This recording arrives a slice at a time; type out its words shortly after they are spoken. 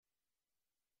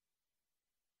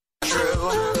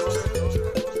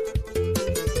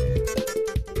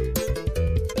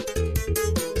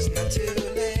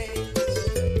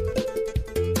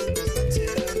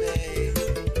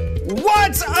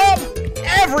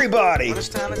everybody!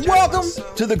 Welcome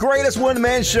to the greatest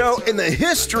one-man show in the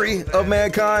history of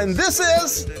mankind. This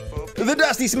is the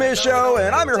Dusty Smith Show,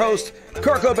 and I'm your host,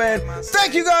 Kurt Cobain.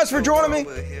 Thank you guys for joining me.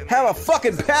 Have a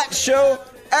fucking packed show,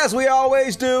 as we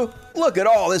always do. Look at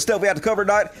all this stuff we have to cover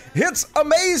tonight. It's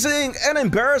amazing, an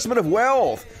embarrassment of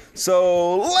wealth.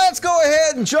 So let's go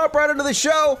ahead and jump right into the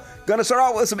show. Gonna start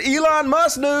off with some Elon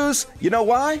Musk news. You know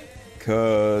why?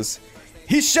 Cause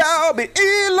he shall be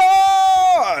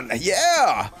Elon.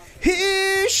 Yeah,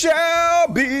 he shall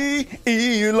be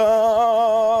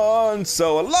Elon.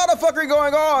 So a lot of fuckery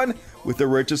going on with the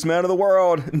richest man in the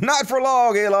world. Not for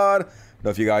long, Elon. I don't know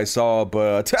if you guys saw,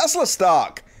 but Tesla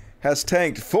stock has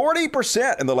tanked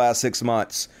 40% in the last 6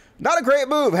 months. Not a great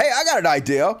move. Hey, I got an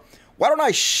idea. Why don't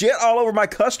I shit all over my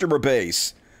customer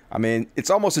base? I mean, it's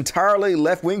almost entirely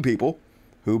left-wing people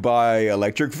who buy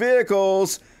electric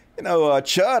vehicles. You know,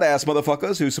 chud-ass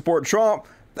motherfuckers who support Trump.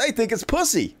 They think it's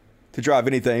pussy to drive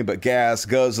anything but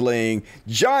gas-guzzling,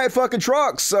 giant fucking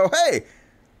trucks. So, hey,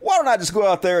 why don't I just go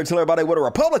out there and tell everybody what a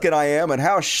Republican I am and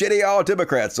how shitty all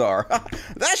Democrats are?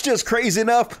 That's just crazy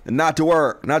enough not to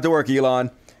work. Not to work,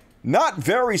 Elon. Not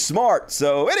very smart.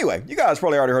 So, anyway, you guys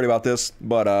probably already heard about this,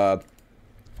 but,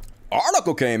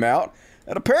 article came out,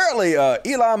 and apparently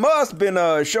Elon Musk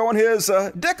been showing his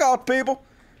dick off to people.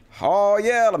 Oh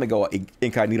yeah, let me go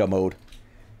incognito mode.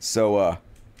 So a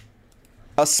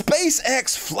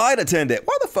SpaceX flight attendant,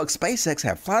 why the fuck SpaceX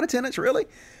have flight attendants, really?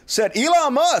 Said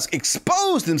Elon Musk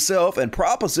exposed himself and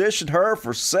propositioned her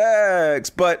for sex.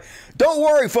 But don't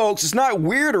worry folks, it's not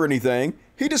weird or anything.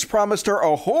 He just promised her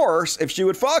a horse if she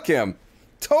would fuck him.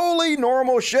 Totally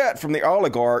normal shit from the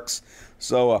oligarchs.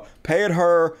 So paid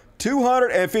her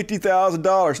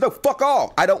 $250,000. No, fuck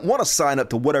off. I don't want to sign up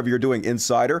to whatever you're doing,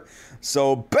 insider.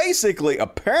 So basically,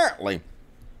 apparently,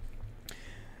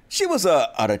 she was an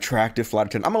attractive flight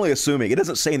attendant. I'm only assuming. It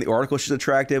doesn't say in the article she's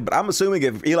attractive, but I'm assuming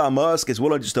if Elon Musk is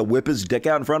willing just to whip his dick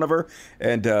out in front of her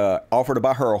and offer to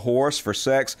buy her a horse for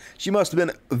sex, she must have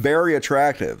been very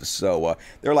attractive. So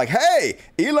they're like, hey,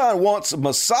 Elon wants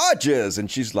massages. And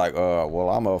she's like,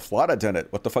 well, I'm a flight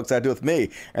attendant. What the fuck's that do with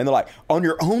me? And they're like, on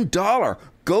your own dollar,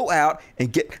 go out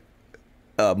and get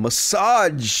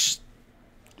massage,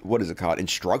 what is it called?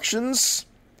 Instructions?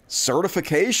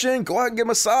 Certification? Go out and get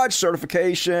massage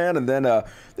certification, and then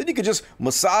you could just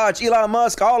massage Elon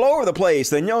Musk all over the place.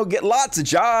 Then you'll get lots of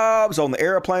jobs on the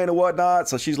airplane and whatnot.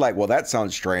 So she's like, well, that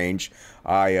sounds strange.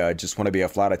 I just want to be a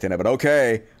flight attendant, but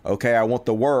okay, I want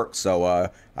the work. So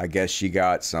I guess she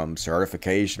got some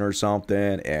certification or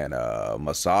something and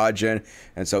massaging.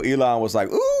 And so Elon was like,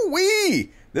 ooh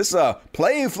wee, this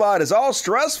plane flight is all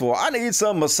stressful. I need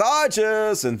some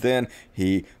massages. And then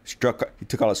he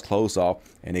took all his clothes off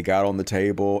and he got on the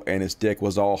table and his dick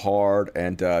was all hard.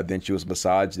 And then she was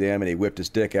massaging him and he whipped his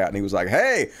dick out and he was like,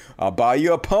 hey, I'll buy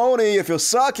you a pony if you'll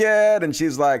suck it. And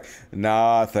she's like,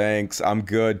 nah, thanks. I'm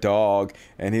good, dog.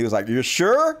 And he was like, you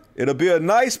sure? It'll be a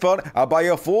nice pony. I'll buy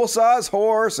you a full-size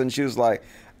horse. And she was like,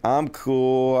 I'm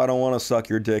cool. I don't want to suck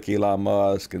your dick, Elon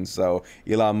Musk. And so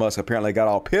Elon Musk apparently got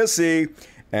all pissy.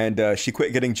 And she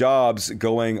quit getting jobs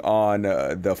going on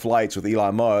the flights with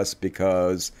Elon Musk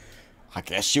because I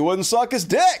guess she wouldn't suck his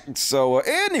dick. So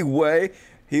anyway,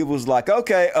 he was like,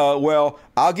 okay, well,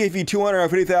 I'll give you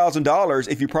 $250,000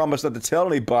 if you promise not to tell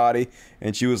anybody.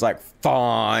 And she was like,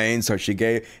 fine. So he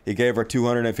gave her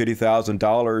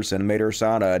 $250,000 and made her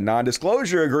sign a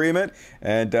non-disclosure agreement.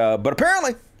 And but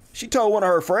apparently she told one of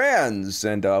her friends,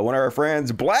 and one of her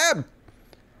friends blabbed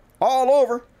all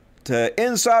over to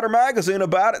Insider Magazine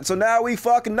about it, so now we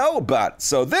fucking know about it.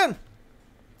 So then,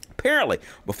 apparently,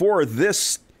 before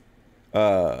this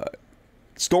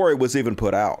story was even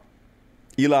put out,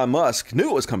 Elon Musk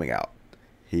knew it was coming out.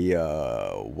 He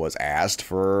was asked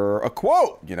for a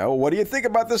quote. You know, what do you think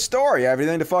about this story? You have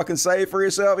anything to fucking say for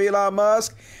yourself, Elon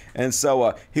Musk? And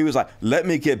so he was like, let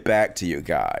me get back to you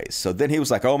guys. So then he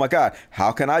was like, oh my God,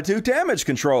 how can I do damage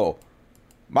control?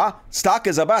 My stock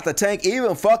is about to tank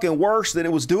even fucking worse than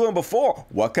it was doing before.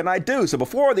 What can I do? So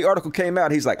before the article came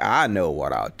out, he's like, I know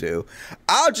what I'll do.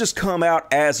 I'll just come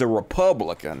out as a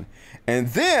Republican. And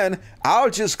then I'll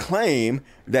just claim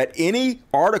that any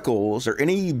articles or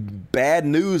any bad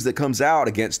news that comes out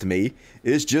against me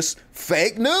is just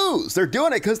fake news. They're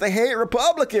doing it because they hate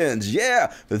Republicans.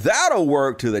 Yeah, that'll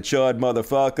work to the chud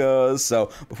motherfuckers.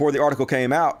 So before the article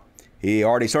came out, he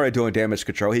already started doing damage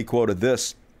control. He quoted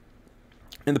this.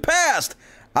 In the past,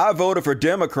 I voted for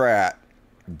Democrat.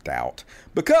 Doubt.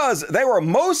 Because they were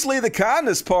mostly the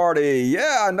kindness party.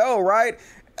 Yeah, I know, right?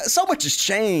 So much has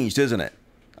changed, isn't it?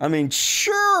 I mean,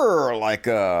 sure, like,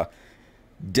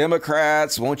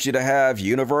 Democrats want you to have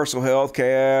universal health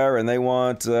care, and they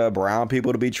want brown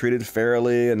people to be treated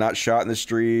fairly and not shot in the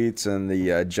streets, and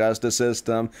the justice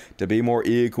system to be more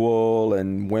equal,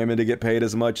 and women to get paid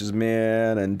as much as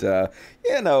men, and,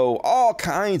 all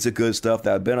kinds of good stuff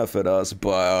that benefit us.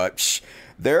 But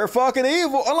they're fucking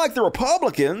evil. Unlike the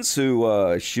Republicans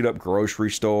who shoot up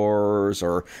grocery stores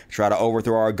or try to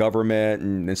overthrow our government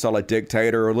and install a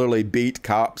dictator or literally beat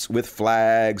cops with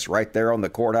flags right there on the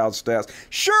courthouse steps.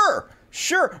 Sure,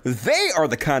 they are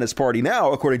the kindest party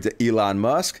now, according to Elon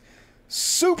Musk.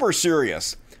 Super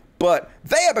serious. But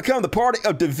they have become the party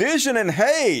of division and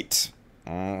hate.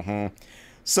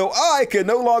 So I can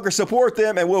no longer support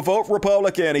them and will vote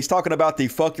Republican. He's talking about the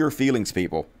fuck your feelings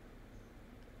people.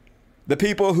 The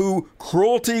people who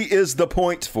cruelty is the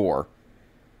point for.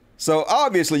 So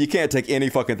obviously you can't take any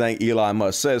fucking thing Elon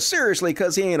Musk says seriously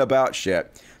because he ain't about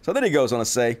shit. So then he goes on to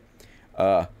say,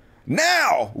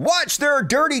 now watch their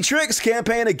dirty tricks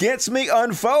campaign against me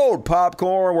unfold,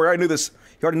 popcorn. He already knew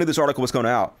this article was going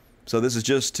out. So this is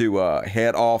just to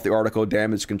head off the article,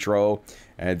 damage control.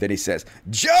 And then he says,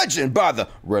 judging by the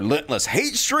relentless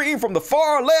hate stream from the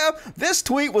far left, this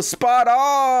tweet was spot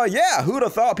on. Yeah, who'd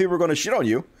have thought people were going to shit on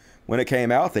you when it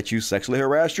came out that you sexually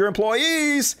harassed your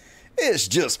employees? It's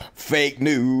just fake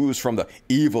news from the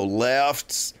evil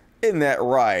lefts. Isn't that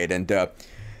right? And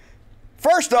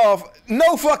first off,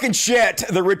 no fucking shit.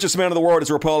 The richest man in the world is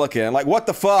a Republican. Like, what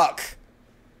the fuck?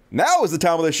 Now is the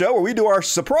time of the show where we do our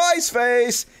surprise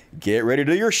face. Get ready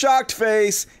to do your shocked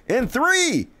face. In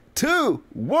 3, 2,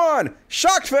 1,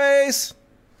 shocked face.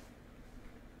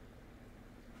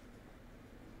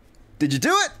 Did you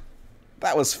do it?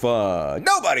 That was fun.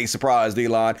 Nobody's surprised,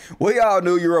 Elon. We all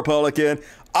knew you're Republican.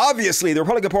 Obviously, the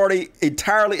Republican Party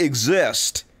entirely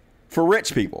exists for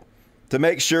rich people to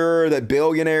make sure that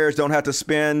billionaires don't have to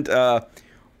spend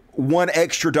 $1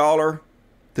 extra to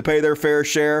pay their fair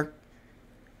share,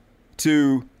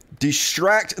 to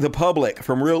distract the public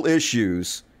from real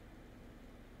issues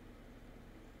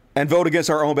and vote against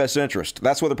our own best interest.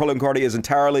 That's what the Republican Party is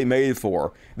entirely made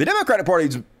for. The Democratic Party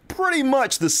is pretty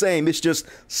much the same. It's just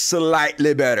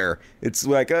slightly better. It's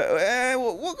like,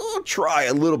 we'll try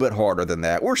a little bit harder than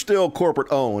that. We're still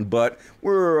corporate owned, but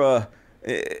we're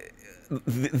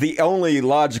the only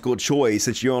logical choice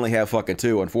since you only have fucking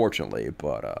two, unfortunately.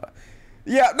 But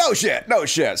yeah, no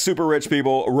shit. Super rich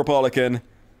people, Republican.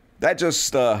 That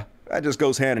just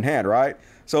goes hand in hand, right?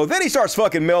 So then he starts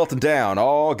fucking melting down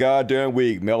all goddamn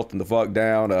week, melting the fuck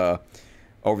down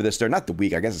over this. Not the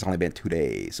week, I guess it's only been 2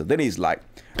 days. So then he's like,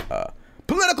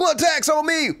 political attacks on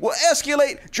me will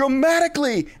escalate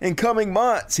dramatically in coming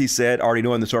months, he said, already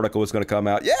knowing this article was going to come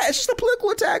out. Yeah, it's just a political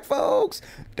attack, folks.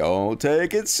 Don't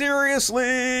take it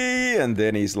seriously. And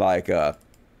then he's like, the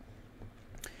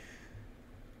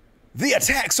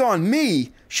attacks on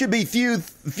me should be viewed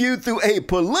through a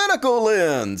political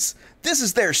lens. This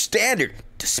is their standard,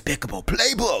 despicable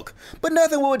playbook. But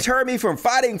nothing will deter me from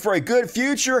fighting for a good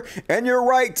future and your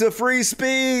right to free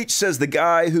speech, says the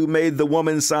guy who made the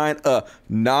woman sign a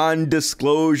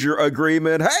non-disclosure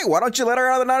agreement. Hey, why don't you let her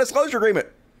out of the non-disclosure agreement?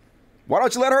 Why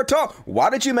don't you let her talk? Why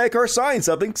did you make her sign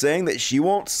something saying that she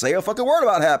won't say a fucking word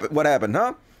about what happened,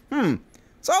 huh?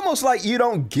 It's almost like you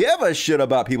don't give a shit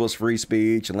about people's free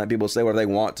speech and let people say whatever they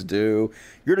want to do.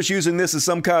 You're just using this as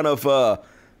some kind of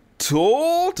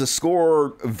tool to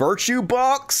score virtue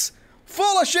bucks.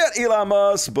 Full of shit, Elon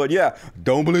Musk. But yeah,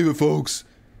 don't believe it, folks.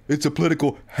 It's a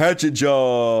political hatchet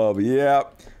job. Yeah.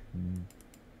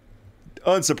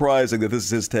 Unsurprising that this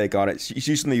is his take on it. He's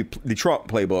using the Trump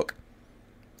playbook.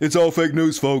 It's all fake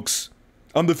news, folks.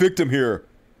 I'm the victim here.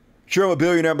 Sure, I'm a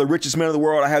billionaire. I'm the richest man in the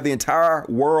world. I have the entire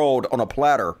world on a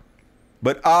platter.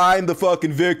 But I'm the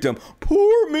fucking victim.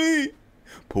 Poor me.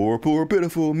 Poor, poor,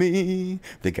 pitiful me.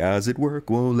 The guys at work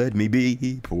won't let me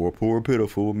be. Poor, poor,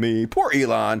 pitiful me. Poor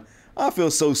Elon. I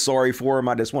feel so sorry for him.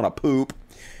 I just want to poop.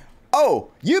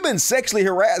 Oh, you've been sexually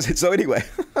harassed. So anyway.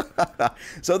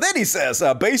 So then he says,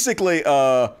 basically,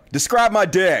 describe my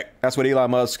dick. That's what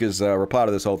Elon Musk's reply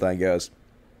to this whole thing is.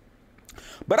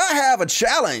 But I have a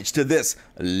challenge to this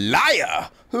liar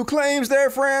who claims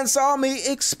their friend saw me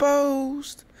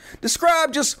exposed.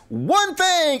 Describe just one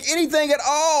thing, anything at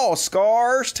all,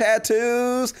 scars,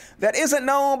 tattoos, that isn't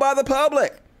known by the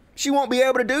public. She won't be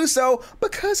able to do so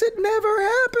because it never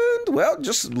happened. Well,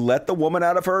 just let the woman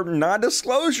out of her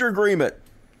non-disclosure agreement.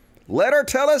 Let her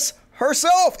tell us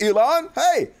herself, Elon.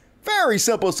 Hey, very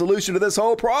simple solution to this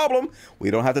whole problem. We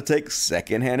don't have to take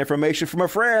secondhand information from a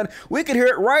friend. We can hear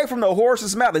it right from the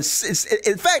horse's mouth.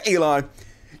 In fact, Elon,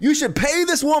 you should pay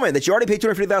this woman that you already paid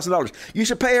 $250,000. You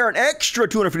should pay her an extra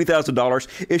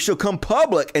 $250,000 if she'll come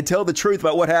public and tell the truth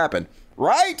about what happened.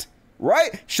 Right?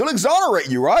 right? She'll exonerate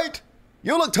you, right?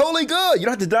 You'll look totally good. You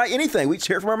don't have to deny anything. We just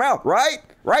hear it from her mouth, right?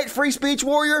 Right, free speech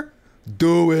warrior?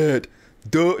 Do it.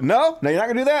 No, you're not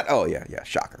gonna do that? Oh yeah,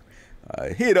 shocker.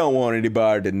 He don't want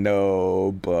anybody to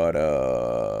know, but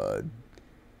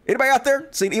anybody out there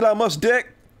seen Elon Musk's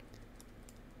dick?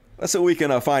 Let's see what we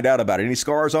can find out about it. Any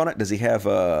scars on it? Does he have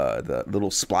the little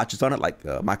splotches on it like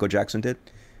Michael Jackson did?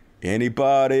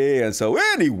 Anybody? And so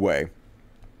anyway,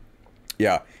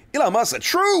 yeah, Elon Musk's a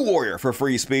true warrior for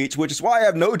free speech, which is why I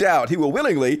have no doubt he will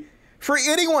willingly free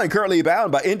anyone currently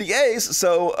bound by NDAs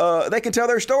so they can tell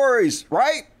their stories,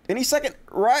 right? Any second,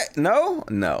 right? No,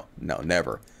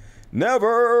 never.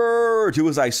 Never do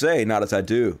as I say, not as I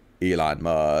do, Elon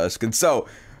Musk. And so,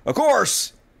 of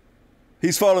course,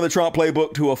 he's following the Trump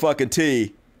playbook to a fucking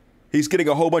T. He's getting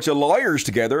a whole bunch of lawyers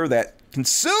together that can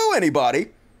sue anybody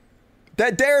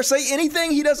that dare say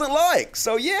anything he doesn't like.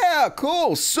 So yeah,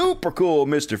 cool, super cool,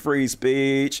 Mr. Free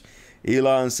Speech.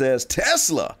 Elon says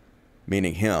Tesla,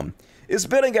 meaning him, is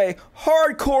building a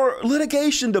hardcore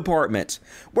litigation department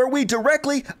where we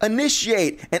directly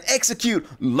initiate and execute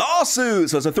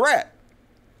lawsuits as a threat.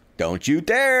 Don't you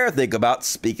dare think about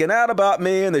speaking out about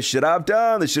me and the shit I've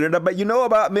done, the shit that you know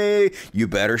about me. You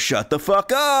better shut the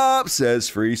fuck up, says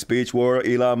free speech warrior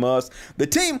Elon Musk. The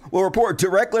team will report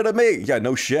directly to me. Yeah,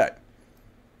 no shit.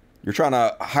 You're trying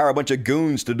to hire a bunch of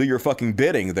goons to do your fucking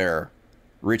bidding there,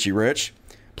 Richie Rich.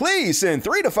 Please send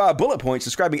 3 to 5 bullet points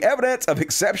describing evidence of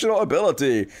exceptional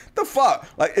ability. The fuck?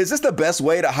 Like, is this the best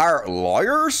way to hire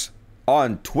lawyers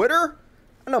on Twitter?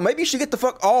 I don't know, maybe you should get the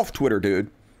fuck off Twitter,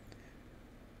 dude.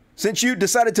 Since you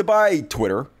decided to buy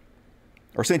Twitter,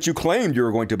 or since you claimed you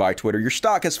were going to buy Twitter, your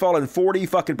stock has fallen 40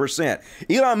 fucking %.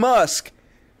 Elon Musk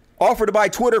offered to buy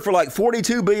Twitter for like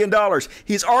 $42 billion.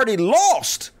 He's already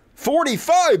lost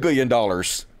 $45 billion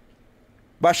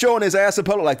by showing his ass in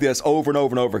public like this over and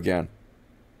over and over again.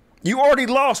 You already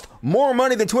lost more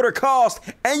money than Twitter cost,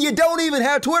 and you don't even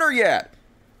have Twitter yet.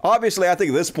 Obviously, I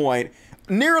think at this point,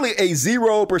 nearly a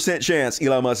 0% chance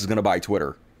Elon Musk is going to buy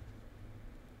Twitter.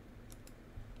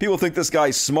 People think this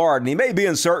guy's smart, and he may be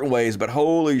in certain ways, but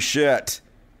holy shit.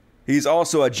 He's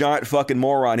also a giant fucking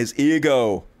moron. His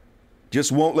ego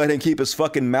just won't let him keep his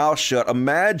fucking mouth shut.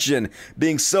 Imagine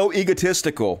being so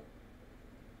egotistical.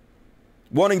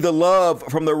 Wanting the love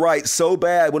from the right so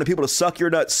bad, wanting people to suck your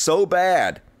nuts so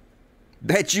bad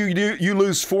that you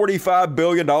lose $45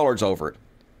 billion over it.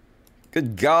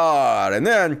 Good God. And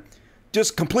then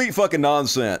just complete fucking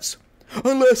nonsense.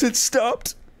 Unless it's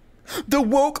stopped, the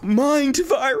woke mind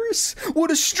virus will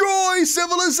destroy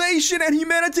civilization and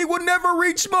humanity will never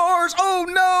reach Mars.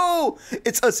 Oh no!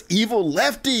 It's us evil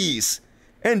lefties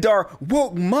and our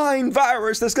woke mind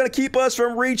virus that's going to keep us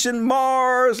from reaching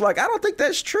Mars. Like, I don't think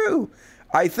that's true.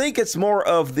 I think it's more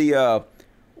of the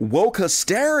woke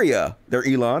hysteria there,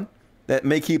 Elon, that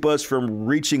may keep us from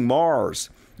reaching Mars.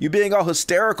 You being all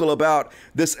hysterical about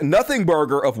this nothing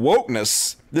burger of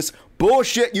wokeness, this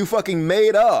bullshit you fucking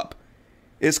made up,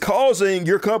 is causing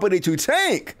your company to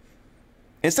tank.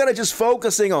 Instead of just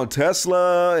focusing on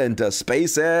Tesla and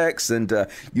SpaceX and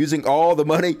using all the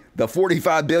money, the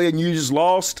 $45 billion you just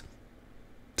lost,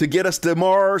 to get us to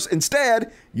Mars,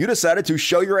 instead, you decided to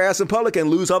show your ass in public and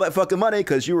lose all that fucking money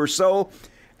because you were so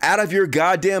out of your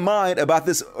goddamn mind about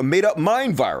this made-up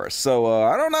mind virus. So,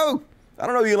 I don't know.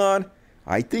 Elon.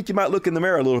 I think you might look in the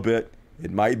mirror a little bit. It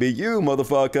might be you,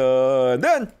 motherfucker. And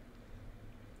then,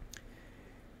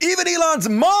 even Elon's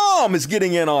mom is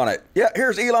getting in on it. Yeah,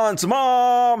 here's Elon's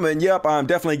mom. And yep, I'm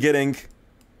definitely getting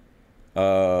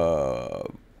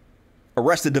Arrested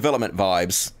Development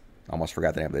vibes. Almost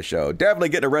forgot the name of the show. Definitely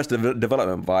getting Arrested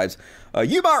Development vibes.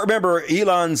 You might remember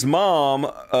Elon's mom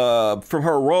from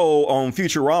her role on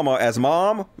Futurama as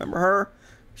mom. Remember her?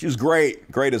 She was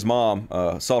great. Great as mom.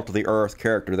 Salt of the earth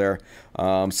character there.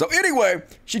 So anyway,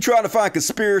 she tried to find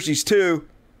conspiracies too.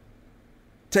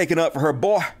 Taking up for her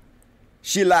boy.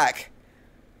 She like,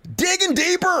 digging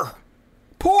deeper.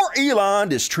 Poor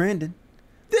Elon is trending.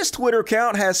 This Twitter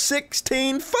account has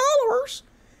 16 followers.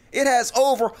 It has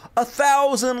over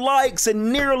 1,000 likes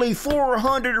and nearly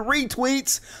 400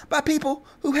 retweets by people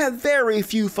who have very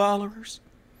few followers.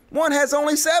 One has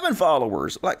only 7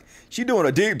 followers. Like, she's doing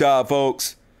a deep dive,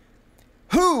 folks.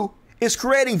 Who is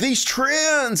creating these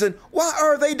trends and why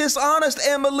are they dishonest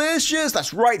and malicious?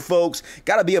 That's right, folks.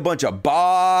 Gotta be a bunch of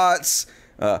bots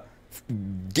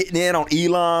getting in on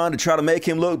Elon to try to make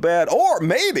him look bad. Or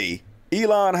maybe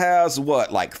Elon has,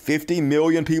 like 50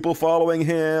 million people following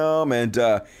him, and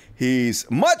he's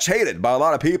much hated by a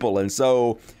lot of people. And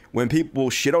so when people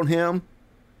shit on him,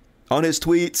 on his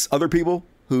tweets, other people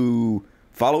who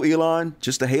follow Elon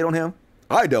just to hate on him,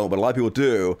 I don't, but a lot of people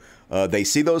do, They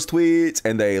see those tweets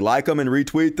and they like them and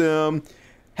retweet them.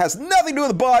 Has nothing to do with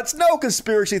the bots, no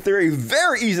conspiracy theory,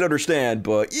 very easy to understand,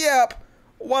 but yep,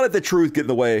 why let the truth get in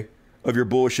the way of your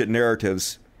bullshit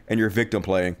narratives and your victim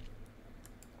playing?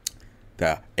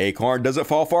 The acorn doesn't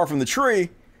fall far from the tree.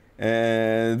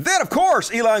 And then, of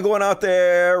course, Elon going out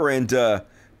there and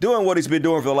doing what he's been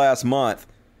doing for the last month.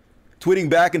 Tweeting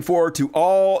back and forth to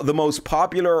all the most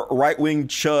popular right-wing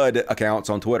chud accounts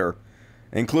on Twitter.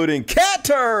 Including Cat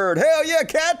Turd! Hell yeah,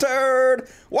 Cat Turd!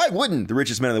 Why wouldn't the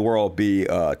richest man in the world be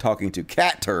talking to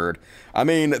Cat Turd? I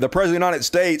mean, the President of the United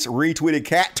States retweeted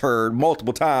Cat Turd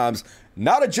multiple times.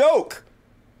 Not a joke!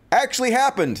 Actually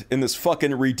happened in this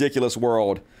fucking ridiculous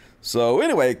world. So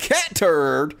anyway, Cat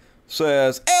Turd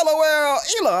says, LOL,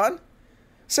 Elon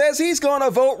says he's gonna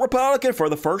vote Republican for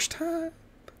the first time.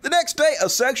 The next day, a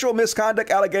sexual misconduct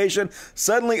allegation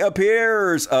suddenly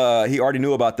appears. He already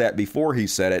knew about that before he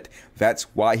said it. That's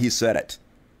why he said it.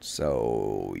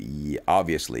 So, yeah,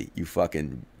 obviously, you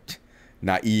fucking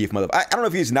naive mother... I don't know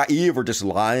if he's naive or just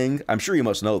lying. I'm sure you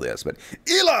must know this. But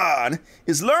Elon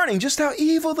is learning just how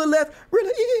evil the left really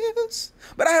is.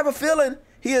 But I have a feeling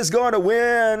he is going to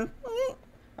win.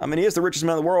 I mean, he is the richest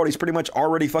man in the world. He's pretty much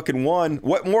already fucking won.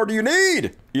 What more do you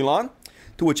need, Elon?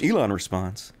 To which Elon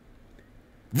responds,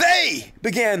 they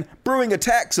began brewing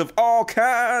attacks of all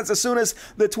kinds as soon as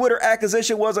the Twitter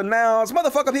acquisition was announced.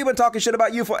 Motherfucker, people been talking shit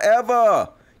about you forever.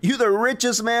 You the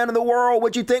richest man in the world.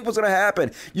 What you think was going to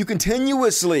happen? You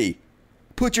continuously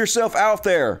put yourself out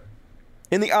there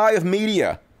in the eye of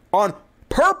media. On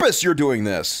purpose, you're doing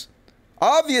this.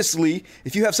 Obviously,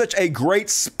 if you have such a great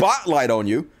spotlight on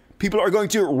you, people are going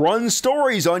to run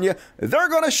stories on you. They're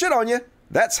going to shit on you.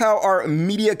 That's how our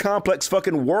media complex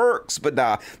fucking works. But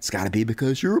nah, it's got to be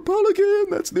because you're a Republican.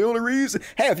 That's the only reason.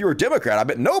 Hey, if you're a Democrat, I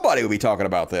bet nobody would be talking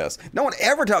about this. No one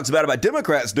ever talks about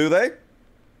Democrats, do they?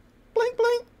 Blink,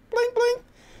 blink, blink, blink.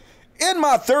 In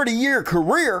my 30-year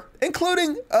career,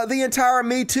 including the entire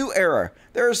Me Too era,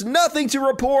 there's nothing to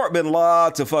report. Been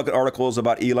lots of fucking articles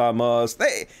about Elon Musk.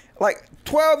 They, like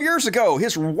 12 years ago,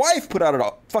 his wife put out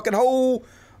a fucking whole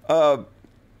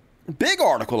big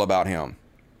article about him.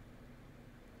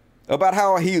 About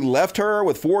how he left her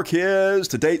with 4 kids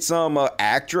to date some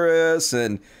actress,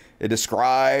 and it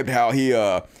described how he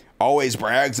always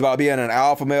brags about being an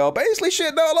alpha male. Basically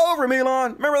shitting all over him,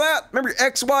 Elon. Remember that? Remember your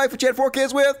ex-wife which you had 4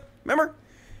 kids with? Remember?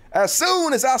 As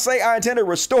soon as I say I intend to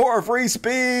restore free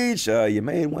speech, you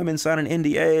made women sign an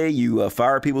NDA, you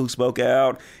fired people who spoke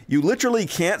out, you literally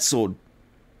canceled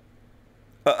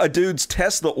a dude's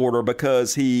Tesla order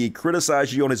because he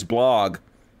criticized you on his blog,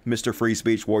 Mr. Free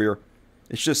Speech Warrior.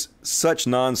 It's just such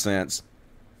nonsense.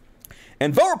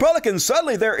 And vote Republican,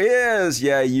 suddenly there is.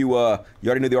 Yeah, you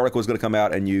already knew the article was going to come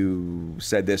out and you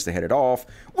said this to head it off.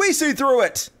 We see through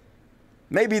it.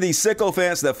 Maybe the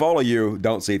sycophants that follow you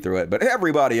don't see through it, but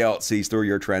everybody else sees through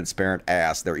your transparent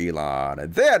ass there, Elon.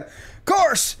 And then, of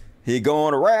course, he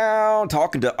going around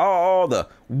talking to all the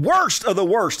worst of the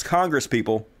worst Congress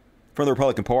people from the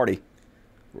Republican Party.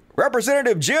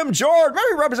 Representative Jim Jordan.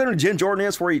 Remember who Representative Jim Jordan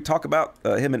is, where he talked about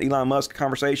him and Elon Musk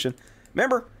conversation?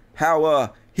 Remember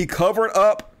how he covered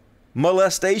up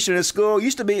molestation in school?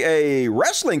 Used to be a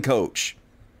wrestling coach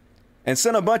and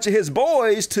sent a bunch of his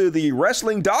boys to the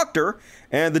wrestling doctor,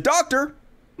 and the doctor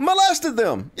molested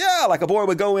them. Yeah, like a boy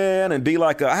would go in and be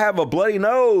like, I have a bloody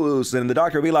nose, and the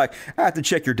doctor would be like, I have to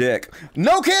check your dick.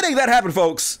 No kidding, that happened,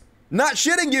 folks. Not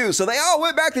shitting you. So they all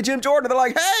went back to Jim Jordan. They're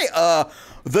like, hey,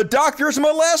 the doctor's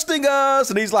molesting us.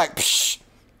 And he's like, psh,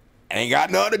 ain't got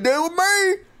nothing to do with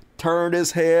me. Turned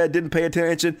his head, didn't pay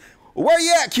attention. Where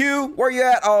you at, Q? Where you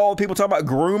at? Oh, people talking about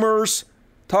groomers.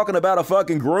 Talking about a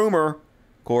fucking groomer.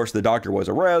 Of course, the doctor was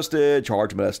arrested,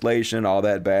 charged with molestation, all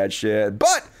that bad shit.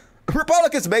 But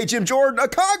Republicans made Jim Jordan a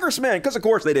congressman. Because of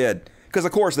course they did.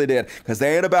 Because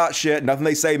they ain't about shit. Nothing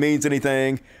they say means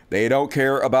anything. They don't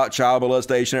care about child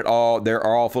molestation at all. They're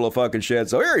all full of fucking shit.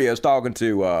 So here he is talking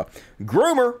to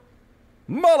groomer,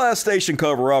 molestation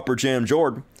cover-upper Jim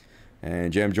Jordan.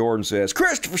 And Jim Jordan says,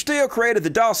 Christopher Steele created the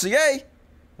dossier.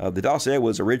 The dossier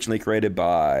was originally created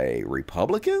by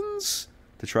Republicans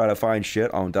to try to find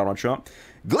shit on Donald Trump.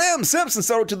 Glenn Simpson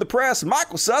sold it to the press.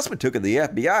 Michael Sussman took it to the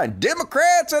FBI. And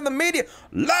Democrats and the media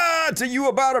lied to you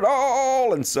about it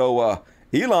all. And so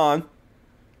Elon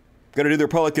going to do the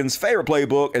Republicans' favorite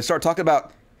playbook and start talking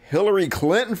about Hillary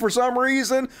Clinton for some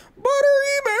reason. But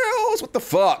her emails. What the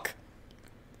fuck?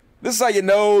 This is how you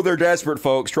know they're desperate,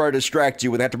 folks. Try to distract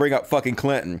you when they have to bring up fucking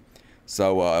Clinton.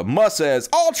 So Musk says,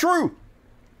 all true.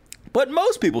 But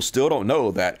most people still don't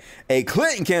know that a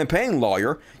Clinton campaign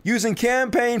lawyer using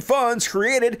campaign funds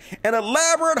created an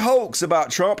elaborate hoax about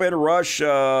Trump and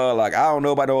Russia. Like, I don't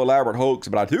know about no elaborate hoax,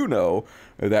 but I do know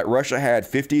that Russia had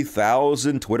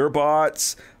 50,000 Twitter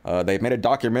bots. They made a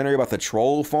documentary about the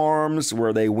troll farms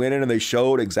where they went in and they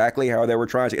showed exactly how they were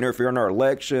trying to interfere in our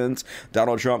elections.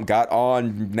 Donald Trump got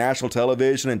on national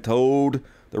television and told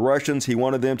the Russians he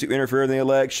wanted them to interfere in the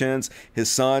elections.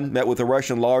 His son met with a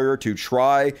Russian lawyer to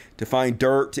try to find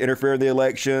dirt to interfere in the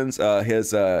elections.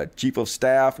 His chief of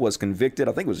staff was convicted,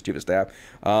 I think it was the chief of staff,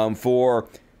 for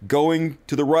going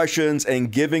to the Russians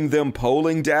and giving them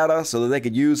polling data so that they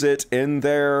could use it in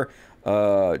their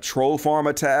troll farm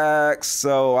attacks.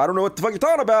 So I don't know what the fuck you're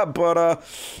talking about, but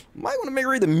might want to maybe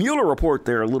read the Mueller report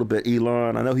there a little bit,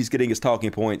 Elon. I know he's getting his talking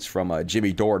points from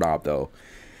Jimmy Doorknob, though.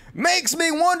 Makes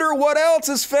me wonder what else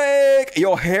is fake.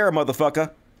 Your hair,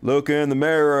 motherfucker. Look in the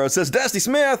mirror. Says Dusty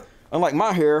Smith. Unlike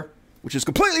my hair, which is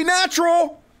completely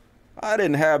natural. I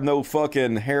didn't have no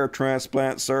fucking hair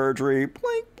transplant surgery.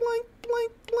 Blink, blink,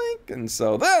 blink, blink. And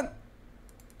so then,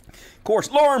 of course,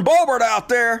 Lauren Boebert out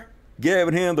there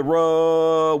giving him the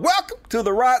rub. Welcome to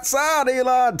the right side,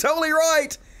 Elon. Totally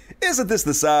right. Isn't this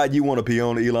the side you want to be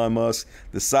on, Elon Musk?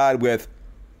 The side with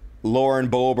Lauren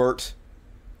Boebert.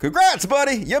 Congrats,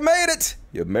 buddy. You made it.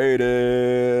 You made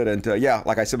it. And yeah,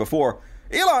 like I said before,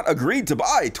 Elon agreed to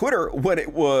buy Twitter when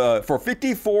it was for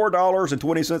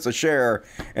 $54.20 a share,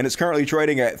 and it's currently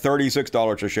trading at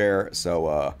 $36 a share.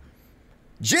 So,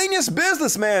 genius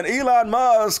businessman, Elon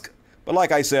Musk. But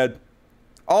like I said,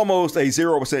 almost a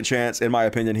 0% chance, in my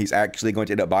opinion, he's actually going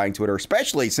to end up buying Twitter,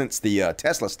 especially since the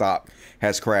Tesla stock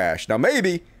has crashed. Now,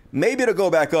 maybe it'll go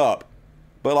back up.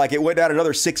 But like it went down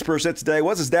another 6% today. It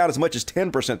wasn't down as much as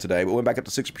 10% today, but went back up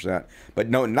to 6%. But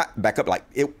no, not back up, like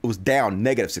it was down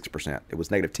negative 6%. It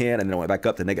was negative 10 and then it went back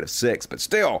up to negative 6. But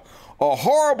still, a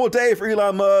horrible day for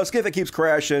Elon Musk. If it keeps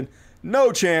crashing,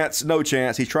 no chance, no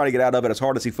chance. He's trying to get out of it as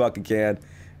hard as he fucking can.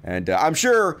 And I'm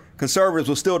sure conservatives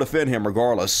will still defend him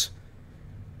regardless.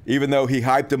 Even though he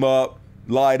hyped him up,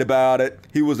 lied about it,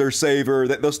 he was their savior,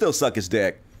 they'll still suck his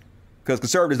dick. Because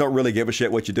conservatives don't really give a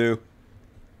shit what you do.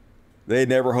 They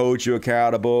never hold you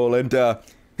accountable. And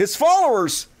his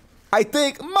followers, I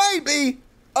think, might be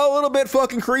a little bit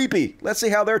fucking creepy. Let's see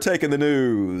how they're taking the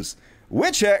news.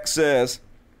 Witchheck says,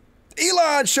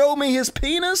 Elon showed me his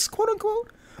penis, quote unquote.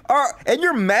 And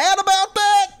you're mad about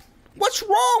that? What's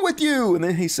wrong with you? And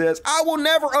then he says, I will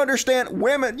never understand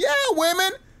women. Yeah,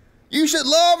 women. You should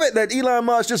love it that Elon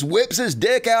Musk just whips his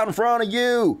dick out in front of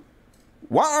you.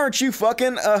 Why aren't you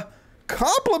fucking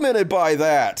complimented by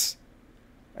that?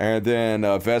 And then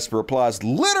Vesper replies,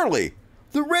 literally,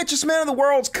 the richest man in the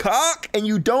world's cock, and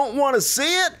you don't want to see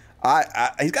it?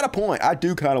 He's got a point. I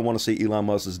do kind of want to see Elon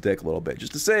Musk's dick a little bit,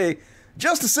 just to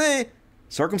see,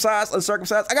 circumcised,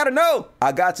 uncircumcised. I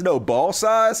got to know ball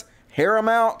size, hair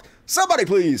amount. Somebody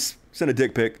please send a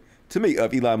dick pic to me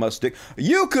of Elon Musk's dick.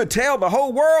 You could tell the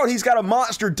whole world he's got a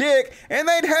monster dick, and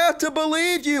they'd have to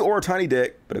believe you, or a tiny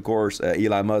dick. But of course,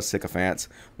 Elon Musk sycophants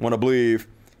want to believe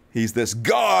he's this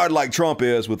god like Trump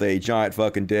is with a giant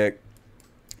fucking dick.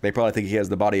 They probably think he has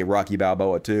the body of Rocky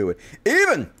Balboa too. And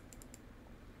even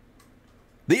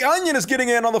The Onion is getting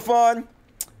in on the fun.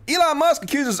 Elon Musk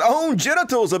accuses his own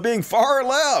genitals of being far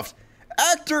left.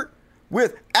 Actor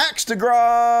with axe to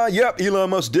grind. Yep, Elon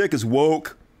Musk's dick is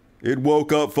woke. It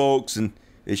woke up, folks, and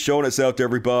it's showing itself to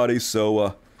everybody.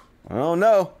 So, I don't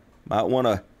know. Might want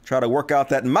to try to work out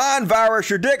that mind virus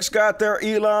your dick's got there,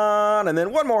 Elon. And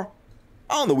then one more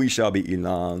on the We Shall Be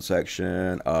Elon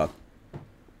section.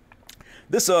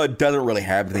 This doesn't really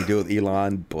have anything to do with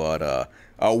Elon, but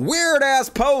a weird-ass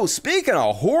post. Speaking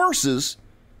of horses,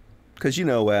 because, you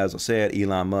know, as I said,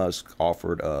 Elon Musk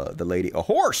offered the lady a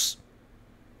horse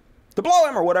to blow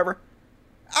him or whatever.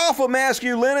 Alpha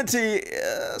masculinity.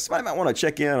 Somebody might want to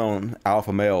check in on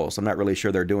alpha males. I'm not really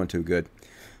sure they're doing too good.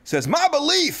 Says, my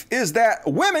belief is that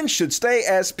women should stay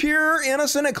as pure,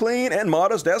 innocent, and clean and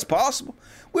modest as possible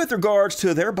with regards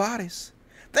to their bodies.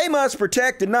 They must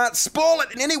protect and not spoil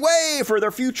it in any way for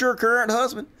their future current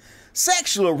husband.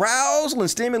 Sexual arousal and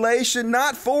stimulation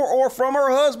not for or from her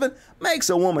husband makes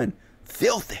a woman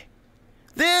filthy.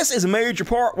 This is a major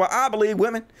part why I believe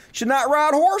women should not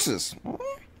ride horses,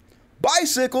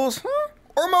 bicycles,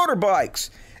 or motorbikes.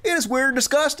 It is weird and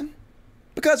disgusting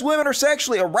because women are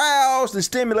sexually aroused and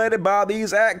stimulated by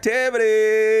these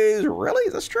activities.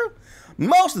 Really? That's true.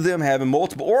 Most of them having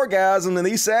multiple orgasms, and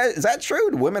is that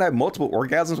true? Do women have multiple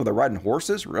orgasms when they're riding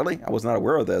horses? Really? I was not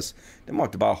aware of this. They might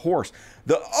have to buy a horse.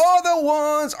 The other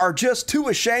ones are just too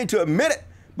ashamed to admit it,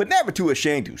 but never too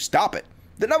ashamed to stop it.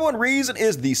 The number one reason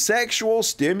is the sexual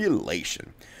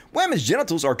stimulation. Women's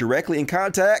genitals are directly in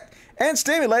contact and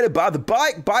stimulated by the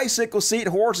bike, bicycle seat,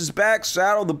 horse's back,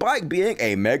 saddle, the bike being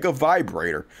a mega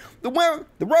vibrator. The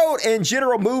road and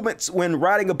general movements when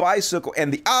riding a bicycle,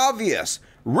 and the obvious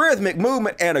rhythmic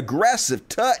movement and aggressive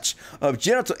touch of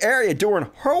genital area during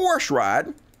horse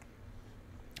ride.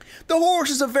 The horse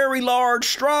is a very large,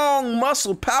 strong,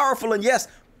 muscle, powerful, and yes,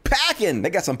 packing. They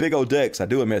got some big old dicks, I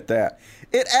do admit that.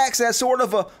 It acts as sort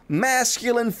of a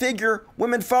masculine figure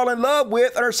women fall in love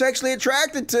with and are sexually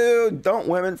attracted to. Don't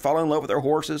women fall in love with their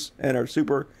horses and are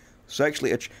super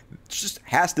sexually it just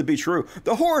has to be true.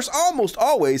 The horse almost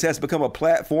always has become a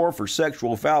platform for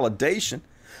sexual validation.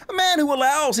 A man who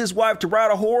allows his wife to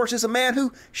ride a horse is a man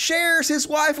who shares his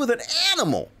wife with an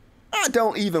animal. I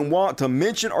don't even want to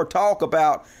mention or talk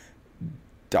about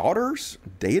daters?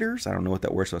 I don't know what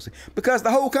that word's supposed to say. Because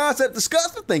the whole concept is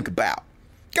disgusting to think about.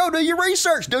 Go do your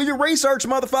research. Do your research,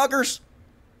 motherfuckers.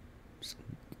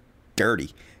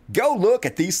 Dirty. Go look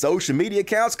at these social media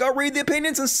accounts. Go read the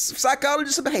opinions of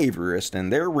psychologists and behaviorists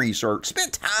and their research.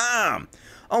 Spend time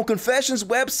on confessions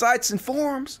websites and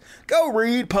forums. Go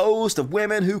read posts of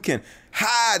women who can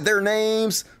hide their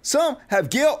names. Some have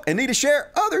guilt and need to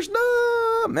share. Others,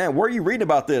 no. Man, where are you reading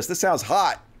about this? This sounds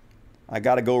hot. I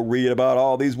gotta go read about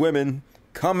all these women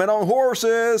coming on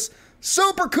horses.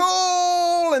 Super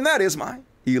cool! And that is my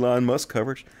Elon Musk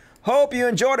coverage. Hope you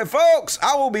enjoyed it, folks.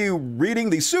 I will be reading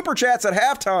the super chats at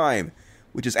halftime,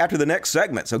 which is after the next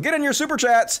segment. So get in your super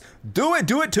chats. Do it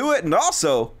to it. And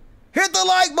also, hit the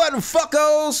like button,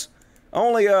 fuckos.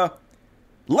 Only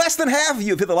less than half of you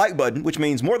have hit the like button, which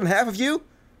means more than half of you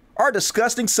are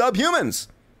disgusting subhumans.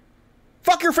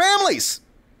 Fuck your families.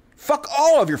 Fuck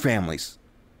all of your families.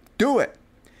 Do it.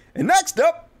 And next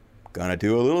up, gonna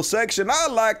do a little section I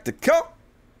like to call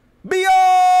Beyond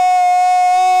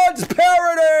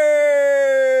Parody.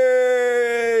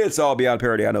 It's all beyond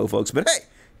parody, I know, folks, but hey,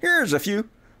 here's a few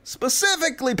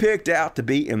specifically picked out to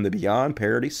be in the Beyond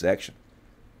Parody section.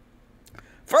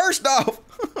 First off,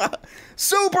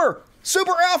 super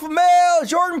alpha male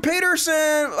Jordan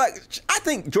Peterson. Like, I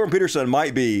think Jordan Peterson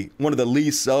might be one of the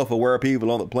least self-aware people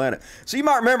on the planet. So you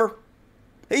might remember,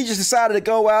 he just decided to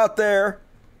go out there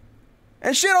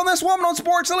and shit on this woman on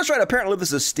Sports Illustrated. Apparently,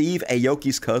 this is Steve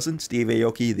Aoki's cousin. Steve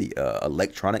Aoki, the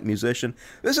electronic musician.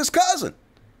 This is his cousin.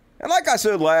 And like I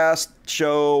said last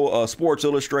show, Sports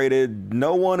Illustrated,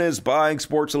 no one is buying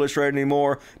Sports Illustrated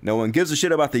anymore. No one gives a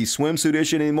shit about the swimsuit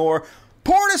issue anymore.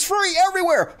 Porn is free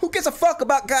everywhere. Who gives a fuck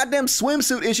about goddamn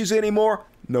swimsuit issues anymore?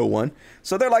 No one.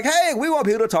 So they're like, hey, we want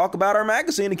people to talk about our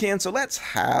magazine again, so let's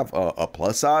have a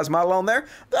plus-size model on there.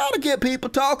 That'll get people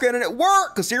talking, and it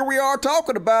worked, because here we are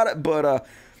talking about it. But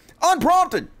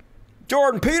unprompted,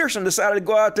 Jordan Peterson decided to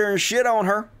go out there and shit on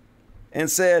her and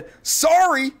said,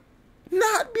 sorry,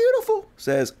 not beautiful,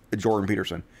 says Jordan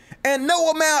Peterson. And no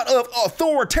amount of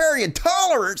authoritarian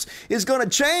tolerance is going to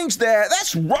change that.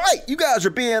 That's right. You guys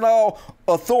are being all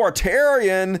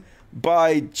authoritarian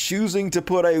by choosing to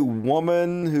put a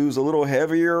woman who's a little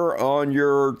heavier on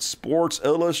your Sports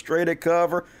Illustrated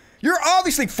cover. You're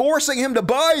obviously forcing him to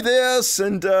buy this,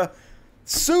 and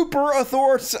super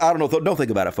authoritarian. I don't know. Don't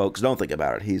think about it, folks. Don't think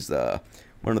about it. He's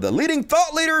one of the leading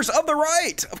thought leaders of the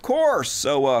right, of course.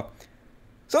 So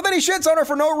then he shits on her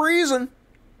for no reason.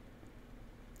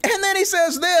 And then he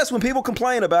says this when people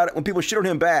complain about it, when people shit on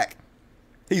him back.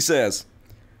 He says,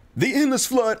 the endless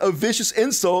flood of vicious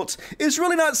insults is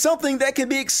really not something that can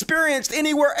be experienced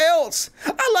anywhere else.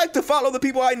 I like to follow the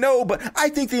people I know, but I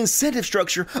think the incentive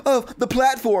structure of the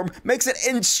platform makes it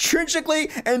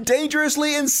intrinsically and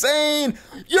dangerously insane.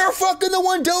 You're fucking the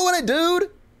one doing it,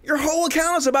 dude. Your whole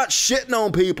account is about shitting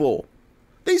on people.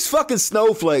 These fucking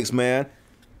snowflakes, man.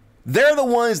 They're the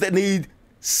ones that need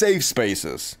safe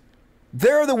spaces.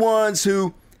 They're the ones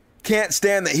who can't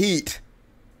stand the heat,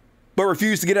 but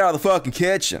refuse to get out of the fucking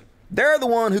kitchen. They're the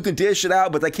one who can dish it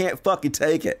out, but they can't fucking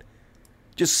take it.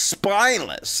 Just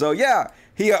spineless. So yeah,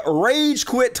 he rage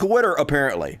quit Twitter,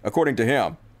 apparently, according to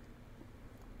him.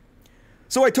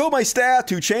 So I told my staff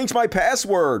to change my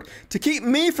password to keep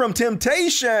me from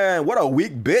temptation. What a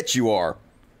weak bitch you are.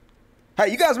 Hey,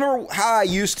 you guys remember how I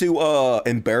used to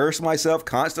embarrass myself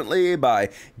constantly by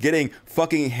getting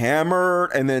fucking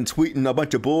hammered and then tweeting a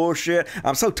bunch of bullshit?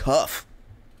 I'm so tough.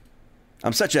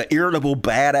 I'm such an irritable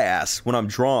badass when I'm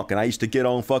drunk, and I used to get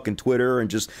on fucking Twitter and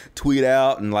just tweet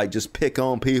out and like just pick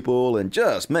on people and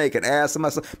just make an ass of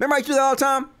myself. Remember I used to do that all the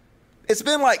time? It's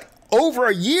been like over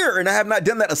a year and I have not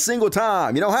done that a single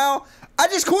time. You know how? I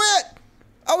just quit.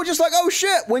 I was just like, oh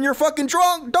shit, when you're fucking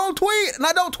drunk, don't tweet. And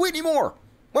I don't tweet anymore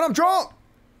when I'm drunk.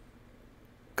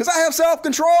 Because I have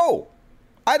self-control.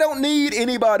 I don't need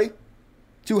anybody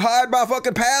to hide my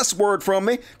fucking password from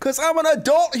me because I'm an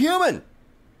adult human.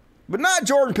 But not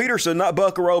Jordan Peterson, not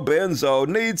Buckaroo Benzo,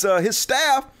 needs his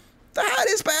staff to hide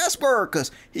his password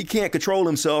because he can't control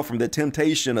himself from the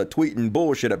temptation of tweeting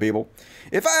bullshit at people.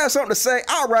 If I have something to say,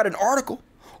 I'll write an article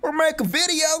or make a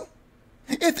video.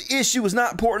 If the issue is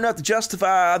not important enough to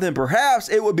justify, then perhaps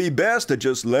it would be best to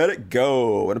just let it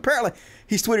go. And apparently,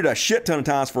 he's tweeted a shit ton of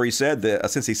times before he said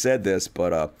this, since he said this,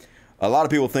 but a lot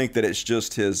of people think that it's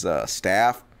just his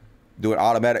staff doing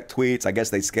automatic tweets. I guess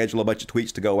they schedule a bunch of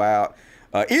tweets to go out.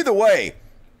 Either way,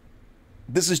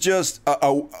 this is just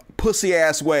a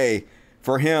pussy-ass way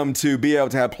for him to be able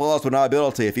to have plausible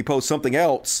deniability. If he posts something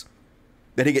else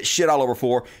that he gets shit all over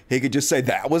for, he could just say,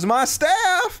 that was my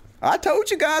staff. I told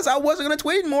you guys I wasn't going to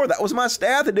tweet anymore. That was my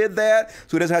staff that did that.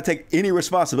 So he doesn't have to take any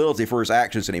responsibility for his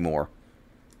actions anymore.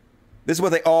 This is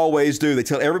what they always do. They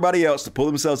tell everybody else to pull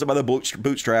themselves up by the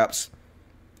bootstraps.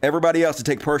 Everybody else to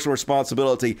take personal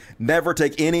responsibility. Never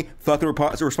take any fucking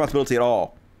responsibility at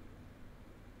all.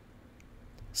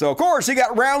 So, of course, he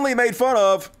got roundly made fun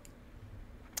of,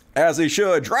 as he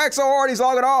should. Drax so hard he's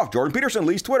logging off. Jordan Peterson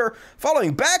leaves Twitter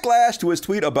following backlash to his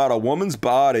tweet about a woman's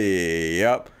body.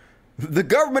 Yep. The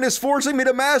government is forcing me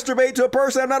to masturbate to a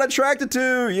person I'm not attracted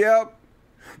to. Yep.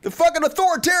 The fucking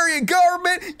authoritarian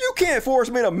government. You can't force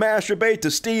me to masturbate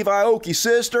to Steve Aoki's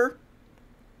sister.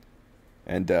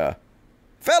 And,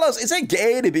 fellas, is it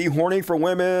gay to be horny for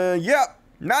women? Yep.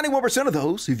 91% of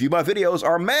those who view my videos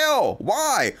are male.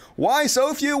 Why? Why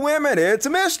so few women? It's a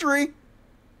mystery.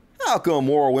 How come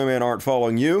more women aren't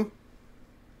following you?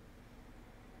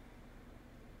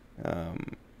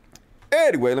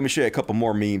 Anyway, let me show you a couple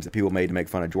more memes that people made to make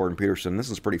fun of Jordan Peterson.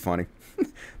 This is pretty funny.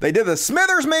 They did the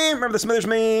Smithers meme. Remember the Smithers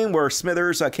meme where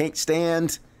Smithers can't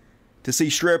stand to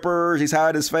see strippers. He's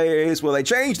hiding his face. Well, they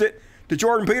changed it to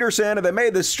Jordan Peterson, and they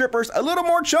made the strippers a little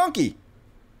more chunky.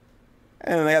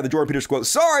 And they had the Jordan Peterson quote,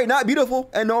 sorry, not beautiful,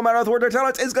 and no amount of their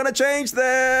talents is going to change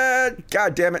that.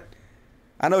 God damn it.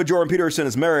 I know Jordan Peterson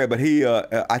is married, but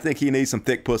I think he needs some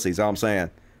thick pussies, all I'm saying.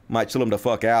 Might chill him the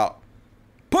fuck out.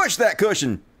 Push that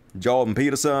cushion, Jordan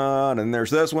Peterson. And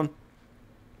there's this one.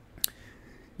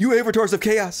 You avatars of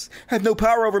chaos have no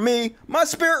power over me. My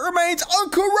spirit remains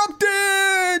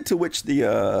uncorrupted. To which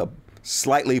the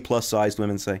slightly plus-sized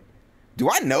women say, do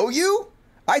I know you?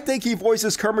 I think he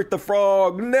voices Kermit the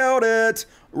Frog. Nailed it.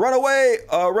 Run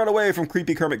away from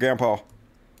creepy Kermit Grandpa.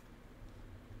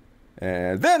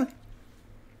 And then,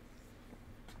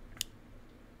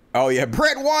 oh yeah,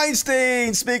 Brett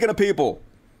Weinstein. Speaking of people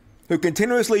who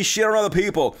continuously shit on other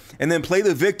people and then play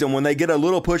the victim when they get a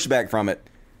little pushback from it.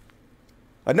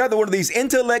 Another one of these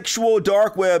intellectual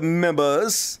dark web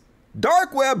members.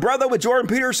 Dark web brother with Jordan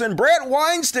Peterson, Brett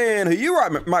Weinstein, who you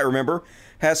might remember,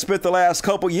 has spent the last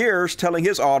couple years telling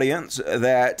his audience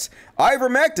that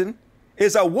ivermectin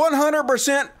is a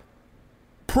 100%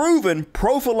 proven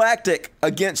prophylactic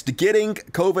against getting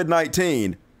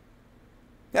COVID-19.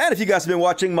 And if you guys have been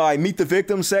watching my Meet the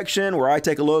Victim section, where I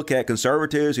take a look at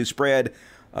conservatives who spread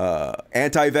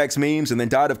anti-vax memes and then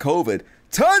died of COVID,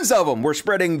 tons of them were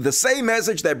spreading the same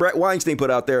message that Brett Weinstein put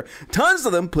out there. Tons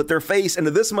of them put their faith in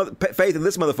this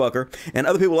motherfucker and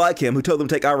other people like him who told them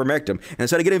to take ivermectin. And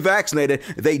instead of getting vaccinated,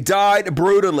 they died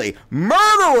brutally.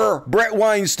 Murderer Brett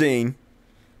Weinstein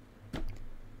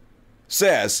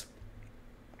says,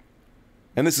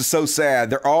 and this is so sad,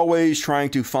 they're always trying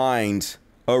to find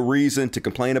a reason to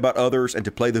complain about others and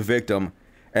to play the victim.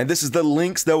 And this is the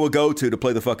links they will go to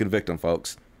play the fucking victim,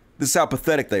 folks. This is how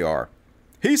pathetic they are.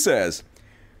 He says,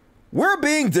 we're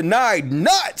being denied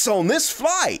nuts on this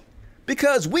flight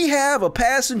because we have a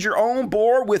passenger on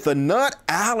board with a nut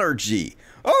allergy.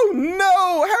 Oh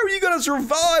no, how are you going to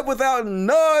survive without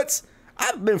nuts?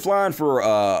 I've been flying for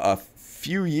a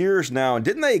few years now, and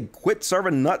didn't they quit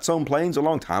serving nuts on planes a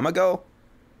long time ago?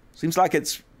 Seems like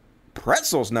it's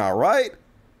pretzels now, right?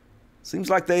 Seems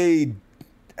like they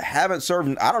haven't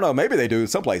served, I don't know, maybe they do in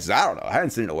some places, I don't know, I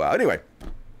haven't seen it in a while. Anyway,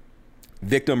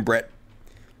 victim Brett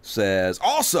says,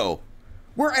 also,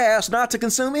 we're asked not to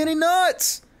consume any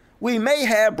nuts we may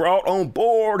have brought on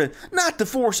board and not to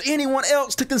force anyone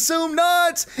else to consume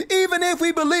nuts, even if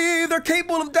we believe they're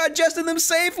capable of digesting them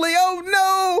safely. Oh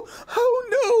no,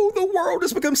 the world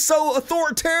has become so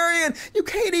authoritarian, you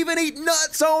can't even eat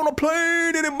nuts on a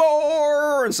plane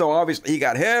anymore. And so obviously he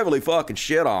got heavily fucking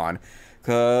shit on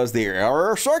because the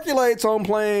air circulates on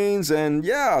planes, and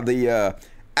yeah, the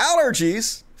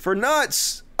allergies for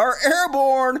nuts are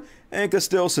airborne and can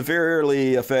still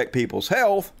severely affect people's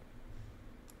health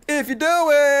if you do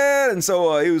it. And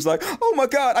so he was like, oh my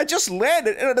God, I just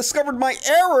landed and I discovered my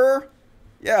error.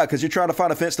 Yeah, because you're trying to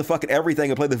find offense to fucking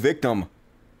everything and play the victim.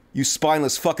 You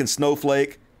spineless fucking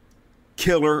snowflake.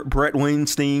 killer Brett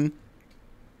Weinstein.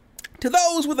 To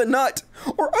those with a nut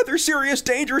or other serious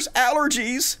dangerous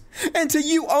allergies, and to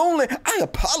you only, I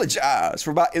apologize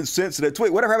for my insensitive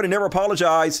tweet. Whatever happened to never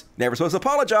apologize? Never supposed to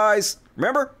apologize.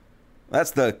 Remember? That's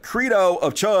the credo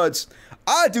of chuds.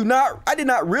 I did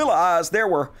not realize there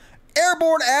were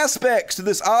airborne aspects to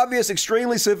this obvious,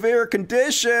 extremely severe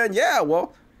condition. Yeah,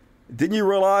 well, didn't you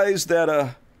realize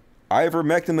that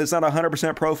ivermectin is not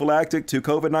 100% prophylactic to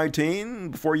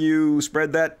COVID-19 before you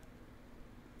spread that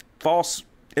false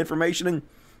information and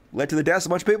led to the deaths of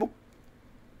a bunch of people?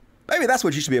 Maybe that's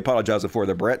what you should be apologizing for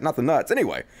there, Brett, not the nuts.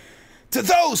 Anyway, to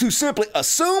those who simply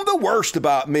assume the worst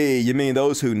about me, you mean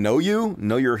those who know you,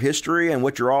 know your history and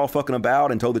what you're all fucking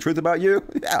about and told the truth about you?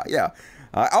 Yeah.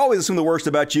 I always assume the worst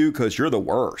about you because you're the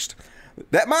worst.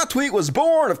 That my tweet was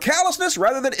born of callousness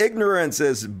rather than ignorance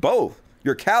is both.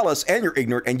 You're callous and you're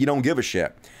ignorant and you don't give a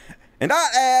shit. And I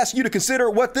ask you to consider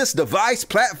what this device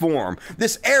platform,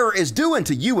 this error is doing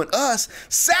to you and us.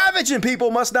 Savaging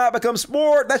people must not become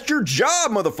sport. That's your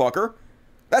job, motherfucker.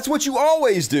 That's what you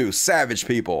always do, savage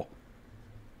people.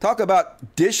 Talk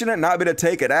about dishing it, not being able to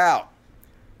take it out.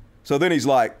 So then he's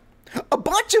like, a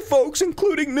bunch of folks,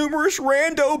 including numerous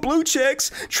rando blue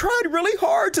chicks, tried really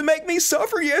hard to make me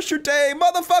suffer yesterday.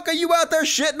 Motherfucker, you out there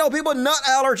shitting on people with nut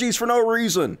allergies for no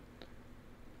reason.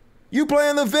 You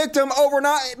playing the victim over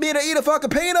not being able to eat a fucking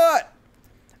peanut.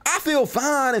 I feel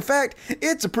fine. In fact,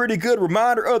 it's a pretty good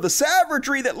reminder of the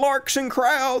savagery that lurks in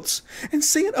crowds. And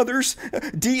seeing others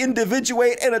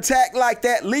de-individuate and attack like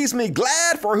that leaves me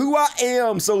glad for who I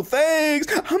am. So thanks.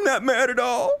 I'm not mad at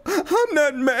all. I'm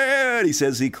not mad. He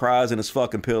says he cries in his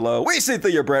fucking pillow. We see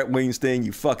through your Brett Weinstein,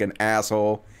 you fucking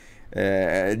asshole.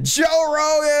 Joe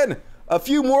Rogan. A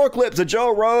few more clips of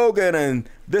Joe Rogan and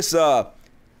this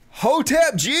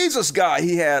Hotep Jesus guy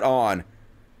he had on,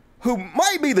 who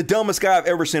might be the dumbest guy I've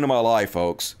ever seen in my life,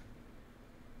 folks.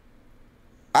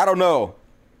 I don't know.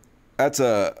 That's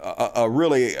a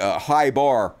really high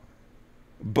bar.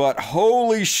 But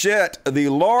holy shit, the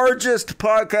largest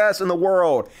podcast in the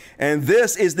world. And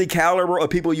this is the caliber of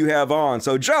people you have on.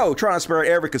 So Joe trying to spread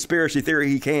every conspiracy theory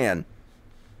he can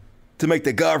to make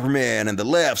the government and the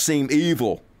left seem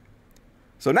evil.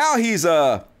 So now he's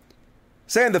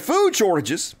saying the food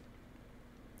shortages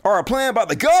are a plan by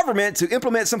the government to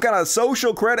implement some kind of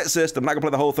social credit system. I'm not going to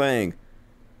play the whole thing,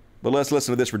 but let's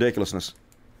listen to this ridiculousness.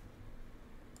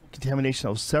 Contamination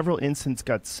of several infants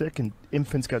got sick and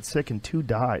 2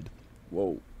 died.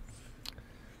 Whoa.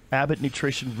 Abbott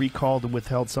Nutrition recalled and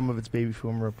withheld some of its baby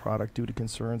formula product due to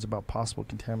concerns about possible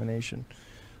contamination.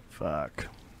 Fuck.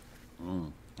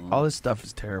 All this stuff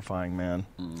is terrifying, man.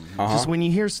 Just when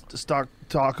you hear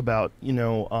talk about,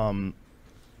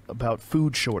 about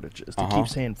food shortages. They keep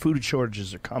saying food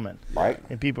shortages are coming. Right.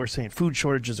 And people are saying food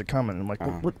shortages are coming. I'm like,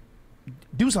 what?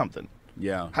 Do something.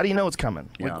 Yeah. How do you know it's coming?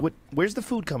 Yeah. Where's the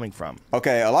food coming from?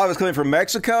 Okay, a lot of it's coming from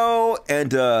Mexico,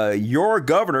 and your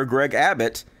governor, Greg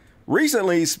Abbott,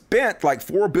 recently spent like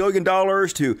 $4 billion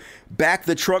to back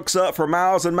the trucks up for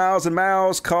miles and miles and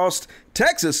miles, cost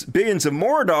Texas billions of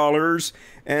more dollars,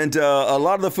 and a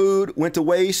lot of the food went to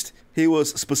waste. He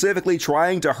was specifically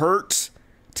trying to hurt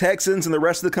Texans and the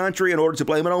rest of the country in order to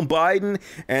blame it on Biden.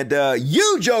 And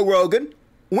you, Joe Rogan,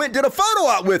 did a photo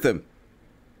op with him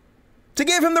to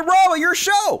give him the role of your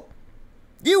show.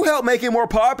 You helped make him more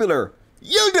popular.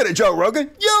 You did it, Joe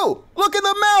Rogan. You! Look in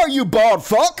the mirror, you bald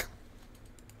fuck!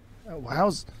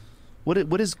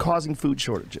 What is causing food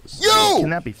shortages? You! Can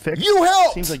that be fixed? You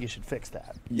helped! Seems like you should fix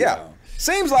that. Yeah.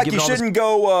 Seems like you shouldn't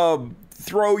go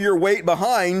throw your weight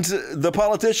behind the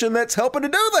politician that's helping to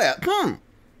do that.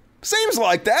 Seems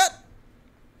like that.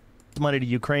 Money to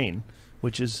Ukraine,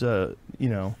 which is,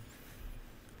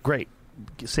 great.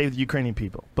 Save the Ukrainian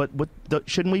people. But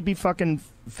shouldn't we be fucking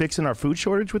fixing our food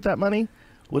shortage with that money?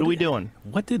 What are we doing?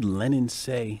 What did Lenin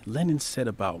say? Lenin said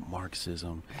about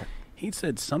Marxism. He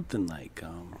said something like,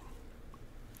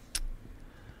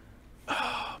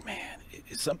 oh, man.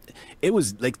 It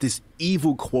was like this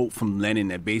evil quote from Lenin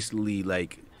that basically,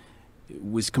 like,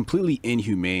 was completely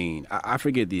inhumane. I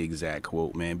forget the exact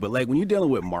quote, man. But, like, when you're dealing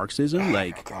with Marxism,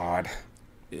 like... God.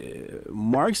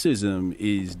 Marxism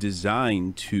is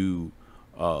designed to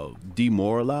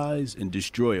demoralize and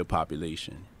destroy a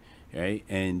population, right?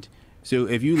 And so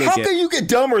if you look How can you get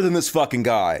dumber than this fucking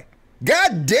guy?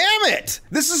 God damn it!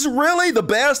 This is really the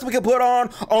best we can put on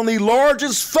the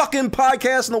largest fucking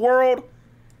podcast in the world?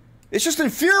 It's just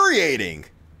infuriating.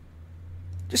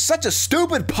 Just such a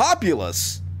stupid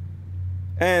populace.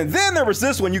 And then there was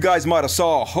this one you guys might have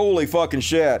saw. Holy fucking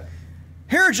shit.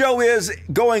 Here Joe is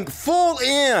going full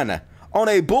in on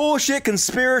a bullshit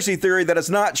conspiracy theory that is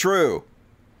not true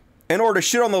in order to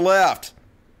shit on the left.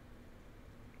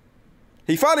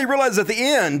 He finally realizes at the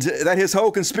end that his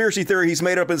whole conspiracy theory he's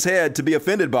made up in his head to be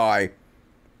offended by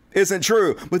isn't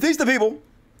true. But these are the people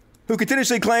who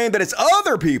continuously claim that it's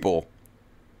other people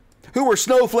who are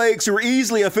snowflakes who are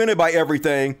easily offended by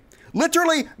everything,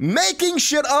 literally making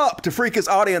shit up to freak his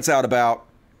audience out about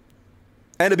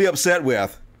and to be upset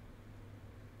with.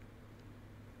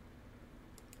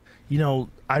 You know,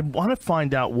 I want to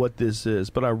find out what this is,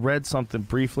 but I read something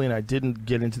briefly and I didn't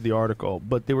get into the article.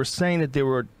 But they were saying that they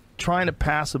were trying to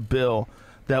pass a bill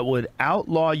that would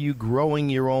outlaw you growing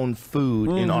your own food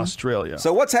in Australia.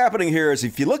 So what's happening here is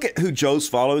if you look at who Joe's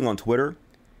following on Twitter,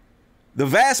 the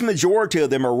vast majority of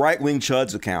them are right-wing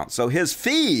chuds accounts. So his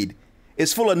feed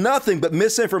is full of nothing but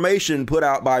misinformation put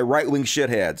out by right-wing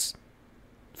shitheads.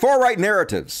 Far-right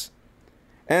narratives.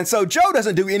 And so Joe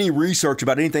doesn't do any research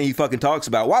about anything he fucking talks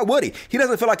about. Why would he? He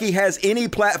doesn't feel like he has any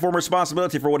platform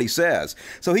responsibility for what he says.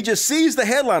 So he just sees the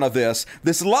headline of this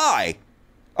lie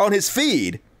on his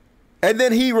feed, and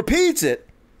then he repeats it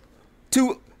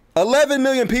to 11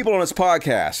 million people on his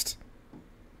podcast.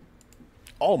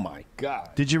 Oh my God.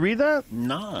 Did you read that?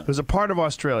 Nah. It was a part of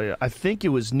Australia. I think it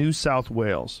was New South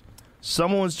Wales.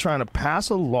 Someone was trying to pass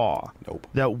a law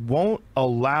that won't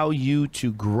allow you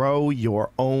to grow your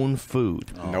own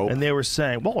food. Nope. And they were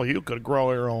saying, well, you could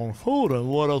grow your own food, and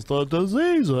what if the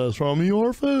disease is from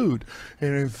your food?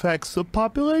 It infects the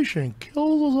population,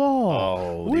 kills us all.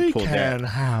 Oh, they we pulled can't that.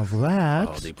 have that.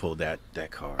 Oh, they pulled that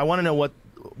card. I want to know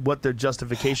what their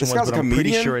justification This was, guy's but a I'm pretty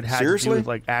comedian? sure it had to Seriously? do with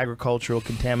like agricultural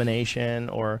contamination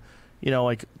or, you know,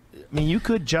 like, I mean, you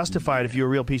could justify it if you're a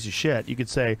real piece of shit. You could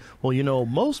say, well, you know,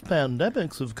 most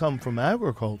pandemics have come from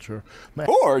agriculture.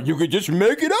 Or you could just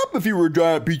make it up if you were a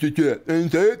giant piece of shit and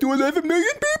say it to 11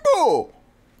 million people.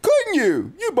 Couldn't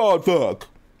you? You bald fuck.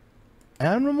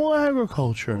 Animal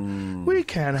agriculture. We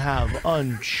can't have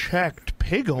unchecked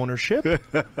pig ownership.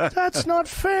 That's not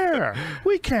fair.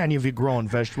 We can't if you're growing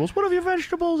vegetables. What if your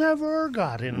vegetables have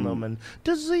ergot in them and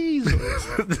diseases?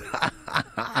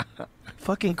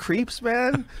 Fucking creeps,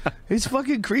 man. These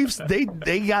fucking creeps, they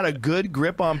got a good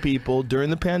grip on people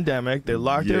during the pandemic. They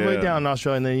locked everybody down in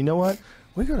Australia, and then you know what?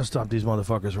 We gotta stop these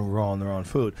motherfuckers from growing their own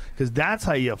food, because that's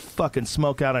how you fucking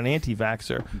smoke out an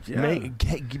anti-vaxxer.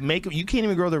 Make you can't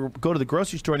even go to the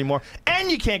grocery store anymore,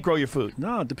 and you can't grow your food.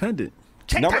 No, dependent.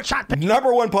 Take that shot, bitch.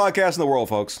 Number one podcast in the world,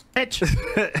 folks. Bitch.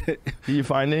 Did you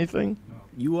find anything?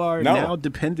 You are No. now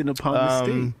dependent upon the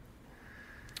state.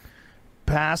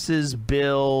 Passes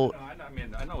bill. I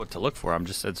mean, I know what to look for. I'm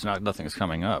just nothing's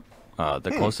coming up.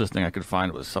 The closest thing I could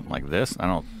find was something like this.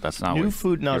 That's not New what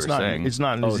food. No, you it's were not. saying. It's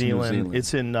not in New Oh, it's New Zealand.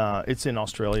 Zealand. It's in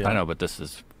Australia. I know, but this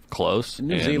is close.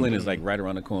 New and Zealand is like right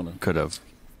around the corner. could have.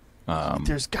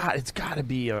 It's got to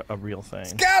be a real thing.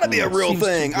 Gotta be a real Seems too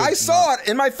thing. good I to saw it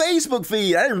in my Facebook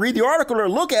feed. I didn't read the article or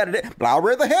look at it, but I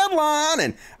read the headline,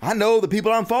 and I know the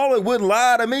people I'm following wouldn't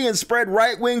lie to me and spread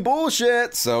right-wing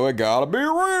bullshit, so it gotta be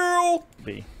real.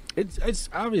 It's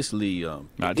obviously.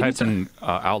 I typed in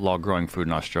outlaw growing food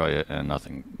in Australia, and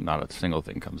not a single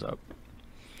thing comes up,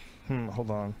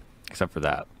 Hold on. except for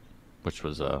that, which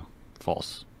was a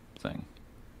false thing.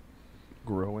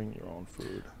 Growing your own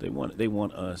food. They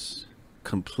want us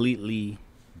completely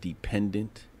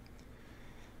dependent.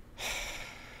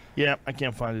 Yeah, I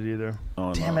can't find it either.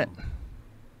 On, Damn it.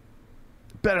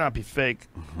 Better not be fake.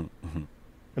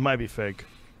 It might be fake.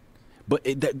 But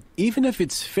even if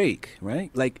it's fake,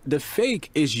 right? Like the fake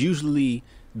is usually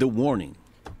the warning.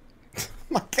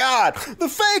 My God, the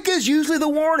fake is usually the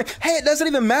warning. Hey, it doesn't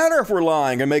even matter if we're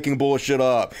lying and making bullshit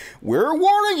up. We're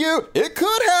warning you, it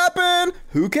could happen.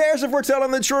 Who cares if we're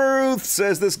telling the truth,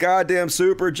 says this goddamn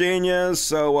super genius.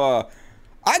 So,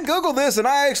 I Googled this and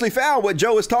I actually found what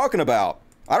Joe is talking about.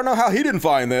 I don't know how he didn't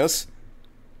find this.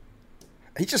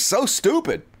 He's just so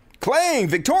stupid. Claim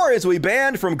Victorians will be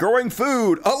banned from growing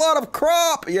food. A load of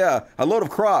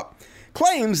crop.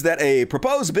 Claims that a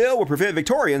proposed bill will prevent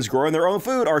Victorians growing their own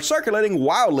food are circulating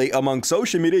wildly among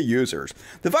social media users.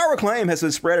 The viral claim has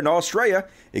been spread in Australia,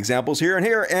 examples here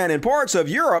and in parts of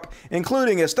Europe,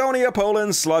 including Estonia,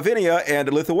 Poland, Slovenia,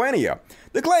 and Lithuania.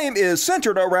 The claim is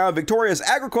centered around Victoria's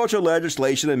Agricultural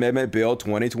Legislation Amendment Bill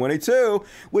 2022,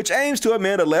 which aims to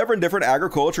amend 11 different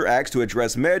agriculture acts to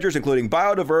address measures including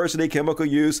biodiversity, chemical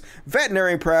use,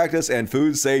 veterinary practice, and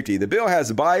food safety. The bill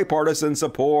has bipartisan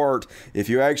support. If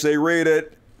you actually read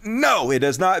it, no, it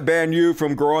does not ban you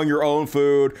from growing your own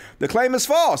food. The claim is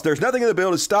false. There's nothing in the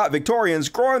bill to stop Victorians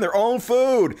growing their own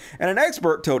food. And an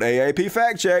expert told AAP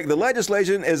Fact Check the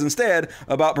legislation is instead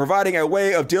about providing a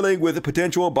way of dealing with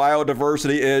potential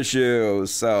biodiversity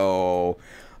issues. So,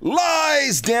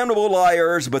 lies, damnable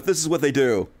liars, but this is what they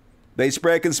do. They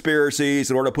spread conspiracies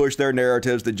in order to push their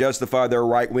narratives to justify their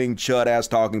right-wing chud-ass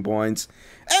talking points.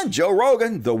 And Joe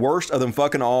Rogan, the worst of them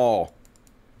fucking all.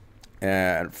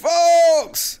 And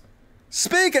folks,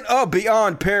 speaking of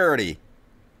beyond parody,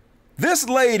 this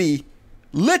lady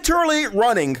literally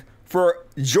running for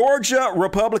Georgia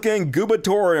Republican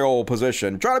gubernatorial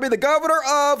position, trying to be the governor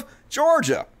of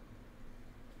Georgia.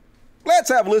 Let's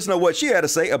have a listen to what she had to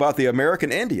say about the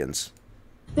American Indians.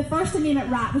 The First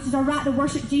Amendment right, which is our right to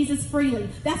worship Jesus freely.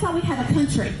 That's why we have a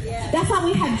country. That's why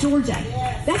we have Georgia.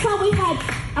 That's why we had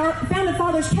our founding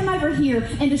fathers come over here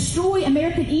and destroy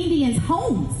American Indians'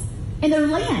 homes and their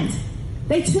land.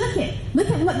 They took it. Look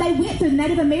at what they went through,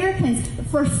 Native Americans,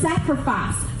 for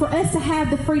sacrifice, for us to have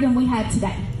the freedom we have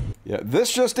today. Yeah,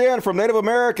 this just in from Native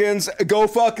Americans, go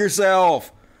fuck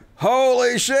yourself.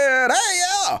 Holy shit, hey,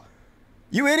 yeah.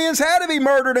 You Indians had to be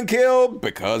murdered and killed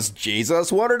because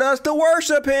Jesus wanted us to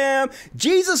worship him.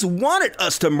 Jesus wanted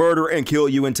us to murder and kill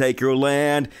you and take your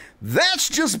land. That's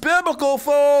just biblical,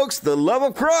 folks. The love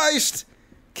of Christ.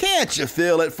 Can't you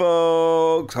feel it,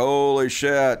 folks? Holy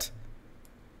shit.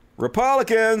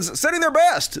 Republicans sending their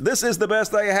best. This is the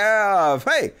best they have.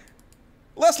 Hey,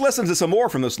 let's listen to some more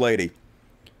from this lady.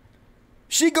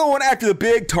 She going after the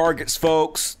big targets,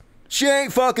 folks. She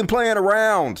ain't fucking playing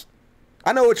around.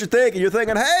 I know what you're thinking. You're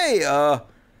thinking, hey,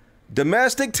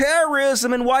 domestic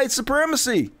terrorism and white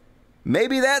supremacy.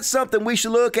 Maybe that's something we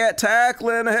should look at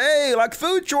tackling. Hey, like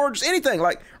food shortages, anything,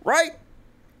 like, right?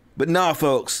 But nah,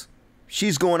 folks.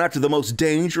 She's going after the most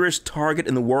dangerous target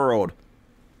in the world.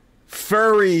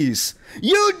 Furries.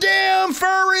 You damn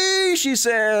furry, she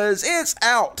says. It's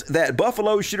out that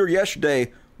Buffalo shooter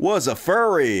yesterday was a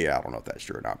furry. I don't know if that's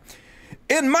true or not.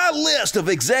 In my list of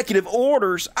executive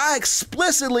orders, I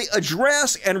explicitly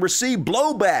address and receive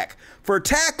blowback for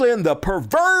tackling the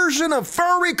perversion of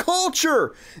furry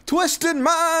culture. Twisted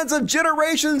minds of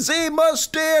Generation Z must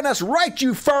stand. That's right,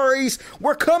 you furries.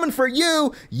 We're coming for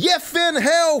you. Yeffin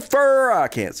hell fur. I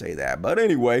can't say that, but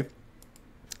anyway.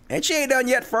 And she ain't done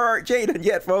yet, She ain't done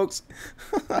yet, folks.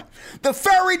 The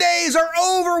furry days are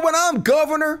over when I'm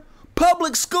governor.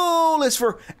 Public school is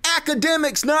for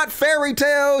academics, not fairy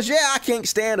tales. Yeah, I can't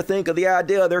stand to think of the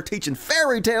idea they're teaching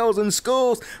fairy tales in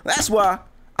schools. That's why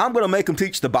I'm going to make them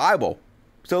teach the Bible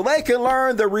so they can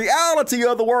learn the reality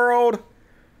of the world.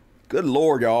 Good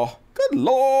Lord, y'all. Good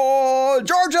Lord.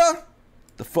 Georgia,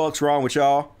 the fuck's wrong with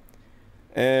y'all?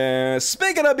 And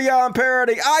speaking of beyond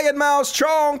parody, Ian Mouse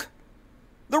Chong,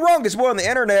 the wrongest boy on the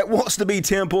internet, wants to be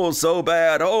Tim Pool so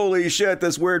bad. Holy shit,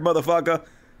 this weird motherfucker.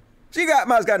 So you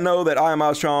guys got to know that Ian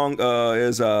Mouse Chong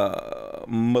is a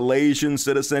Malaysian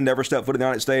citizen, never stepped foot in the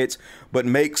United States, but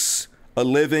makes a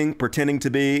living pretending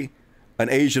to be an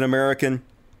Asian American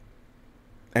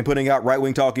and putting out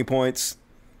right-wing talking points.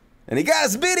 And he got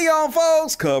his beanie on,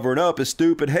 folks, covering up his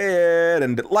stupid head.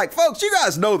 And like, folks, you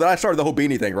guys know that I started the whole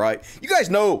beanie thing, right? You guys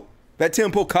know that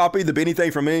Tim Pool copied the beanie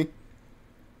thing from me.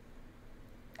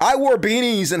 I wore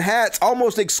beanies and hats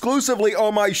almost exclusively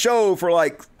on my show for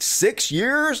like 6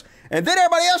 years. And then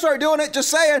everybody else started doing it, just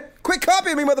saying, quit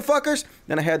copying me, motherfuckers.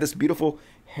 Then I had this beautiful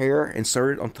hair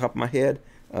inserted on top of my head,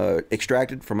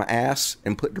 extracted from my ass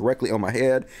and put directly on my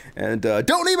head. And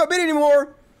don't need my beanie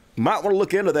anymore. Might want to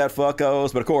look into that,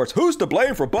 fuckos. But of course, who's to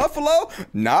blame for Buffalo?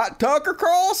 Not Tucker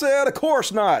Carlson. Of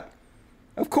course not.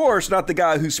 Of course not the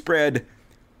guy who spread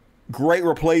great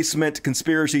replacement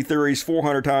conspiracy theories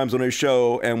 400 times on his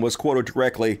show and was quoted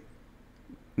directly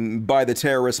by the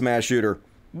terrorist mass shooter.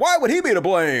 Why would he be to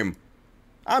blame?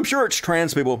 I'm sure it's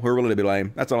trans people who are really to be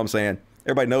blamed. That's all I'm saying.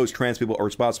 Everybody knows trans people are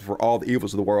responsible for all the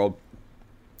evils of the world.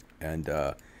 And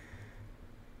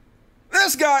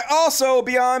this guy also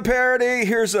beyond parody.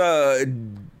 Here's a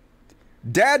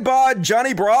dad bod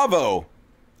Johnny Bravo.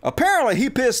 Apparently he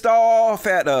pissed off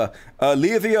at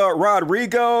Olivia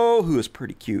Rodrigo, who is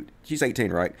pretty cute. She's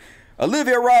 18, right?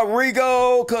 Olivia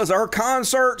Rodrigo, because her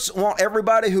concerts want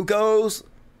everybody who goes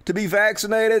to be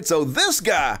vaccinated. So this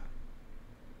guy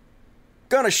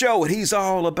gonna show what he's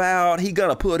all about. He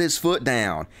gonna put his foot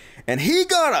down. And he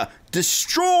gonna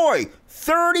destroy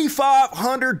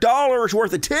 $3,500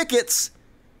 worth of tickets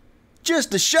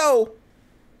just to show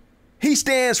he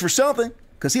stands for something.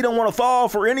 Because he don't want to fall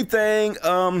for anything.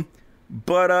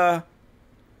 But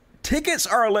tickets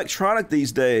are electronic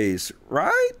these days,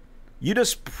 right? You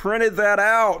just printed that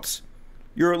out.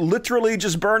 You're literally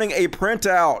just burning a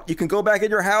printout. You can go back in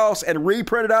your house and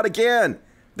reprint it out again.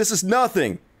 This is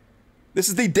nothing. This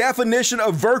is the definition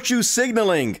of virtue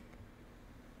signaling.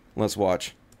 Let's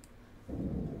watch.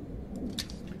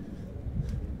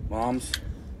 Moms,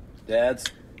 dads,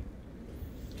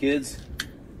 kids,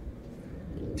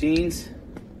 teens.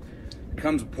 There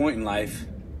comes a point in life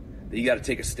that you got to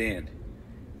take a stand.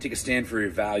 Take a stand for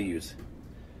your values.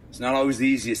 It's not always the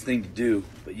easiest thing to do,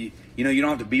 but you know you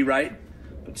don't have to be right,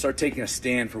 but start taking a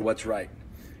stand for what's right.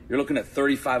 You're looking at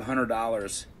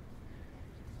 $3,500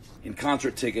 in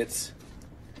concert tickets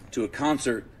to a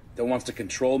concert that wants to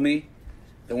control me,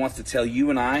 that wants to tell you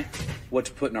and I what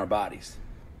to put in our bodies.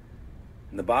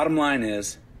 And the bottom line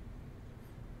is,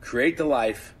 create the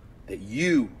life that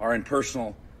you are in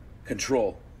personal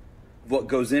control of what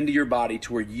goes into your body,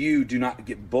 to where you do not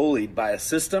get bullied by a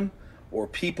system or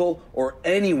people or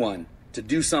anyone to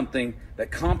do something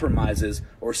that compromises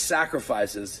or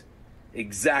sacrifices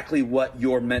exactly what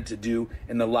you're meant to do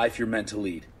in the life you're meant to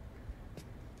lead.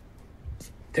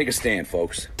 Take a stand,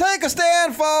 folks. Take a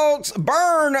stand, folks.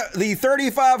 Burn the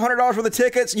 $3,500 worth of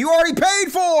tickets you already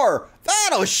paid for.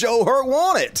 That'll show her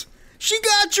want it. She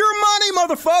got your money,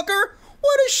 motherfucker.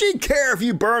 What does she care if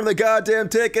you burn the goddamn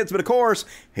tickets? But of course,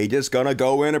 he just gonna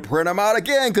go in and print them out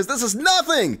again, because this is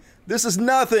nothing. This is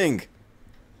nothing.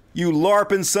 You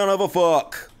LARPing son of a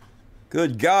fuck.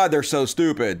 Good God, they're so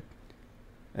stupid.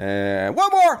 And one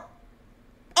more.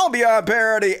 On Beyond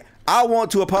Parody. I want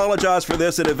to apologize for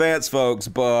this in advance, folks,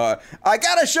 but I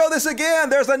gotta show this again.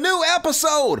 There's a new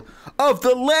episode of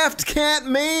The Left Can't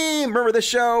Meme. Remember this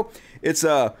show? It's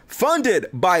funded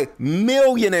by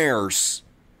millionaires.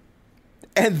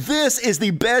 And this is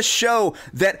the best show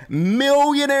that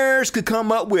millionaires could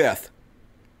come up with.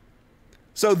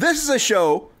 So this is a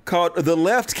show called The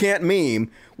Left Can't Meme,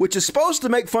 which is supposed to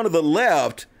make fun of the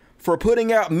left for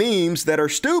putting out memes that are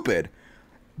stupid.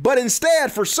 But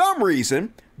instead, for some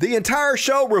reason, the entire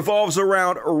show revolves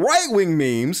around right-wing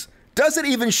memes, doesn't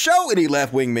even show any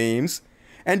left-wing memes,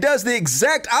 and does the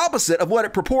exact opposite of what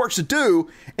it purports to do,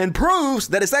 and proves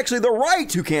that it's actually the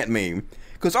right who can't meme,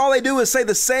 because all they do is say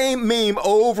the same meme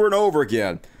over and over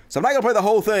again. So I'm not going to play the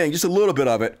whole thing, just a little bit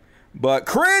of it. But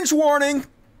cringe warning.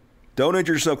 Don't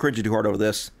injure yourself cringing too hard over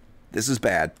this. This is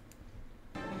bad.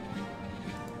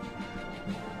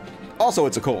 Also,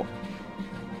 it's a cult.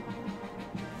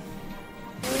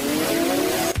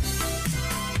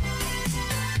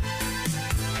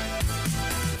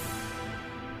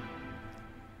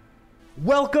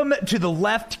 Welcome to The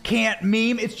Left Can't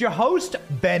Meme. It's your host,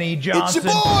 Benny Johnson.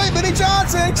 It's your boy, Benny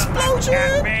Johnson. Explosion!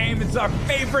 Can't Meme. It's our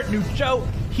favorite new show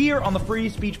here on the free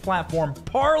speech platform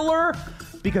Parler,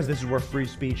 because this is where free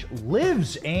speech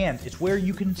lives, and it's where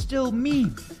you can still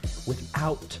meme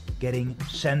without getting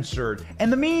censored.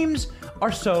 And the memes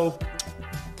are so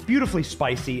beautifully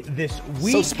spicy this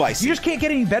week. So spicy. You just can't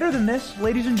get any better than this,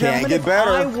 ladies and Can't gentlemen. get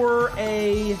better. If I were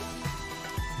a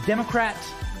Democrat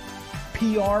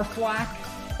PR flack,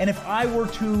 and if I were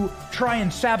to try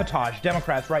and sabotage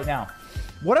Democrats right now,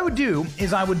 what I would do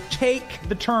is I would take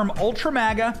the term ultra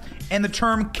MAGA and the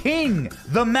term king,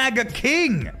 the MAGA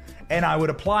king, and I would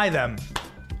apply them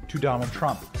to Donald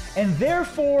Trump. And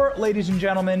therefore, ladies and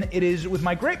gentlemen, it is with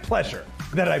my great pleasure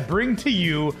that I bring to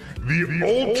you The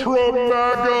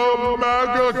Ultra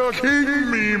MAGA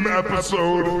King Meme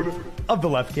episode of The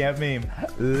Left Can't Meme.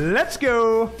 Let's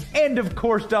go! And of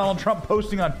course, Donald Trump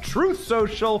posting on Truth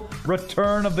Social,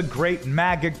 return of the great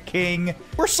MAGA king.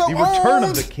 We're so The return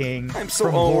old. of the king. I'm so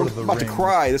from old. Lord of the I'm about to Rings.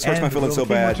 cry. This hurts And my feelings will so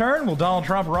the king bad. return? Will Donald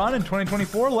Trump run in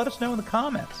 2024? Let us know in the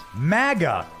comments.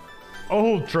 MAGA,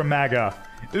 Ultra MAGA,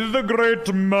 is the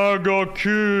great MAGA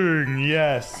king.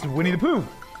 Yes, Winnie the Pooh.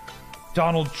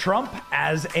 Donald Trump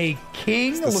as a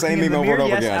king. the looking same in meme the over mirror. and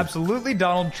over Yes, again. absolutely.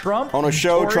 Donald Trump On a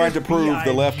show trying to prove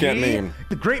the left can't PIG. meme.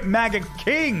 The great MAGA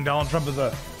king. Donald Trump is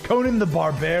a Conan the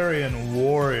Barbarian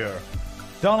warrior.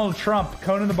 Donald Trump,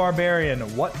 Conan the Barbarian,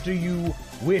 what do you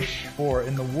wish for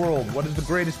in the world? What is the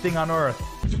greatest thing on earth?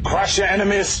 Crush your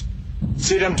enemies,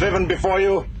 see them driven before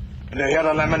you, and hear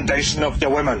the lamentation of their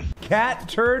women. Cat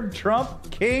turd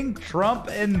Trump, King Trump,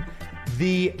 and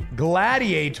the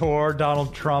gladiator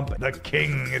Donald Trump, the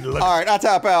king. All right, I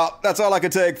tap out. That's all I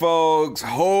can take, folks.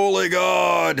 Holy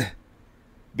God.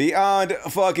 Beyond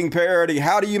fucking parody.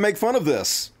 How do you make fun of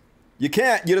this? You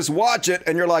can't. You just watch it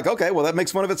and you're like, okay, well, that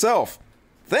makes fun of itself.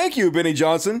 Thank you, Benny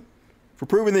Johnson, for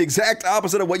proving the exact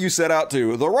opposite of what you set out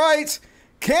to. The right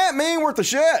can't mean worth the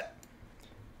shit.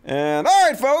 And all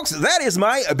right, folks, that is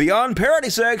my Beyond Parody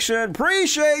section.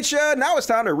 Appreciate ya. Now it's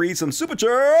time to read some super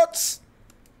chats.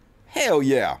 Hell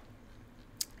yeah.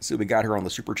 See what we got here on the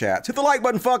super chats. Hit the like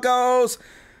button, fuckos.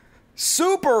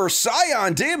 Super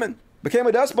Scion Demon became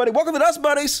a Dust Buddy. Welcome to Dust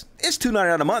Buddies. It's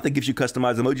 $2.99 a month. It gives you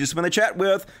customized emojis to spend the chat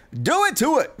with. Do it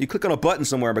to it. You click on a button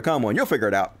somewhere and become one. You'll figure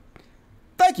it out.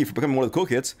 Thank you for becoming one of the cool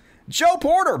kids. Joe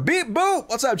Porter, beep boop.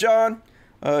 What's up, John?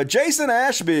 Jason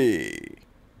Ashby.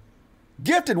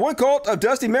 Gifted one cult of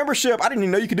Dusty membership. I didn't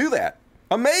even know you could do that.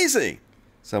 Amazing.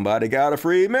 Somebody got a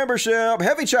free membership.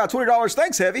 Heavy Shot, $20.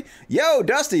 Thanks, Heavy. Yo,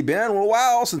 Dusty, been a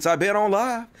while since I've been on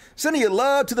live. Sending you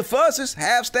love to the Fuzzes,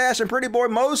 Half Stash, and Pretty Boy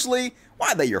mostly.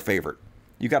 Why are they your favorite?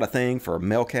 You got a thing for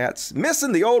male cats.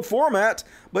 Missing the old format,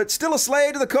 but still a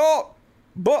slave to the cult.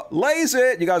 But lays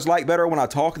it. You guys like better when I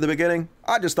talk at the beginning?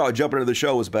 I just thought jumping into the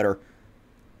show was better.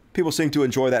 People seem to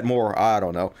enjoy that more. I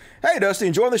don't know. Hey, Dusty,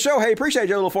 enjoying the show. Hey, appreciate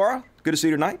you, little Farah. Good to see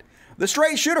you tonight. The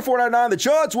Straight Shooter 499, the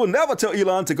judge will never tell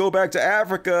Elon to go back to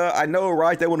Africa. I know,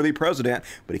 right? They want to be president,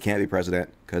 but he can't be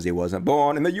president because he wasn't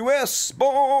born in the U.S.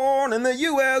 Born in the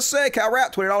USA. Kyle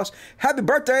Rapp, $20. Happy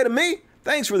birthday to me.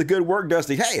 Thanks for the good work,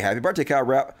 Dusty. Hey, happy birthday, Kyle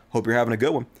Rapp. Hope you're having a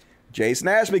good one. Jason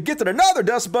Ashby, get to another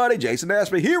Dust Buddy. Jason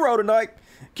Ashby, hero tonight.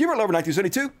 Cubert Lover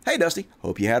 1972. Hey, Dusty.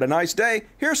 Hope you had a nice day.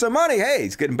 Here's some money. Hey,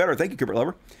 it's getting better. Thank you, Cubert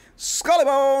Lover. Scully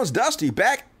Bones, Dusty,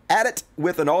 back at it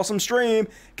with an awesome stream.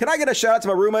 Can I get a shout out to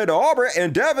my roommate Aubrey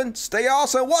and Devin? Stay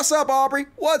awesome. What's up, Aubrey?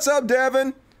 What's up,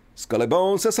 Devin? Scully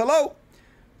Bones says hello.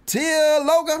 Tia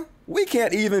Loga, we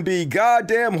can't even be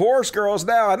goddamn horse girls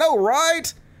now. I know,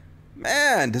 right?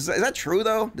 Man, is that true,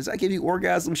 though? Does that give you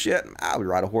orgasm shit? I would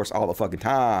ride a horse all the fucking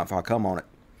time if I come on it.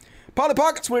 Polly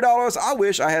Pocket, $20. I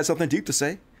wish I had something deep to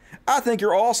say. I think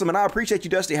you're awesome, and I appreciate you,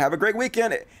 Dusty. Have a great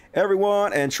weekend,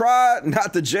 everyone, and try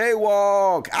not to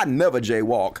jaywalk. I never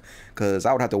jaywalk, because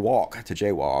I would have to walk to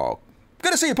jaywalk.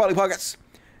 Good to see you, Polly Pockets.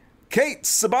 Kate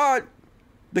Sabat,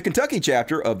 the Kentucky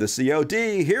chapter of the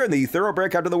COD here in the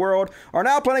Thoroughbred Captain of the World, are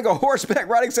now planning a horseback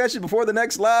riding session before the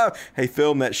next live. Hey,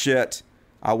 film that shit.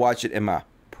 I'll watch it in my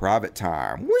private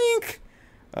time. Wink.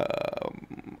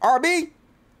 RB,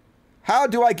 how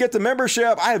do I get the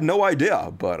membership? I have no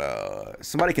idea, but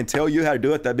somebody can tell you how to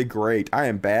do it. That'd be great. I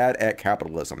am bad at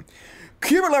capitalism.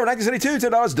 Cuban Lover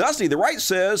 1972, $10. Dusty, the right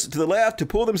says to the left to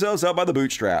pull themselves up by the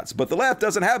bootstraps, but the left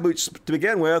doesn't have boots to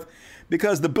begin with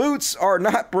because the boots are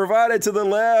not provided to the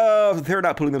left. They're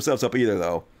not pulling themselves up either,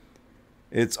 though.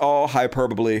 It's all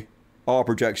hyperbole, all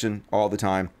projection, all the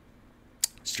time.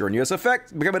 Strenuous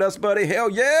effect, become a Dust Buddy. Hell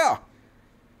yeah.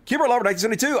 Cuban Lover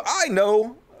 1972, I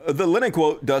know the Lenin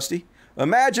quote, Dusty.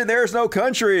 Imagine there's no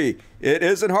country. It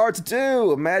isn't hard to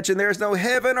do. Imagine there's no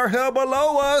heaven or hell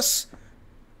below us.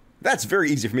 That's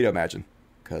very easy for me to imagine,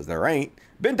 because there ain't.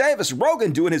 Ben Davis,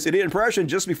 Rogan doing his idiot impression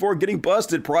just before getting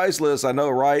busted. Priceless, I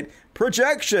know, right?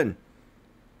 Projection.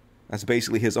 That's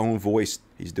basically his own voice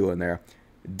he's doing there.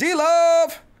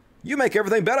 D-Love, you make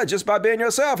everything better just by being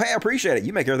yourself. Hey, I appreciate it.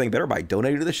 You make everything better by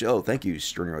donating to the show. Thank you,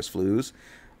 Strenuous Flues.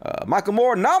 Michael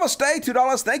Moore, namaste,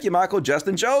 $2. Thank you, Michael.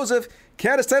 Justin Joseph,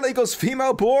 Candace Taylor equals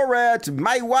female poor rat,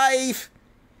 my wife.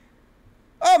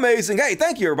 Amazing. Hey,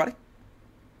 thank you, everybody,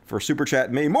 for super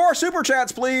chatting me. More super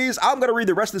chats, please. I'm going to read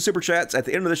the rest of the super chats at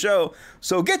the end of the show.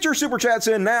 So get your super chats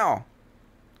in now.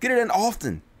 Get it in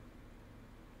often.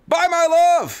 Buy my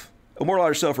love. Immortalize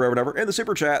yourself forever and ever in the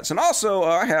super chats. And also,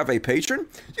 I have a patron.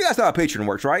 You guys know how Patreon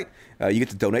works, right? You get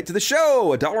to donate to the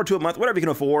show, $1 or $2 a month, whatever you can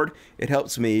afford. It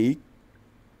helps me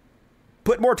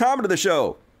put more time into the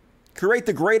show, create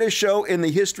the greatest show in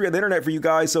the history of the internet for you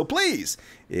guys. So please,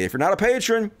 if you're not a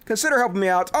patron, consider helping me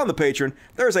out on the Patreon.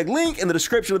 There's a link in the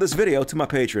description of this video to my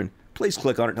Patreon. Please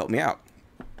click on it and help me out.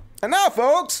 And now,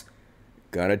 folks,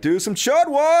 gonna do some Chud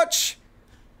Watch.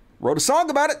 Wrote a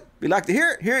song about it. If you'd like to hear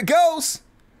it, here it goes.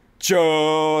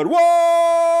 Chud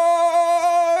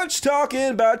Watch, talking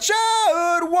about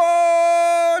Chud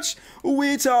Watch.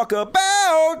 We talk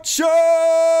about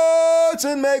chuds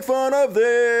and make fun of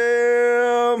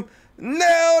them.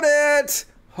 Nailed it.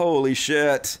 Holy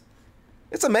shit.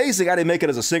 It's amazing I didn't make it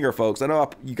as a singer, folks. I know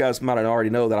you guys might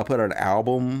already know that I put out an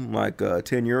album like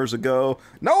 10 years ago.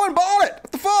 No one bought it.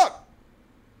 What the fuck?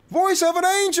 Voice of an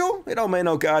angel? It don't make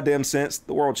no goddamn sense.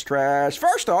 The world's trash.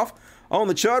 First off, on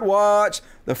the Chud Watch,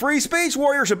 the Free Speech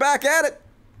Warriors are back at it.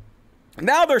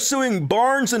 Now they're suing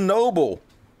Barnes & Noble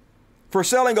for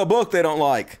selling a book they don't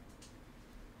like.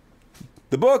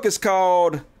 The book is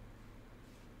called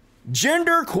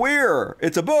Gender Queer.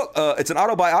 It's a book, it's an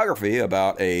autobiography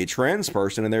about a trans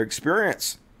person and their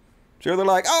experience. So they're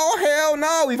like, oh, hell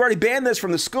no, we've already banned this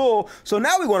from the school, so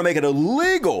now we want to make it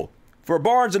illegal for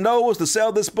Barnes & Nobles to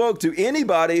sell this book to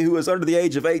anybody who is under the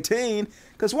age of 18,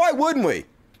 because why wouldn't we?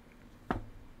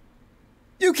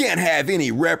 You can't have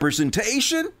any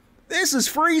representation. This is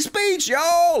free speech,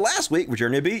 y'all. Last week,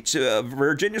 Virginia Beach,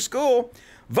 Virginia School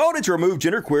voted to remove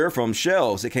Genderqueer from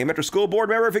shelves. It came after school board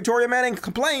member Victoria Manning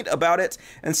complained about it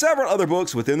and several other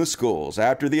books within the schools.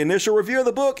 After the initial review of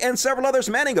the book and several others,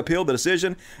 Manning appealed the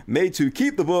decision made to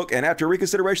keep the book, and after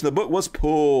reconsideration, the book was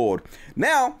pulled.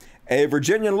 Now, a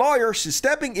Virginian lawyer is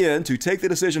stepping in to take the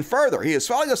decision further. He is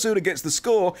filing a suit against the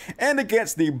school and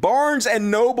against the Barnes &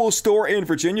 Noble store in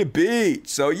Virginia Beach.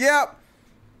 So, yep.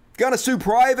 Gonna sue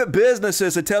private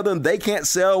businesses and tell them they can't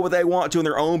sell what they want to in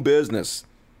their own business.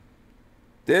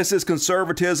 This is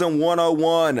conservatism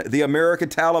 101, the American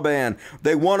Taliban.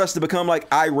 They want us to become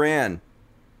like Iran.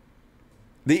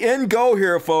 The end goal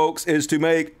here, folks, is to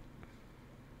make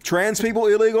trans people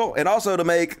illegal and also to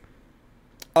make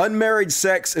unmarried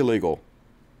sex illegal.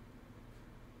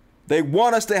 They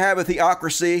want us to have a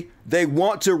theocracy. They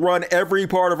want to run every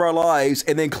part of our lives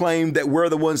and then claim that we're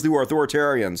the ones who are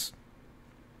authoritarians.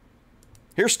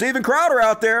 Here's Steven Crowder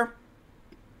out there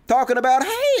talking about,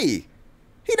 hey,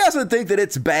 he doesn't think that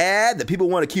it's bad that people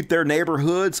want to keep their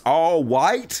neighborhoods all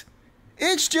white.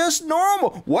 It's just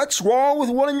normal. What's wrong with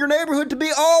wanting your neighborhood to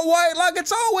be all white like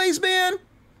it's always been?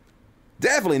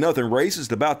 Definitely nothing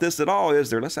racist about this at all, is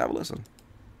there? Let's have a listen.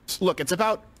 Look, it's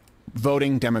about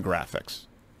voting demographics,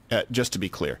 just to be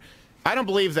clear. I don't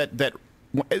believe that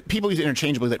people use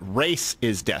interchangeably that race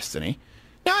is destiny.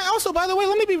 Now, I also, by the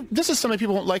way, this is something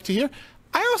people won't like to hear.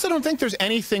 I also don't think there's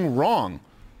anything wrong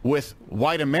with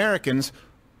white Americans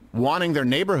wanting their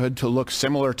neighborhood to look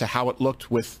similar to how it looked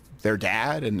with their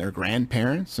dad and their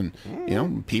grandparents. And, you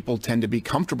know, people tend to be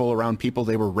comfortable around people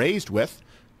they were raised with.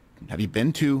 Have you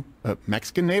been to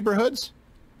Mexican neighborhoods?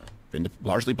 Been to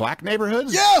largely black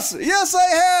neighborhoods? Yes, I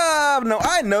have. No,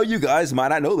 I know you guys might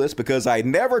not know this because I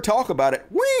never talk about it.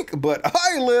 Wink, but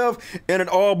I live in an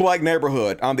all-black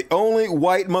neighborhood. I'm the only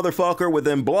white motherfucker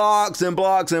within blocks and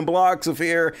blocks and blocks of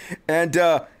here. And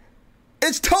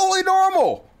it's totally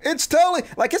normal. It's totally,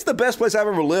 like, it's the best place I've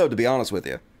ever lived, to be honest with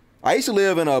you. I used to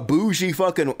live in a bougie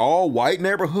fucking all-white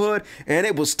neighborhood, and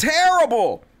it was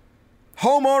terrible.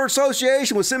 Homeowner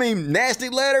association would send me nasty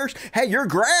letters. Hey, your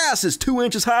grass is 2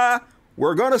 inches high.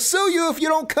 We're going to sue you if you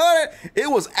don't cut it. It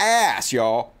was ass,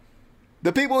 y'all.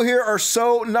 The people here are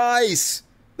so nice.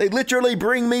 They literally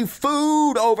bring me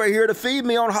food over here to feed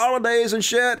me on holidays and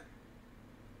shit.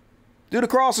 Dude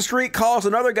across the street calls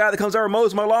another guy that comes over and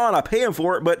mows my lawn. I pay him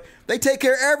for it, but they take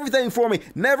care of everything for me.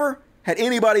 Never had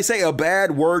anybody say a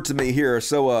bad word to me here.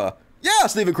 So, yeah,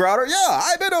 Steven Crowder. Yeah,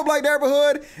 I've been to a black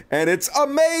neighborhood, and it's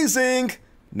amazing.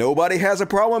 Nobody has a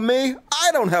problem with me.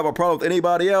 I don't have a problem with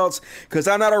anybody else, because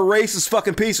I'm not a racist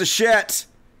fucking piece of shit.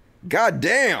 God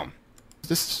damn.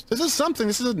 This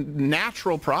is a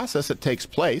natural process that takes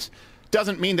place.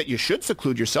 Doesn't mean that you should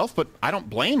seclude yourself, but I don't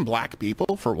blame black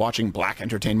people for watching black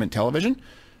entertainment television.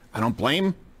 I don't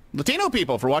blame Latino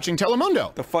people for watching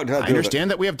Telemundo. The fuck does that I do with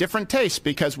understand that we have different tastes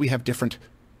because we have different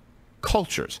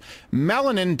cultures.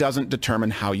 Melanin doesn't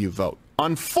determine how you vote.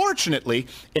 Unfortunately,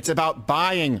 it's about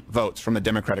buying votes from the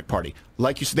Democratic Party.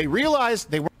 Like you said, they realized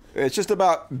they were... It's just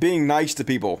about being nice to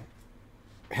people,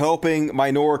 helping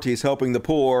minorities, helping the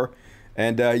poor.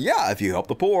 And yeah, if you help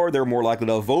the poor, they're more likely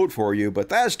to vote for you. But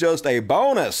that's just a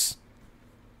bonus.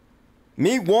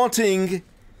 Me wanting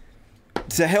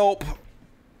to help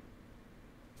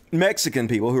Mexican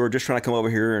people who are just trying to come over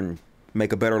here and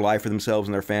make a better life for themselves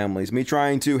and their families. Me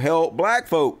trying to help black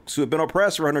folks who have been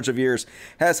oppressed for hundreds of years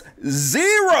has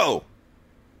zero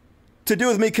to do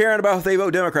with me caring about if they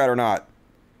vote Democrat or not.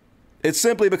 It's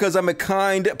simply because I'm a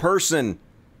kind person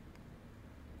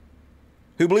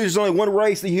who believes there's only one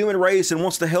race, the human race, and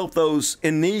wants to help those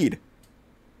in need.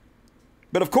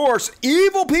 But of course,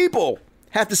 evil people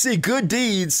have to see good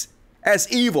deeds as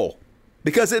evil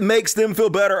because it makes them feel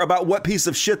better about what piece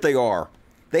of shit they are.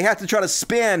 They have to try to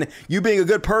spin you being a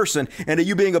good person into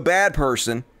you being a bad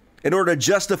person in order to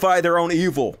justify their own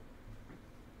evil.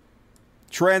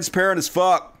 Transparent as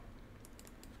fuck.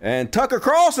 And Tucker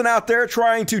Carlson out there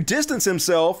trying to distance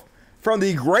himself from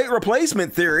the great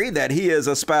replacement theory that he has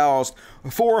espoused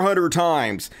 400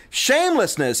 times.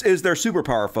 Shamelessness is their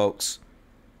superpower, folks.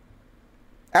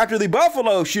 After the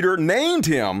Buffalo shooter named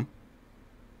him,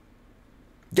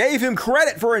 gave him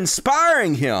credit for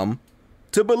inspiring him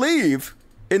to believe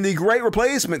in the great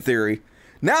replacement theory,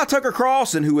 now Tucker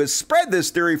Carlson, who has spread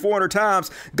this theory 400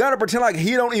 times, gotta pretend like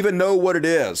he don't even know what it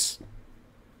is.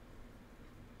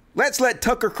 Let's let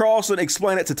Tucker Carlson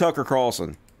explain it to Tucker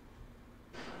Carlson.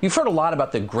 You've heard a lot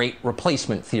about the great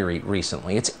replacement theory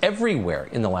recently. It's everywhere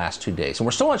in the last 2 days, and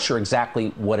we're still not sure exactly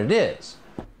what it is.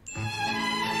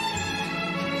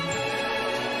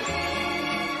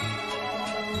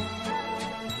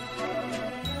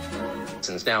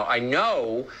 Now, I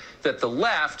know that the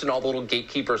left and all the little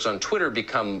gatekeepers on Twitter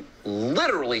become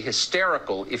literally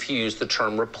hysterical if you use the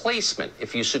term replacement,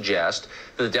 if you suggest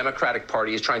that the Democratic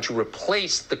Party is trying to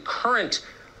replace the current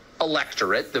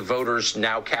electorate, the voters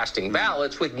now casting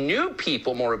ballots, with new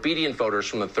people, more obedient voters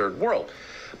from the third world.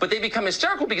 But they become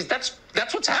hysterical because that's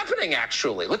what's happening,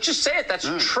 actually. Let's just say it, that's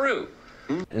true.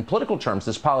 In political terms,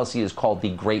 this policy is called the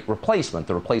Great Replacement,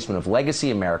 the replacement of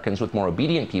legacy Americans with more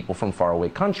obedient people from faraway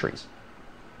countries.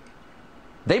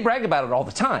 They brag about it all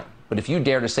the time, but if you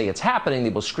dare to say it's happening, they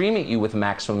will scream at you with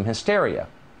maximum hysteria.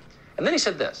 And then he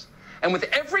said this, and with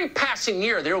every passing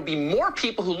year, there will be more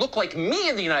people who look like me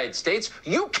in the United States.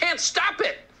 You can't stop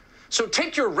it. So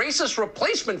take your racist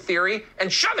replacement theory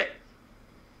and shove it.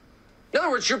 In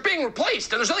other words, you're being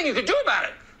replaced, and there's nothing you can do about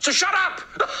it. So shut up.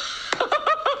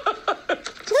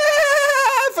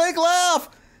 Fake laugh.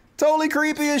 Totally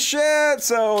creepy as shit.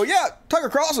 So, yeah, Tucker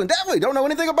Carlson definitely don't know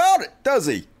anything about it, does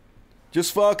he?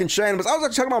 Just fucking shameless. I was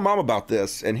actually talking to my mom about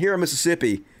this, and here in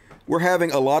Mississippi, we're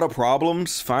having a lot of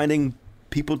problems finding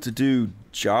people to do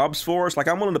jobs for us. Like,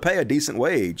 I'm willing to pay a decent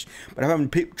wage, but I'm having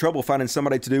trouble finding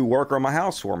somebody to do work around my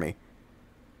house for me.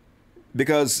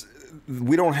 Because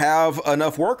we don't have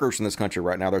enough workers in this country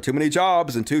right now. There are too many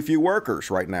jobs and too few workers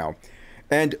right now.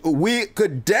 And we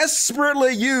could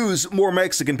desperately use more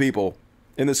Mexican people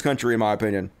in this country, in my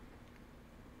opinion.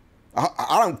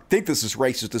 I don't think this is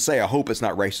racist to say. I hope it's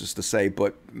not racist to say,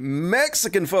 but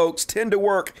Mexican folks tend to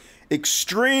work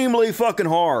extremely fucking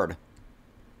hard,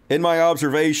 in my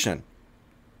observation.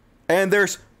 And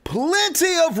there's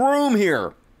plenty of room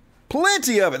here.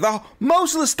 Plenty of it.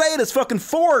 Most of the state is fucking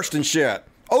forest and shit.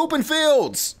 Open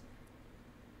fields.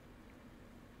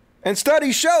 And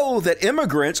studies show that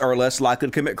immigrants are less likely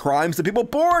to commit crimes than people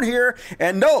born here.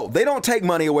 And no, they don't take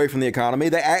money away from the economy.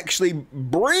 They actually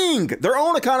bring their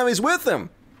own economies with them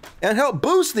and help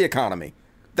boost the economy.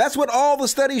 That's what all the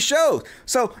studies show.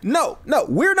 So no,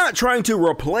 we're not trying to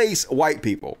replace white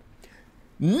people.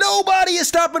 Nobody is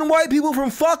stopping white people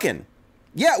from fucking.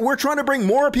 Yeah, we're trying to bring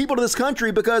more people to this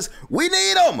country because we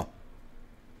need them.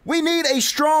 We need a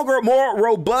stronger, more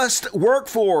robust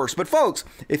workforce. But folks,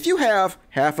 if you have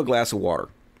half a glass of water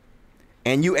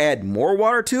and you add more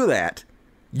water to that,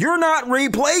 you're not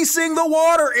replacing the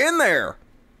water in there.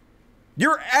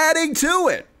 You're adding to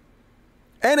it.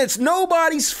 And it's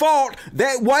nobody's fault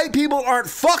that white people aren't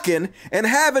fucking and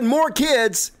having more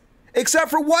kids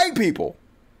except for white people.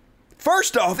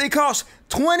 First off, it costs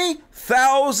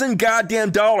 $20,000 goddamn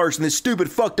dollars in this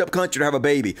stupid fucked up country to have a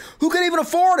baby. Who can even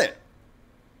afford it?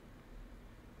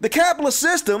 The capitalist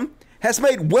system has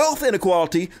made wealth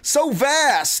inequality so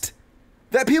vast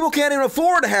that people can't even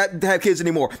afford to have kids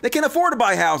anymore. They can't afford to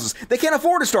buy houses. They can't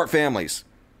afford to start families.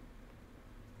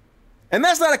 And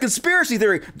that's not a conspiracy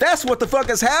theory. That's what the fuck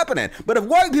is happening. But if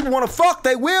white people want to fuck,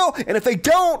 they will. And if they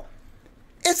don't,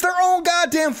 it's their own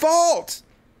goddamn fault.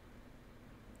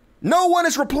 No one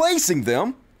is replacing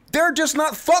them. They're just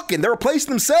not fucking. They're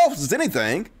replacing themselves as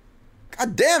anything.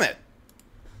 God damn it.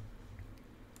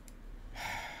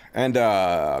 And,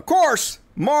 of course,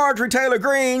 Marjorie Taylor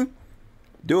Greene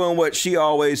doing what she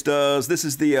always does. This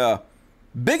is the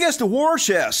biggest war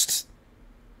chest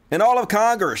in all of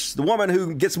Congress. The woman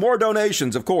who gets more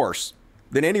donations, of course,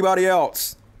 than anybody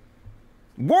else.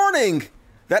 Warning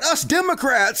that us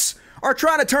Democrats are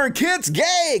trying to turn kids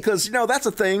gay because, you know, that's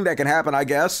a thing that can happen, I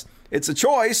guess. It's a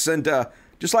choice, and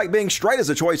just like being straight is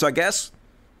a choice, I guess.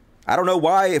 I don't know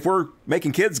why, if we're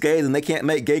making kids gay, then they can't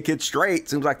make gay kids straight.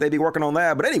 Seems like they'd be working on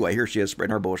that. But anyway, here she is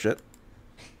spreading her bullshit.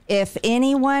 If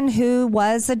anyone who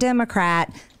was a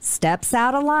Democrat steps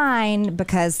out of line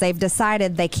because they've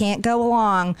decided they can't go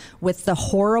along with the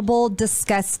horrible,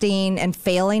 disgusting, and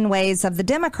failing ways of the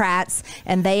Democrats,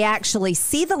 and they actually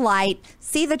see the light,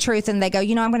 see the truth, and they go,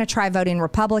 you know, I'm going to try voting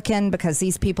Republican because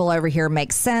these people over here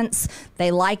make sense. They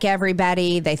like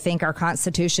everybody. They think our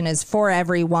Constitution is for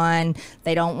everyone.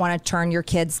 They don't want to turn your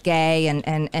kids gay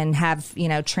and have, you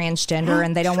know, transgender,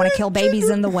 and they don't want to kill babies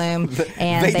in the womb.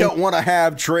 And they don't want to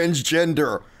have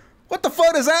transgender. What the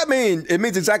fuck does that mean? It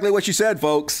means exactly what you said,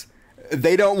 folks.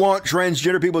 They don't want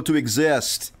transgender people to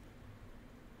exist.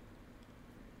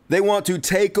 They want to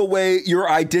take away your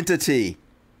identity.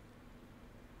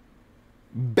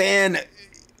 Ban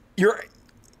your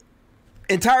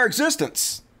entire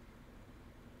existence.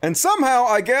 And somehow,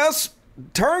 I guess,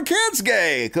 turn kids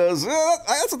gay. Because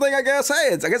that's the thing, I guess.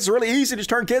 Hey, I guess it's really easy to just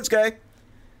turn kids gay.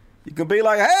 You can be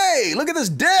like, hey, look at this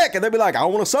dick. And they'll be like, I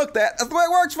want to suck that. That's the way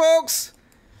it works, folks.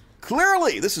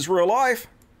 Clearly, this is real life.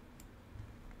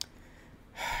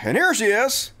 And here she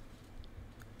is,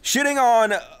 shitting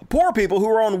on poor people who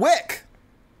are on WIC.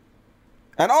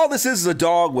 And all this is a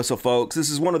dog whistle, folks.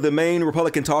 This is one of the main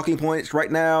Republican talking points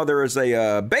right now. There is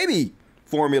a baby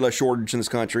formula shortage in this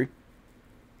country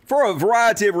for a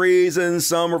variety of reasons.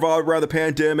 Some revolve around the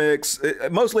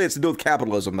pandemics. Mostly it's to do with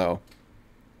capitalism, though.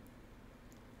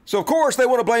 So, of course, they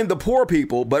want to blame the poor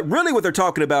people. But really what they're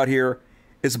talking about here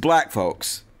is black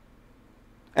folks.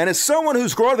 And as someone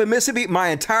who's grown up in Mississippi my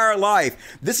entire life,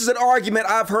 this is an argument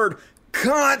I've heard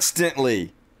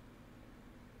constantly.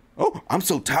 Oh, I'm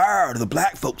so tired of the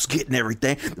black folks getting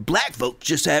everything. The black folks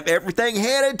just have everything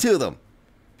handed to them.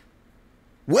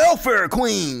 Welfare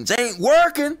queens ain't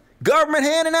working. Government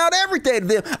handing out everything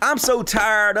to them. I'm so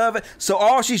tired of it. So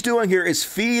all she's doing here is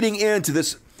feeding into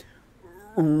this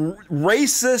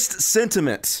racist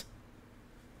sentiment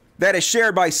that is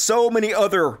shared by so many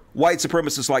other white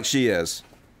supremacists like she is.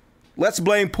 Let's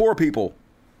blame poor people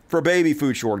for baby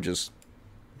food shortages.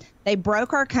 They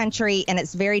broke our country, and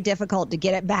it's very difficult to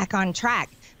get it back on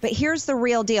track. But here's the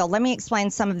real deal. Let me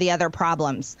explain some of the other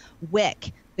problems.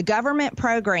 WIC, the government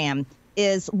program,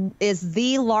 is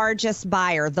the largest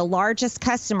buyer, the largest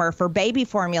customer for baby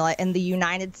formula in the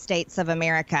United States of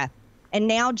America. And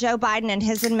now Joe Biden and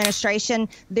his administration,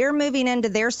 they're moving into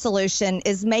their solution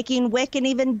is making WIC an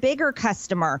even bigger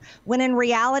customer, when in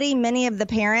reality, many of the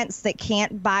parents that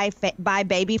can't buy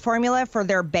baby formula for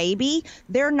their baby,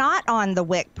 they're not on the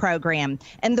WIC program.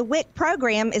 And the WIC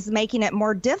program is making it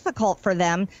more difficult for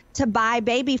them to buy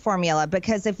baby formula,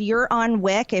 because if you're on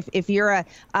WIC, if you're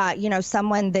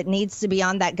someone that needs to be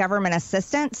on that government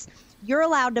assistance, you're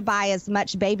allowed to buy as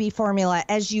much baby formula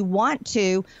as you want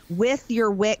to with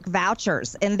your WIC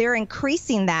vouchers, and they're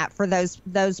increasing that for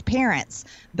those parents.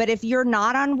 But if you're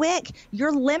not on WIC,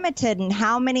 you're limited in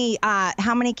how many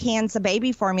cans of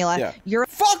baby formula. Yeah.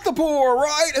 Fuck the poor,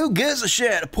 right? Who gives a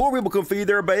shit? Poor people can feed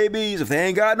their babies if they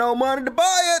ain't got no money to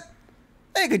buy it.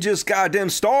 They could just goddamn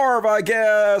starve, I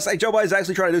guess. Hey, Joe Biden's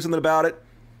actually trying to do something about it.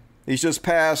 He's just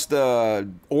passed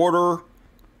order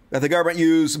that the government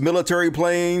use military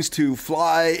planes to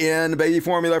fly in baby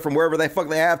formula from wherever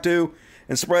they have to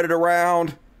and spread it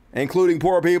around, including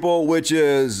poor people, which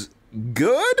is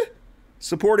good.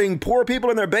 Supporting poor people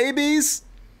and their babies.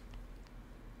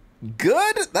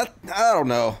 Good? I don't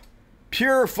know.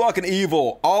 Pure fucking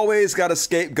evil. Always got to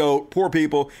scapegoat poor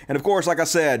people. And of course, like I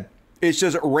said, it's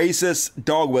just racist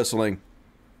dog whistling.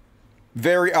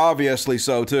 Very obviously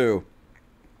so, too.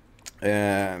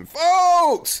 And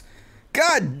folks,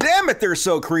 God damn it, they're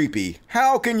so creepy.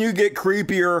 How can you get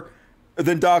creepier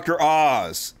than Dr.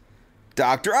 Oz?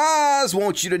 Dr. Oz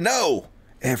wants you to know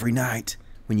every night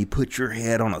when you put your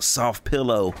head on a soft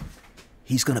pillow,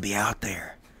 he's going to be out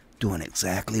there doing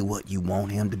exactly what you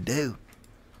want him to do.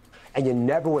 And you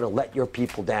never want to let your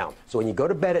people down. So when you go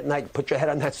to bed at night, put your head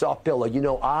on that soft pillow, you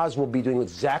know Oz will be doing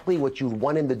exactly what you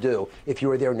want him to do if you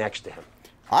were there next to him.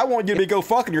 I want you to go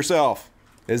fucking yourself.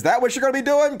 Is that what you're going to be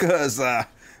doing? Because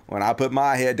when I put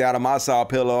my head down on my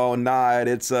soft pillow all night,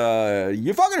 it's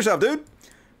you fucking yourself, dude.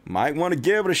 Might want to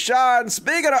give it a shot. And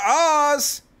speaking of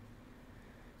Oz,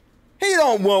 he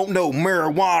don't want no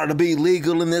marijuana to be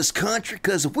legal in this country,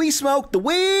 because if we smoke the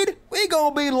weed, we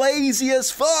gonna be lazy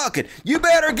as fuck. And you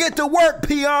better get to work,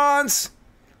 peons.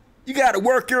 You gotta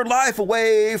work your life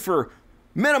away for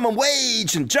minimum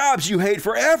wage and jobs you hate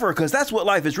forever, because that's what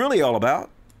life is really all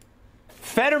about.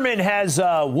 Fetterman has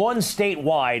won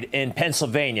statewide in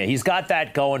Pennsylvania. He's got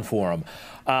that going for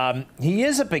him. He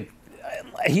is a big...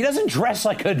 He doesn't dress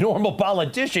like a normal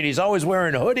politician. He's always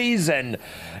wearing hoodies, and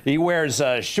he wears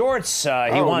shorts. He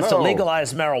wants to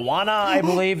legalize marijuana, I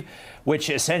believe, which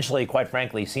essentially, quite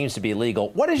frankly, seems to be legal.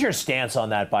 What is your stance on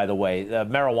that, by the way,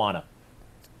 marijuana?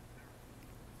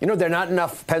 You know, there are not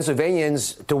enough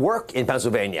Pennsylvanians to work in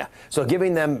Pennsylvania. So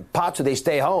giving them pot so they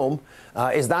stay home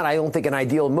is not, I don't think, an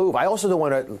ideal move. I also don't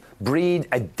want to breed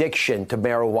addiction to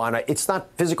marijuana. It's not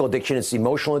physical addiction, it's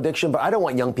emotional addiction. But I don't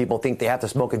want young people to think they have to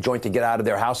smoke a joint to get out of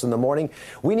their house in the morning.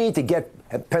 We need to get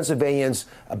Pennsylvanians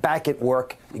back at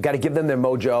work. You got to give them their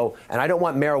mojo. And I don't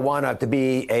want marijuana to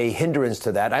be a hindrance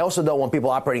to that. I also don't want people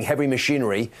operating heavy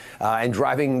machinery and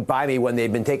driving by me when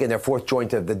they've been taking their fourth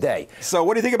joint of the day. So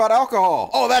what do you think about alcohol?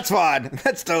 Oh, that's fine.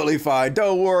 That's totally fine.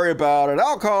 Don't worry about it.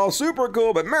 Alcohol, super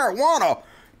cool, but marijuana,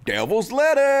 devil's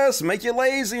lettuce, make you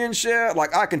lazy and shit.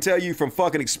 Like, I can tell you from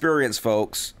fucking experience,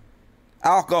 folks,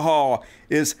 alcohol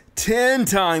is 10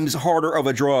 times harder of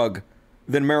a drug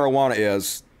than marijuana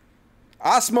is.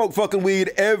 I smoke fucking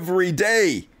weed every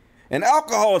day, and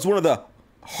alcohol is one of the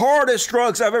hardest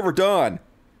drugs I've ever done.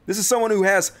 This is someone who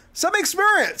has some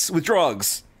experience with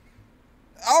drugs.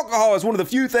 Alcohol is one of the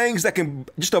few things that can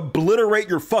just obliterate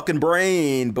your fucking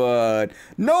brain, but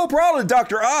no problem with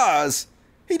Dr. Oz.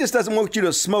 He just doesn't want you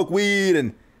to smoke weed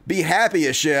and be happy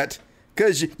as shit,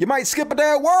 because you might skip a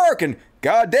day at work, and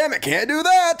god damn it, can't do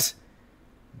that.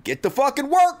 Get to fucking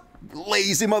work,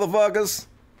 lazy motherfuckers.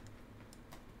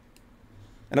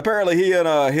 And apparently he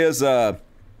and his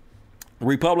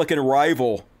Republican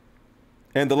rival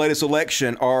in the latest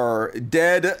election are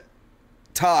dead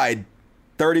tied,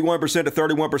 31% to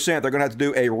 31%. They're going to have to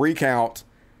do a recount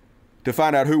to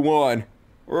find out who won.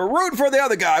 We're rooting for the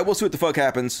other guy. We'll see what the fuck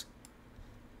happens.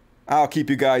 I'll keep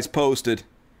you guys posted.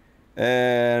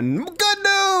 And good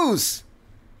news!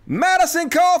 Madison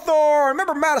Cawthorn.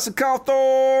 Remember Madison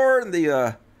Cawthorn,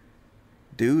 the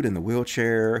dude in the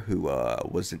wheelchair who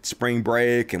was at spring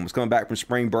break and was coming back from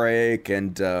spring break,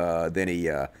 and then he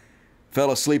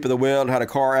fell asleep at the wheel and had a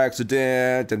car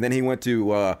accident, and then he went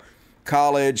to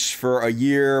college for a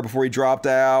year before he dropped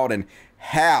out, and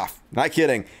half, not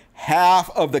kidding, half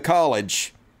of the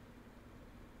college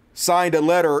signed a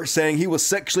letter saying he was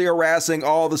sexually harassing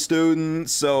all the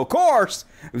students. So, of course,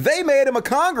 they made him a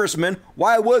congressman.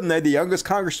 Why wouldn't they? The youngest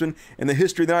congressman in the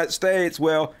history of the United States.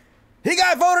 Well, he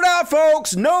got voted out,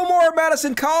 folks. No more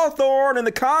Madison Cawthorn in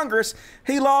the Congress.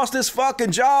 He lost his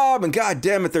fucking job, and god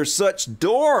damn it, they're such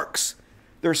dorks.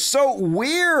 They're so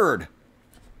weird.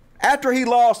 After he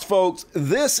lost, folks,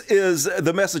 this is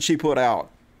the message he put out.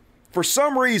 For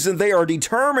some reason, they are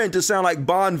determined to sound like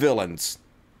Bond villains.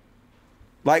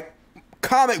 Like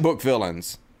comic book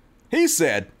villains. He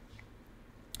said,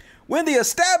 when the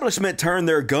establishment turned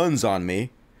their guns on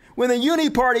me, when the Uni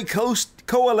Party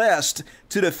coalesced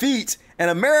to defeat an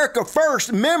America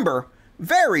First member,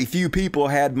 very few people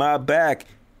had my back.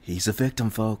 He's a victim,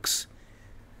 folks.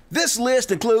 This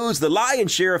list includes the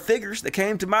lion's share of figures that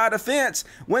came to my defense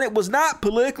when it was not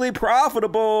politically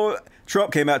profitable.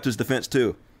 Trump came out to his defense,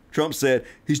 too. Trump said,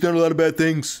 he's done a lot of bad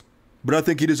things, but I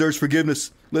think he deserves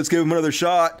forgiveness. Let's give him another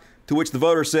shot. To which the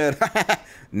voter said,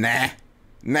 nah,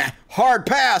 hard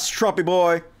pass, Trumpy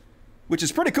boy. Which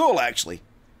is pretty cool, actually.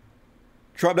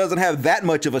 Trump doesn't have that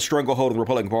much of a stranglehold on the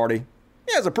Republican Party.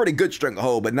 He has a pretty good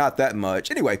stranglehold, but not that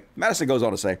much. Anyway, Madison goes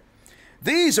on to say,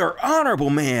 these are honorable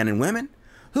men and women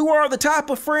who are the type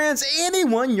of friends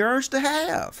anyone yearns to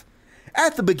have.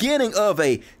 At the beginning of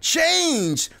a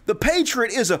change, the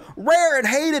patriot is a rare and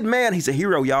hated man. He's a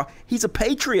hero, y'all. He's a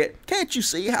patriot. Can't you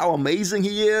see how amazing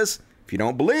he is? If you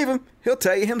don't believe him, he'll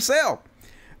tell you himself.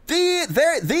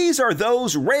 These are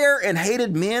those rare and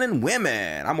hated men and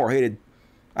women. I'm more hated.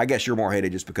 I guess you're more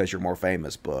hated just because you're more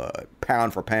famous, but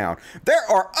pound for pound. There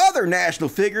are other national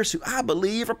figures who I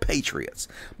believe are patriots.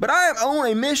 But I am on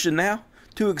a mission now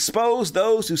to expose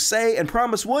those who say and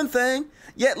promise one thing,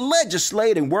 yet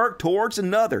legislate and work towards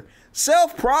another.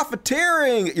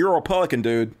 Self-profiteering. You're a Republican,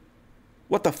 dude.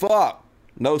 What the fuck?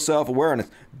 No self-awareness.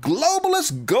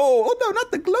 Globalist goal. Oh, no,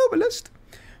 not the globalist.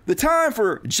 The time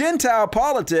for Gentile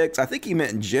politics. I think he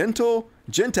meant gentle.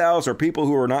 Gentiles are people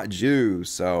who are not Jews.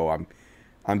 So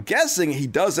I'm guessing he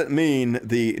doesn't mean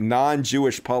the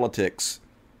non-Jewish politics.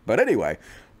 But anyway,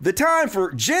 the time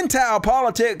for Gentile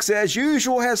politics, as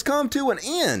usual, has come to an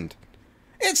end.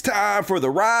 It's time for the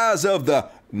rise of the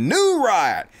new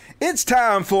right. It's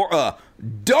time for a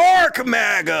dark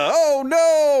MAGA. Oh,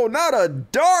 no, not a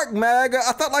dark MAGA.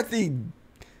 I thought like the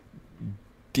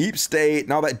deep state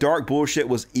and all that dark bullshit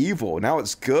was evil. Now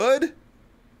it's good?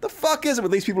 The fuck is it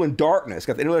with these people in darkness?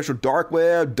 Got the intellectual dark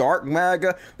web, dark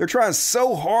MAGA. They're trying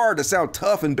so hard to sound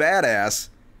tough and badass,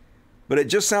 but it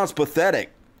just sounds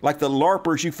pathetic, like the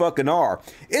LARPers you fucking are.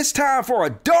 It's time for a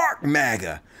dark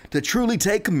MAGA to truly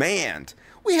take command.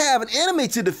 We have an enemy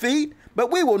to defeat,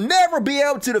 but we will never be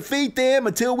able to defeat them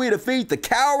until we defeat the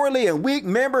cowardly and weak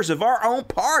members of our own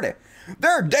party.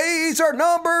 Their days are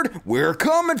numbered. We're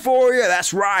coming for you.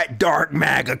 That's right, dark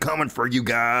MAGA coming for you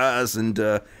guys. And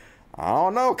I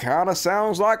don't know, kind of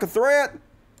sounds like a threat.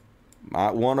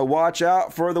 Might want to watch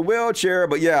out for the wheelchair,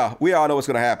 but yeah, we all know what's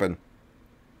going to happen.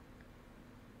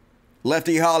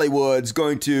 Lefty Hollywood's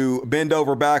going to bend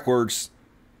over backwards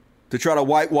to try to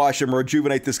whitewash him or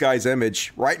rejuvenate this guy's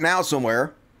image. Right now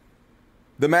somewhere,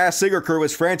 the Masked Singer crew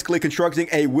is frantically constructing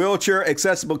a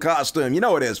wheelchair-accessible costume. You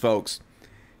know it is, folks.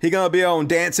 He going to be on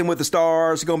Dancing with the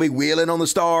Stars. He's going to be wheeling on the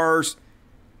stars.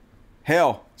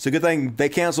 Hell, it's a good thing they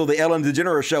canceled the Ellen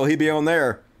DeGeneres show. He'd be on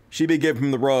there. She'd be giving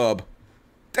him the rub.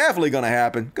 Definitely going to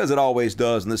happen, because it always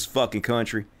does in this fucking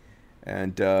country.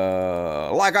 And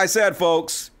like I said,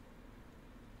 folks,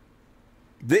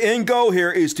 the end goal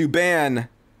here is to ban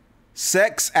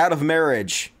sex out of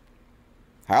marriage.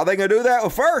 How are they going to do that? Well,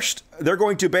 first, they're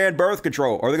going to ban birth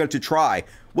control, or they're going to try.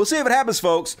 We'll see if it happens,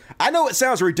 folks. I know it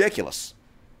sounds ridiculous.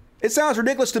 It sounds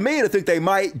ridiculous to me to think they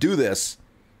might do this.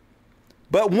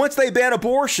 But once they ban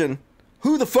abortion,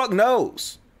 who the fuck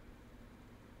knows?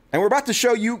 And we're about to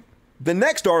show you the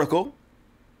next article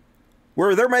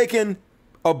where they're making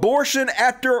abortion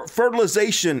after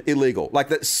fertilization illegal. Like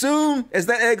that, soon as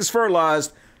that egg is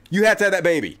fertilized, you have to have that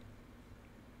baby.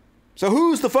 So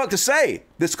who's the fuck to say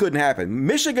this couldn't happen?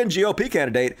 Michigan GOP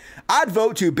candidate, I'd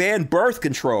vote to ban birth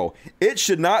control. It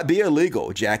should not be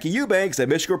illegal. Jackie Eubanks, a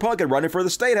Michigan Republican running for the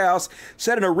State House,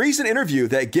 said in a recent interview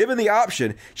that given the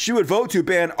option, she would vote to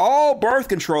ban all birth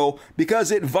control because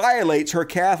it violates her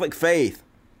Catholic faith.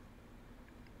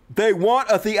 They want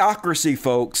a theocracy,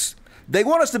 folks. They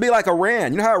want us to be like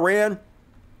Iran. You know how Iran?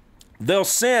 They'll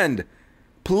send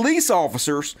police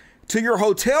officers to your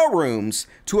hotel rooms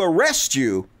to arrest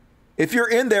you if you're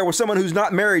in there with someone who's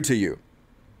not married to you.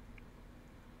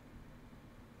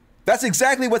 That's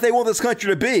exactly what they want this country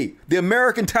to be. The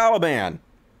American Taliban.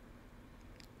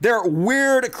 They're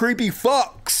weird, creepy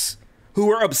fucks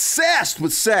who are obsessed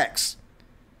with sex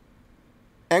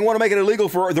and want to make it illegal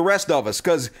for the rest of us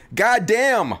because,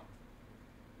 goddamn,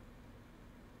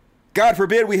 God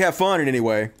forbid we have fun in any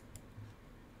way.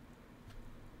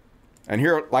 And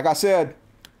here, like I said,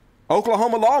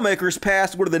 Oklahoma lawmakers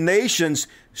passed one of the nation's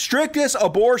strictest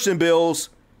abortion bills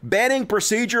banning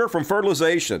procedure from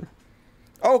fertilization.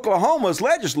 Oklahoma's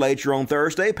legislature on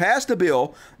Thursday passed a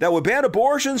bill that would ban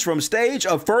abortions from stage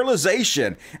of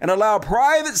fertilization and allow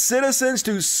private citizens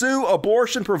to sue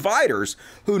abortion providers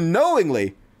who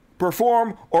knowingly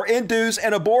perform or induce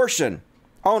an abortion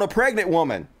on a pregnant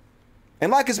woman.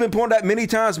 And like it's been pointed out many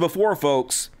times before,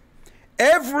 folks,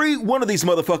 every one of these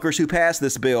motherfuckers who pass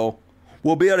this bill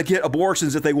will be able to get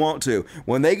abortions if they want to.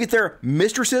 When they get their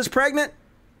mistresses pregnant,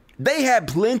 they have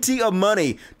plenty of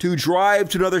money to drive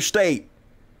to another state,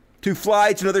 to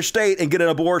fly to another state and get an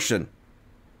abortion.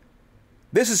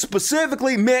 This is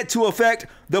specifically meant to affect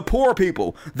the poor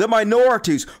people, the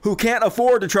minorities who can't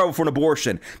afford to travel for an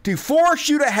abortion, to force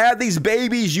you to have these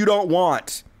babies you don't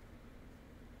want.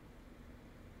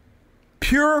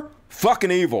 Pure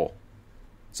fucking evil.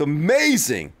 It's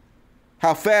amazing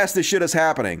how fast this shit is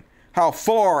happening, how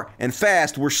far and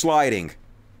fast we're sliding.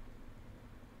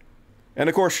 And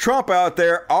of course, Trump out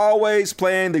there always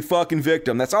playing the fucking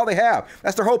victim. That's all they have.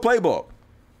 That's their whole playbook.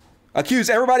 Accuse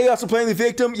everybody else of playing the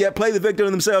victim, yet play the victim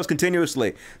themselves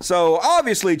continuously. So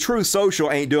obviously, Truth Social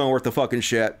ain't doing worth the fucking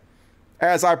shit,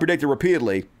 as I predicted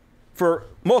repeatedly, for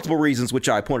multiple reasons, which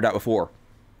I pointed out before.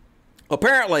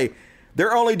 Apparently,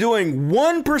 they're only doing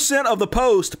 1% of the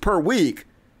post per week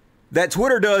that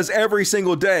Twitter does every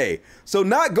single day. So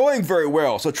not going very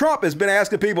well. So Trump has been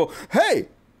asking people, hey,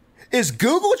 is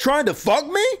Google trying to fuck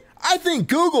me? I think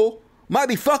Google might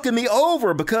be fucking me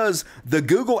over because the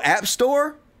Google App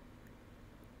Store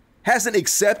hasn't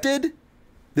accepted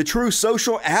the Truth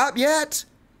Social app yet.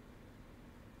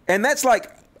 And that's like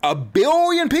 1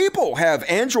 billion people have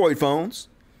Android phones.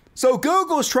 So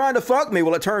Google's trying to fuck me.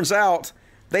 Well, it turns out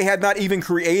they have not even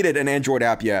created an Android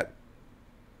app yet.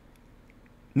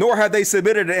 Nor have they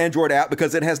submitted an Android app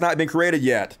because it has not been created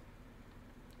yet.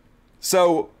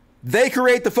 So they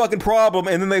create the fucking problem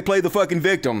and then they play the fucking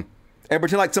victim and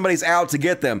pretend like somebody's out to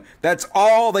get them. That's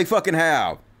all they fucking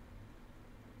have.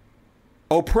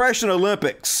 Oppression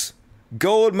Olympics.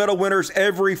 Gold medal winners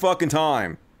every fucking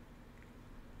time.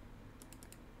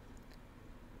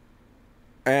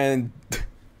 And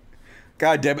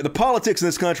God damn it, the politics in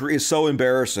this country is so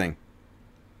embarrassing.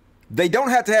 They don't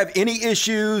have to have any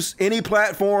issues, any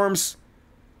platforms.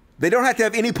 They don't have to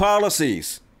have any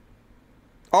policies.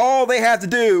 All they have to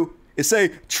do is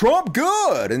say, Trump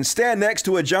good, and stand next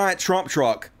to a giant Trump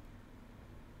truck.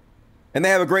 And they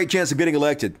have a great chance of getting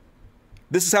elected.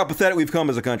 This is how pathetic we've come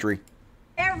as a country.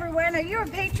 Everyone, are you a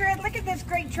patriot? Look at this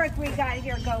great truck we got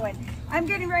here going. I'm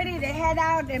getting ready to head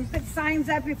out and put signs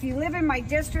up. If you live in my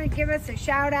district, give us a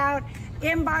shout out.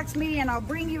 Inbox me and I'll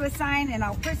bring you a sign and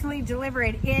I'll personally deliver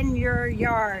it in your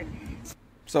yard.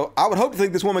 So I would hope to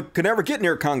think this woman could never get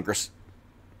near Congress.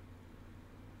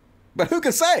 But who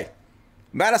can say?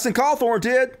 Madison Cawthorn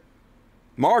did.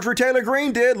 Marjorie Taylor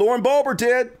Greene did. Lauren Boebert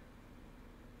did.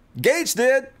 Gates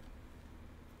did.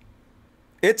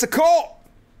 It's a cult.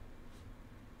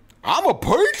 I'm a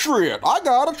patriot. I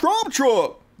got a Trump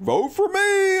truck. Vote for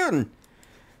me. And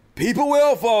people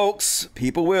will, folks.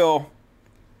 People will.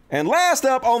 And last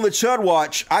up on the Chud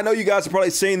Watch, I know you guys have probably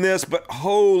seen this, but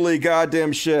holy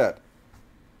goddamn shit.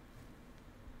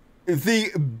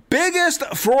 The biggest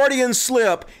Freudian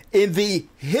slip in the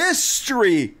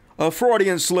history of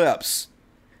Freudian slips.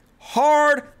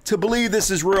 Hard to believe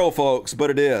this is real, folks, but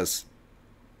it is.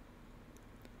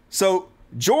 So,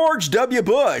 George W.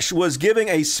 Bush was giving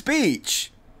a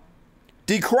speech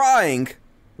decrying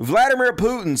Vladimir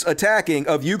Putin's attacking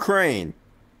of Ukraine.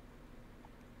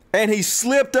 And he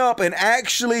slipped up and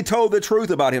actually told the truth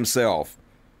about himself.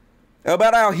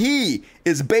 About how he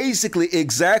is basically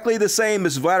exactly the same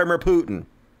as Vladimir Putin.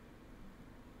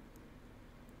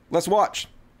 Let's watch.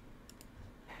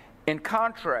 In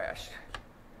contrast,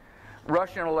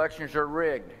 Russian elections are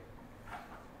rigged.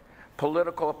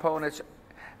 Political opponents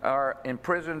are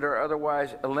imprisoned or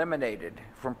otherwise eliminated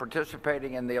from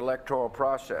participating in the electoral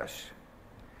process.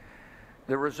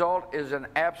 The result is an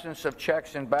absence of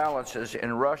checks and balances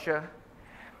in Russia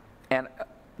and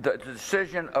the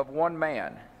decision of one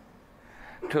man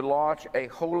to launch a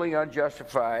wholly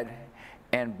unjustified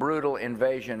and brutal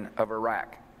invasion of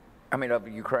of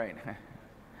Ukraine.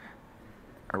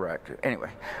 Iraq, too. Anyway.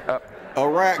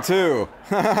 Iraq, too.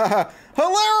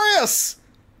 Hilarious!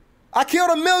 I killed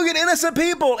 1 million innocent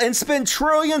people and spent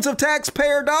trillions of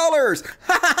taxpayer dollars.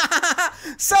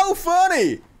 So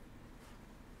funny.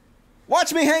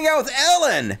 Watch me hang out with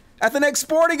Ellen at the next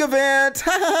sporting event.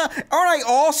 Aren't I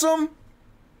awesome?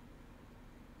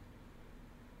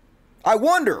 I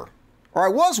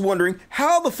was wondering,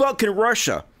 how the fuck can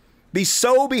Russia be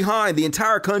so behind the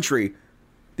entire country,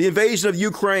 the invasion of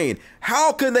Ukraine?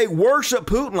 How can they worship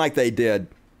Putin like they did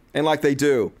and like they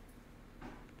do?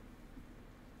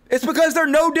 It's because they're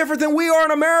no different than we are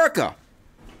in America.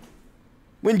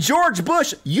 When George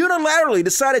Bush unilaterally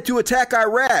decided to attack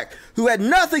Iraq, who had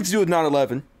nothing to do with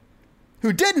 9/11,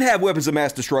 who didn't have weapons of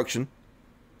mass destruction,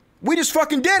 we just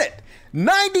fucking did it.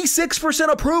 96%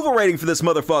 approval rating for this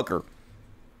motherfucker.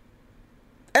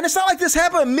 And it's not like this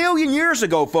happened 1 million years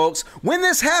ago, folks. When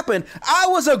this happened, I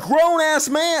was a grown-ass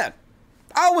man.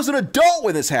 I was an adult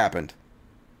when this happened.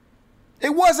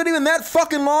 It wasn't even that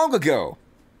fucking long ago.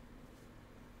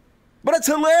 But it's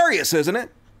hilarious, isn't it?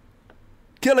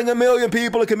 Killing 1 million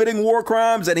people and committing war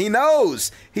crimes, and he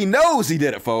knows he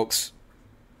did it, folks.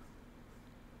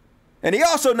 And he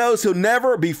also knows he'll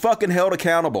never be fucking held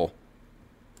accountable.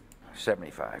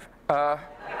 75.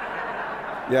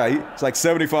 Yeah, he's like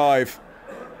 75.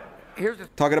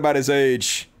 Talking about his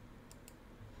age.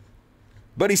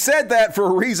 But he said that for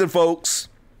a reason, folks,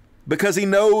 because he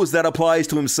knows that applies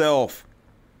to himself.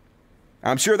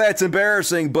 I'm sure that's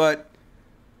embarrassing, but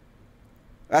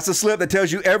that's a slip that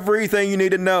tells you everything you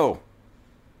need to know.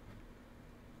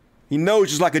 He knows,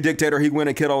 just like a dictator, he went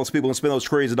and killed all those people and spent those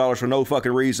trillions of dollars for no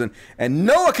fucking reason. And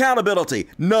no accountability.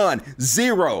 None.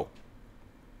 Zero.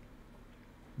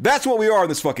 That's what we are in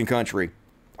this fucking country.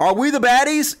 Are we the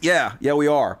baddies? Yeah, we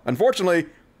are. Unfortunately,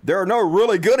 there are no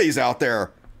really goodies out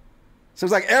there.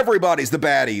 Seems like everybody's the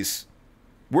baddies.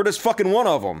 We're just fucking one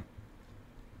of them.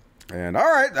 And all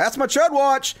right, that's my Chud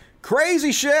Watch.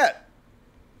 Crazy shit.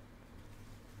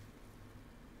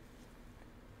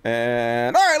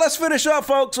 And all right, let's finish up,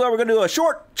 folks. We're going to do a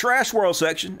short Trash World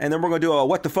section, and then we're going to do a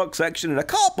What the Fuck section and a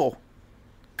couple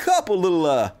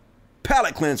little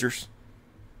palate cleansers.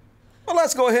 Well,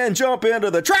 let's go ahead and jump into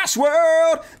the Trash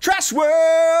World. Trash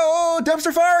World.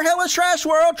 Dumpster Fire, Hellish Trash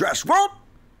World. Trash World.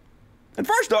 And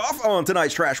first off, on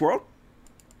tonight's Trash World,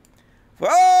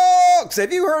 folks,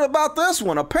 have you heard about this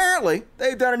one? Apparently,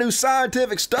 they've done a new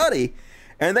scientific study,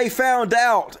 and they found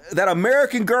out that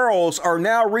American girls are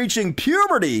now reaching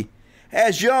puberty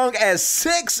as young as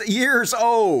 6 years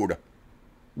old.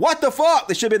 What the fuck?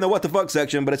 This should be in the What the Fuck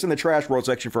section, but it's in the Trash World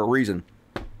section for a reason.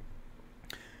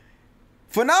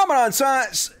 Phenomenon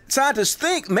scientists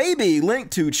think may be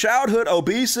linked to childhood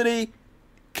obesity,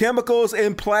 chemicals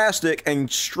in plastic, and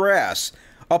stress.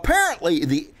 Apparently,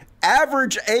 the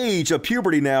average age of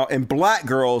puberty now in black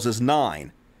girls is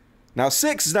 9. Now,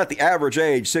 6 is not the average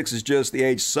age. 6 is just the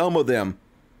age some of them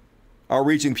are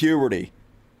reaching puberty.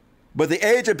 But the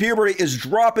age of puberty is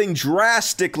dropping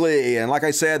drastically. And like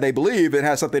I said, they believe it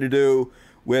has something to do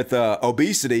with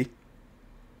obesity.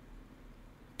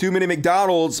 Too many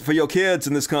McDonald's for your kids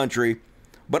in this country.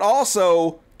 But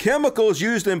also chemicals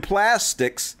used in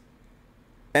plastics.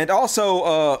 And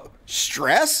also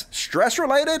stress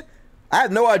related. I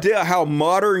have no idea how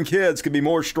modern kids could be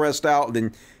more stressed out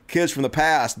than kids from the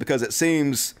past, because it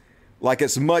seems like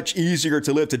it's much easier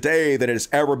to live today than it has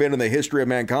ever been in the history of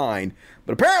mankind.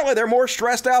 But apparently they're more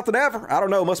stressed out than ever. I don't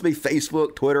know. It must be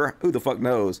Facebook, Twitter. Who the fuck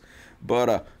knows?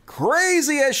 But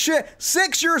crazy as shit.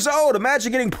 6 years old.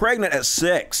 Imagine getting pregnant at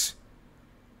 6.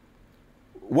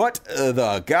 What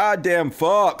the goddamn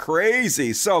fuck?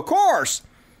 Crazy. So, of course,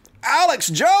 Alex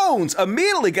Jones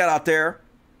immediately got out there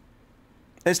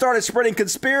and started spreading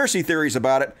conspiracy theories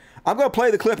about it. I'm going to play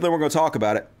the clip and then we're going to talk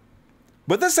about it.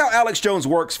 But this is how Alex Jones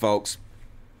works, folks.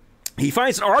 He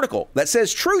finds an article that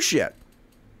says true shit.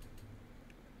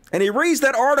 And he reads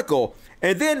that article,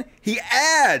 and then he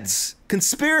adds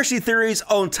conspiracy theories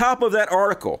on top of that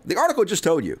article. The article just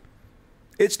told you.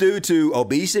 It's due to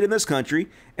obesity in this country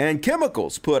and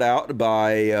chemicals put out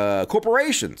by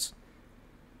corporations.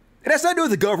 It has nothing to do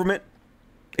with the government,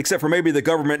 except for maybe the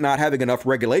government not having enough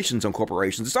regulations on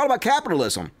corporations. It's all about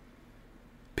capitalism.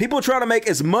 People trying to make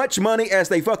as much money as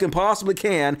they fucking possibly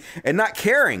can and not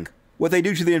caring what they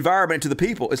do to the environment and to the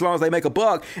people, as long as they make a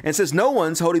buck. And since no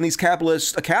one's holding these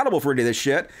capitalists accountable for any of this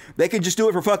shit, they can just do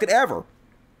it for fucking ever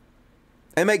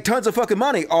and make tons of fucking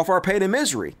money off our pain and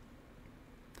misery.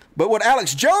 But what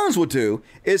Alex Jones will do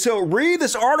is he'll read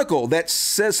this article that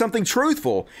says something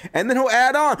truthful, and then he'll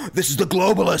add on, this is the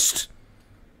globalist.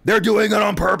 They're doing it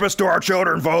on purpose to our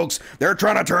children, folks. They're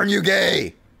trying to turn you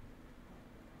gay.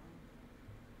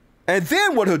 And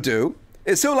then what he'll do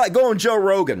is he'll like go on Joe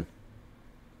Rogan.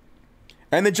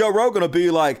 And then Joe Rogan will be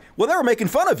like, well, they were making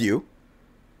fun of you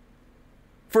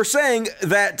for saying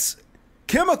that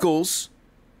chemicals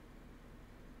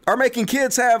are making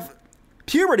kids have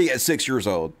puberty at 6 years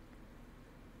old.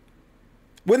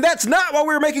 When that's not why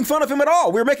we were making fun of him at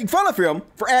all. We were making fun of him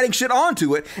for adding shit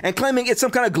onto it and claiming it's some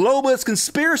kind of globalist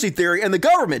conspiracy theory and the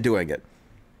government doing it.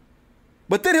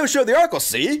 But then he'll show the article.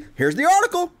 See, here's the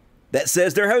article that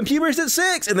says they're having puberty at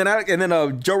 6. And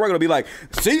then Joe Rogan will be like,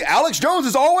 see, Alex Jones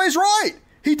is always right.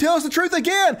 He tells the truth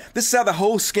again. This is how the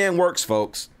whole scam works,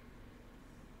 folks.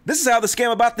 This is how the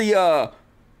scam about the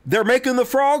they're making the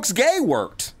frogs gay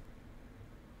worked.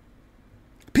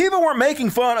 People weren't making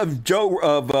fun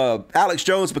of Alex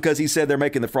Jones because he said they're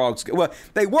making the frogs gay. Well,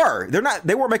 they were.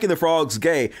 They weren't making the frogs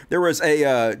gay. There was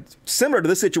a similar to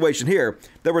this situation here.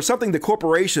 There was something the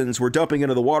corporations were dumping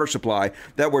into the water supply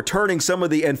that were turning some of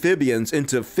the amphibians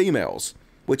into females,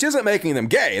 which isn't making them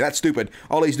gay. That's stupid.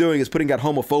 All he's doing is putting out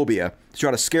homophobia to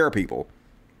try to scare people.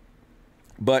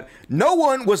 But no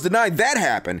one was denying that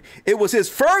happened. It was his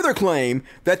further claim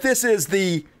that this is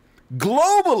the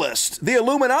globalist, the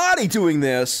Illuminati doing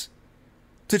this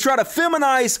to try to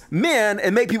feminize men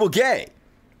and make people gay.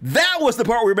 That was the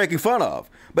part we were making fun of.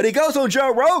 But he goes on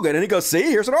Joe Rogan and he goes, see,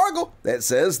 here's an article that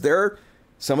says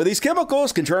some of these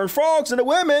chemicals can turn frogs into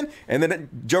women. And then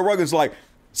Joe Rogan's like,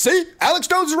 see, Alex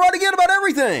Jones is right again about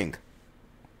everything.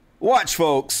 Watch,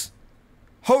 folks.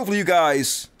 Hopefully you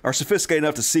guys are sophisticated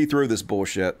enough to see through this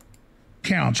bullshit.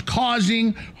 Counts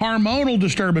causing hormonal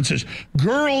disturbances.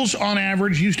 Girls on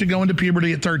average used to go into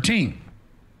puberty at 13.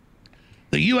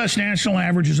 The U.S. national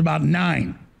average is about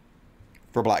 9.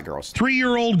 For black girls.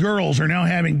 3-year-old girls are now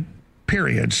having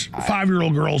periods.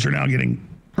 5-year-old girls are now getting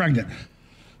pregnant.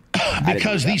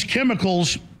 Because these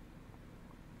chemicals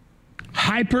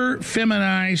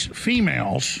hyper-feminize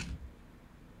females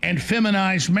and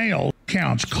feminize males.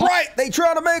 Counts. Right, they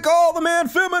try to make all the men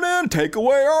feminine, take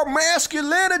away our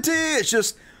masculinity. It's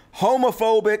just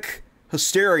homophobic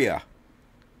hysteria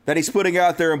that he's putting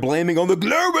out there and blaming on the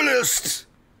globalists.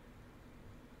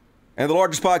 And the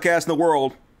largest podcast in the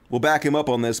world will back him up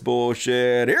on this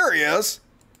bullshit. Here he is,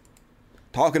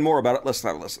 talking more about it. Let's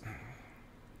have a listen.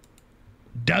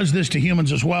 Does this to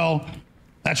humans as well.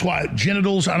 That's why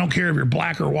genitals, I don't care if you're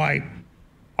black or white,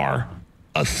 are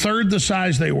a third the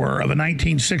size they were of a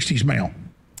 1960s male.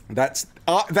 That's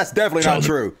definitely not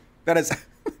true. That is,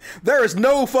 there is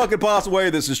no fucking possible way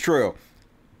this is true.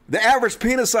 The average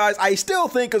penis size, I still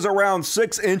think, is around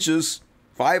 6 inches,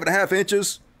 5.5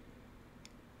 inches.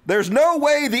 There's no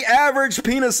way the average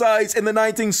penis size in the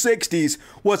 1960s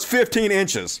was 15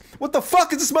 inches. What the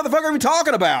fuck is this motherfucker even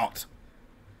talking about?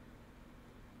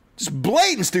 Just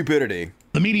blatant stupidity.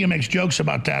 The media makes jokes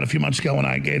about that a few months ago when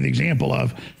I gave the example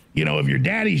of, you know, if your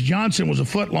daddy's Johnson was a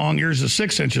foot long, yours is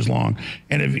 6 inches long.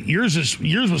 And if yours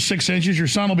was 6 inches, your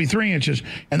son will be 3 inches.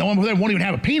 And the one with them won't even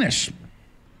have a penis. So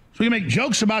we can make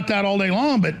jokes about that all day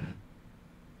long, but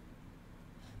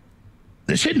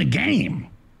this isn't a game.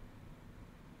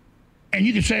 And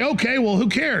you can say, okay, well, who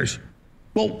cares?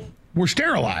 Well, we're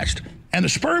sterilized. And the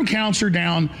sperm counts are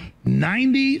down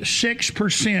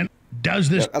 96%. Does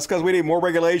this? That's because we need more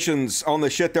regulations on the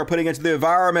shit they're putting into the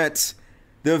environment.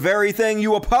 The very thing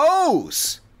you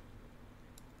oppose.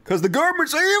 Because the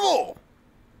government's evil.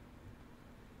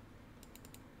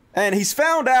 And he's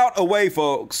found out a way,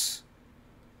 folks,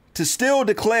 to still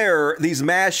declare these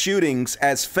mass shootings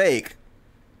as fake,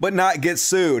 but not get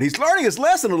sued. He's learning his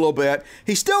lesson a little bit.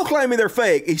 He's still claiming they're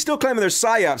fake. He's still claiming they're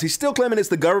psyops. He's still claiming it's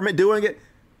the government doing it,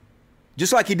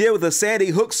 just like he did with the Sandy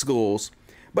Hook schools.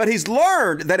 But he's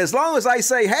learned that as long as I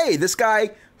say, hey, this guy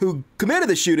who committed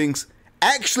the shootings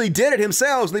actually did it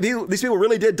himself, these people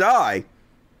really did die,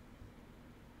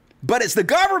 but it's the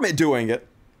government doing it,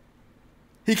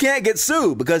 he can't get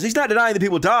sued because he's not denying that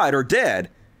people died or dead.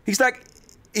 He's not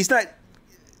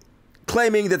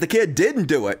claiming that the kid didn't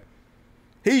do it.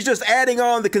 He's just adding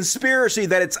on the conspiracy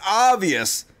that it's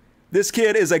obvious this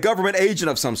kid is a government agent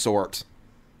of some sort.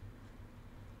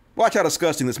 Watch how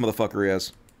disgusting this motherfucker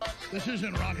is. This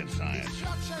isn't rocket science.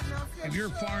 If you're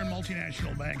foreign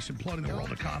multinational banks imploding the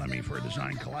world economy for a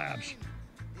design collapse,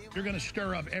 you're going to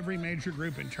stir up every major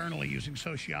group internally using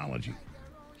sociology.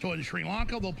 So in Sri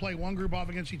Lanka, they'll play one group off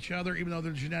against each other, even though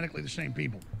they're genetically the same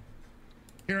people.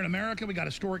 Here in America, we got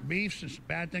historic beefs and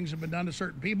bad things have been done to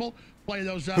certain people. Play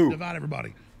those up, divide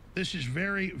everybody. This is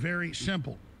very, very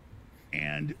simple.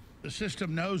 And the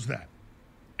system knows that.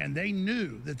 And they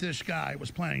knew that this guy was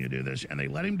planning to do this, and they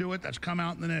let him do it. That's come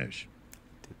out in the news.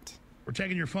 We're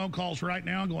taking your phone calls right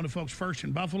now, going to folks first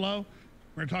in Buffalo.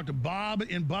 We're going to talk to Bob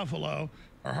in Buffalo.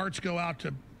 Our hearts go out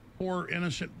to poor,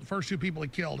 innocent, the first 2 people he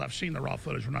killed. I've seen the raw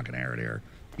footage. We're not going to air it here.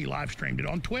 He live streamed it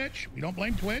on Twitch. You don't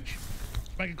blame Twitch.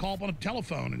 Make a call up on a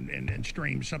telephone and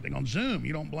stream something on Zoom.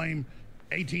 You don't blame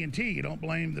AT&T. You don't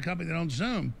blame the company that owns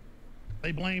Zoom.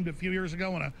 They blamed a few years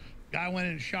ago when a guy went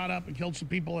in and shot up and killed some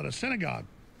people at a synagogue.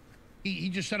 He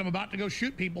just said, I'm about to go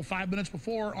shoot people 5 minutes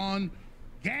before on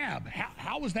Gab.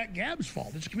 How was that Gab's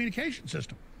fault? It's a communication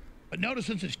system. But notice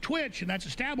since it's Twitch and that's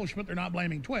establishment, they're not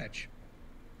blaming Twitch.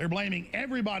 They're blaming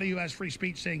everybody who has free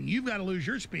speech, saying you've got to lose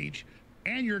your speech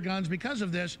and your guns because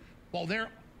of this, while they're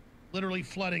literally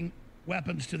flooding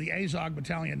weapons to the Azov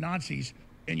battalion Nazis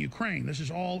in Ukraine. This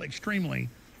is all extremely,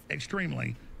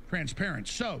 extremely transparent.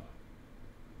 So,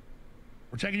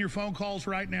 we're taking your phone calls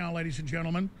right now, ladies and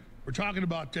gentlemen. We're talking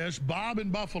about this. Bob in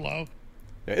Buffalo.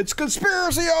 It's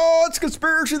conspiracy, y'all. It's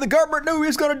conspiracy. The government knew he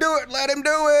was going to do it. Let him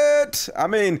do it. I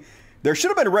mean, there should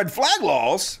have been red flag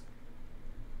laws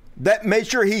that made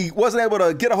sure he wasn't able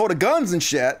to get a hold of guns and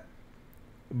shit.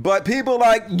 But people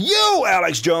like you,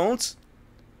 Alex Jones,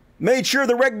 made sure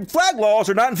the red flag laws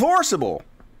are not enforceable.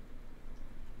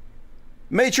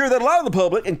 Made sure that a lot of the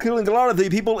public, including a lot of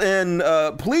the people in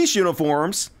police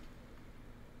uniforms,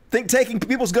 think taking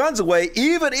people's guns away,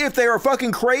 even if they are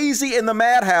fucking crazy in the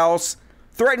madhouse,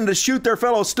 threatening to shoot their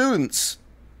fellow students,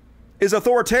 is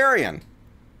authoritarian.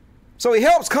 So he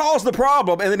helps cause the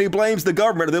problem, and then he blames the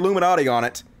government or the Illuminati on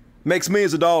it. Makes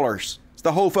millions of dollars. It's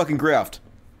the whole fucking grift.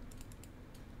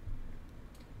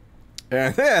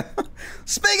 And then,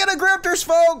 speaking of grifters,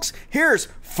 folks, here's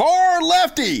far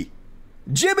lefty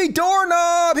Jimmy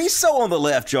Doorknob. He's so on the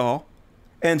left, y'all.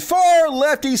 And far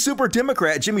lefty super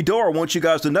Democrat Jimmy Dore wants you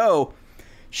guys to know,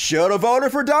 should have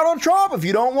voted for Donald Trump if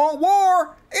you don't want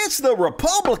war. It's the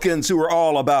Republicans who are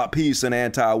all about peace and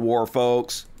anti-war,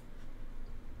 folks.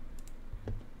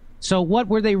 So what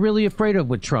were they really afraid of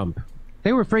with Trump?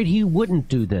 They were afraid he wouldn't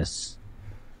do this.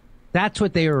 That's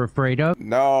what they were afraid of.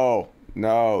 No.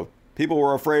 People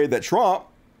were afraid that Trump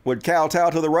would kowtow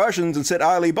to the Russians and sit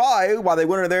idly by while they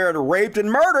went in there and raped and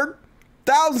murdered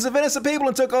thousands of innocent people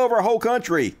and took over a whole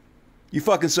country. You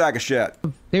fucking sack of shit.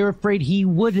 They were afraid he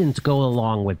wouldn't go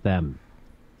along with them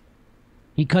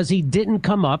because he didn't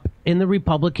come up in the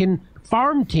Republican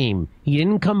farm team. He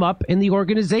didn't come up in the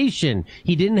organization.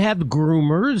 He didn't have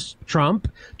groomers,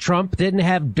 Trump. Trump didn't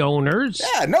have donors.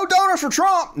 Yeah, no donors for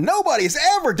Trump. Nobody's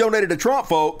ever donated to Trump,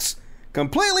 folks.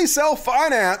 Completely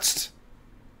self-financed.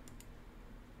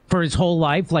 For his whole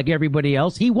life, like everybody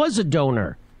else, he was a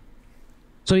donor.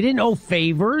 So he didn't owe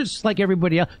favors like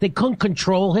everybody else. They couldn't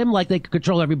control him like they could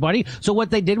control everybody. So what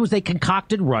they did was they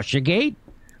concocted Russiagate,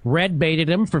 red baited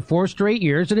him for 4 straight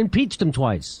years, and impeached him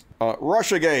twice.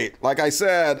 Russiagate, like I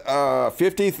said,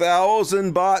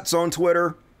 50,000 bots on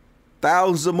Twitter,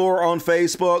 thousands more on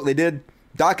Facebook. They did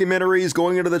documentaries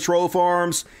going into the troll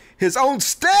farms. His own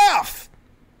staff,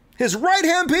 his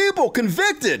right-hand people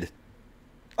convicted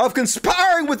of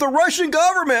conspiring with the Russian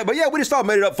government. But yeah, we just all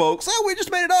made it up, folks. Yeah, we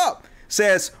just made it up.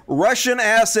 Says Russian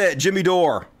asset Jimmy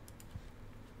Dore.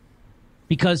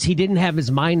 Because he didn't have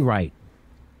his mind right.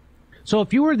 So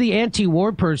if you were the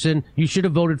anti-war person, you should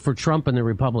have voted for Trump and the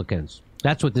Republicans.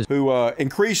 That's what this... Who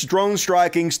increased drone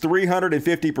strikings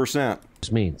 350%.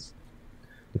 This means.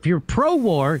 If you're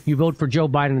pro-war, you vote for Joe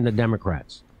Biden and the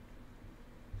Democrats.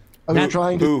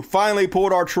 Who finally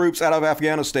pulled our troops out of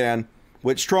Afghanistan,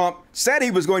 which Trump said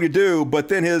he was going to do, but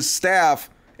then his staff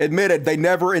admitted they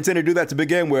never intended to do that to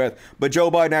begin with, but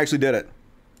Joe Biden actually did it.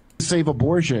 Save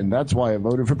abortion. That's why I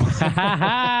voted for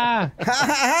Biden.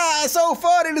 So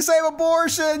funny to save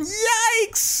abortion.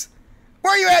 Yikes!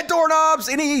 Where are you at, doorknobs?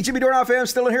 Any Jimmy Doorknob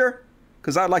fans still in here?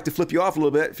 Because I'd like to flip you off a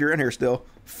little bit if you're in here still.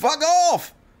 Fuck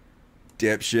off!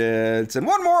 Dipshits. And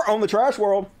one more on the trash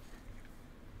world.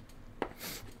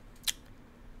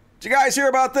 Did you guys hear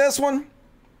about this one?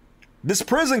 This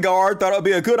prison guard thought it would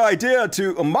be a good idea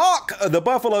to mock the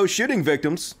Buffalo shooting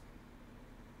victims.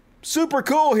 Super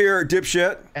cool here,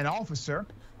 dipshit. An officer,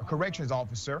 a corrections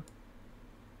officer,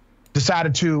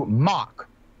 decided to mock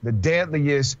the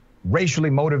deadliest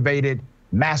racially motivated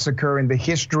massacre in the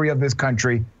history of this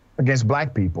country against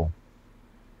black people.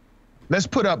 Let's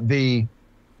put up the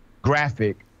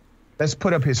graphic. Let's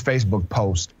put up his Facebook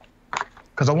post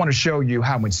because I want to show you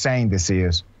how insane this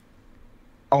is.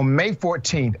 On May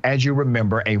 14th, as you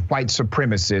remember, a white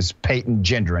supremacist, Peyton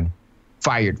Gendron,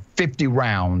 fired 50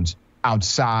 rounds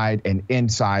outside and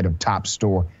inside of Top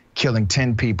Store, killing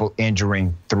 10 people,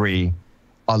 injuring 3.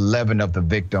 11 of the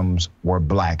victims were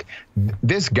black.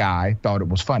 This guy thought it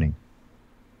was funny.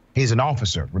 He's an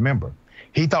officer, remember.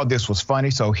 He thought this was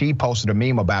funny, so he posted a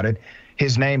meme about it.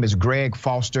 His name is Greg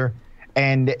Foster,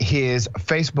 and his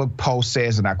Facebook post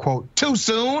says, and I quote, "Too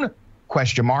soon? ?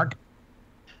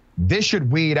 This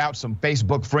should weed out some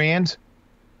Facebook friends."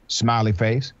 Smiley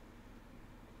face.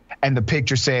 And the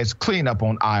picture says, "Clean up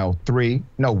on aisle 3.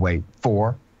 No, wait,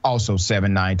 4. Also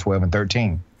 7, 9, 12, and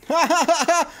 13.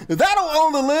 That'll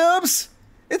own the libs.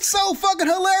 It's so fucking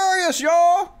hilarious,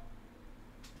 y'all.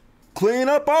 Clean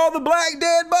up all the black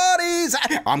dead bodies.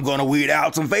 I'm going to weed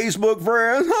out some Facebook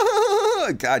friends.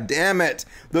 God damn it.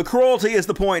 The cruelty is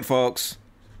the point, folks.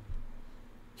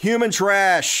 Human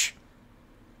trash.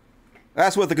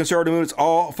 That's what the conservative movement's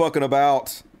all fucking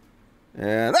about.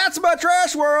 And that's about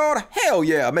Trash World. Hell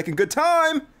yeah, making good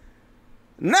time.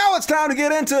 Now it's time to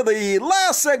get into the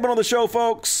last segment of the show,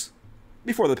 folks.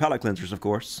 Before the palate cleansers, of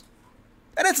course.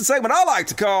 And it's a segment I like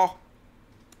to call,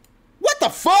 What the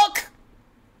Fuck?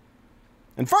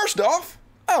 And first off,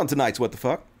 on tonight's What the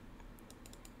Fuck.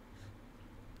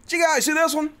 Did you guys see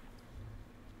this one?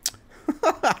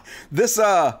 This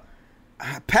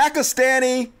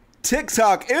Pakistani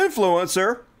TikTok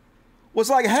influencer was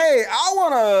like, hey, I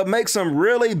want to make some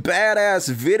really badass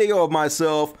video of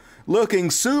myself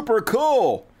looking super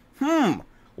cool.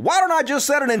 Why don't I just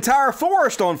set an entire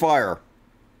forest on fire?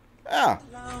 Yeah.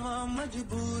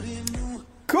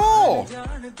 Cool.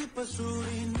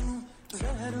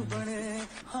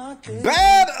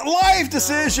 Bad life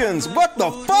decisions. What the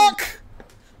fuck?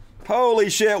 Holy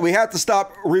shit, we have to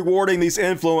stop rewarding these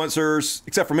influencers,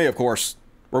 except for me, of course.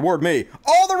 Reward me.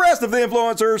 All the rest of the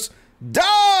influencers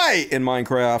die in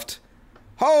Minecraft.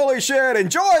 Holy shit,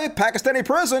 enjoy Pakistani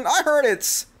prison. I heard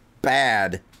it's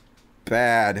bad.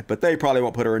 Bad. But they probably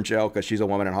won't put her in jail because she's a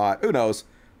woman and hot. Who knows?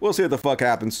 We'll see what the fuck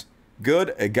happens.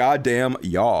 Good goddamn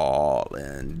y'all.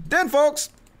 And then, folks,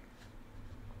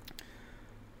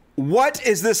 what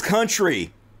is this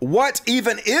country? What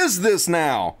even is this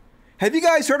now? Have you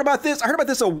guys heard about this? I heard about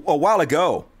this a while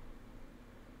ago.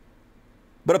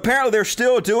 But apparently they're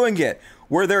still doing it,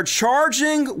 where they're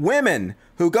charging women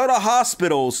who go to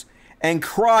hospitals and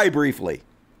cry briefly.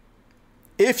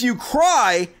 If you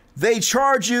cry, they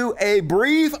charge you a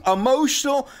brief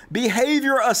emotional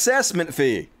behavior assessment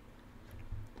fee.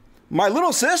 My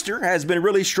little sister has been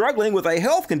really struggling with a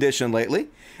health condition lately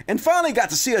and finally got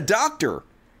to see a doctor.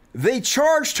 They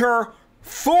charged her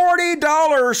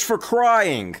 $40 for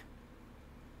crying.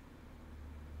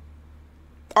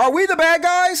 Are we the bad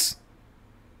guys?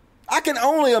 I can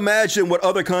only imagine what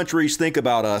other countries think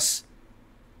about us.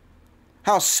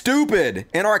 How stupid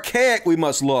and archaic we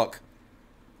must look.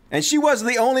 And she wasn't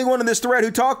the only one in this thread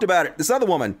who talked about it. This other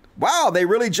woman. Wow, they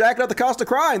really jacked up the cost of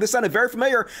crying. This sounded very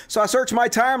familiar. So I searched my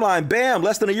timeline. Bam,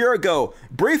 less than a year ago.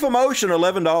 Brief emotion,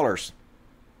 $11.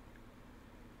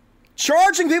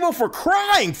 Charging people for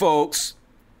crying, folks.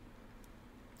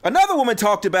 Another woman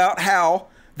talked about how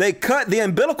they cut the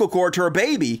umbilical cord to her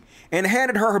baby and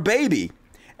handed her baby.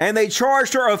 And they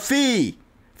charged her a fee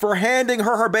for handing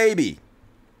her baby.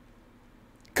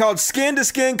 Called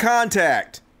skin-to-skin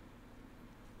contact.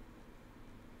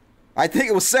 I think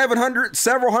it was several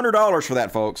 $100s for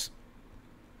that, folks.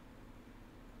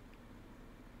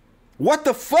 What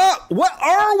the fuck? What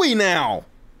are we now?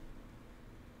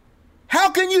 How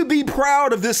can you be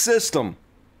proud of this system?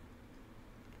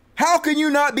 How can you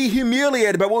not be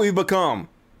humiliated by what we've become?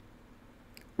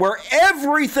 Where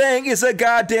everything is a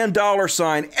goddamn dollar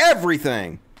sign.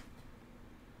 Everything.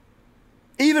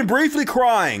 Even briefly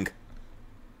crying.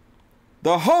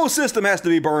 The whole system has to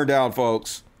be burned down,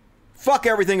 folks. Fuck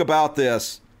everything about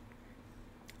this.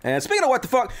 And speaking of what the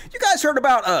fuck, you guys heard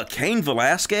about Cain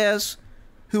Velasquez,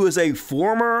 who is a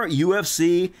former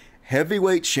UFC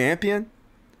heavyweight champion?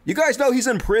 You guys know he's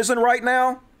in prison right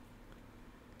now?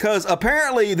 Because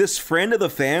apparently this friend of the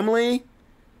family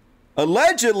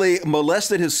allegedly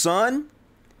molested his son.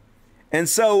 And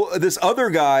so this other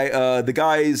guy, the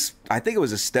guy's, I think it was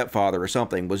his stepfather or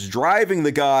something, was driving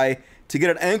the guy to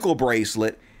get an ankle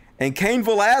bracelet. And Cain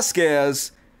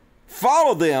Velasquez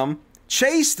followed them,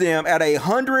 chased them at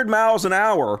 100 miles an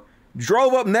hour,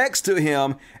 drove up next to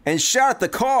him and shot at the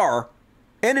car,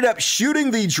 ended up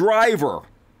shooting the driver,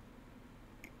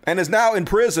 and is now in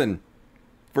prison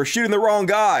for shooting the wrong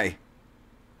guy.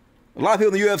 A lot of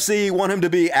people in the UFC want him to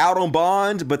be out on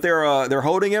bond, but they're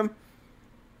holding him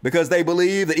because they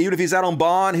believe that even if he's out on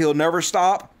bond, he'll never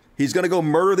stop. He's going to go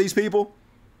murder these people.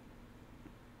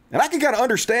 And I can kind of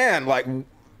understand, like,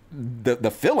 the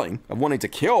feeling of wanting to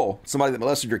kill somebody that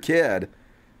molested your kid.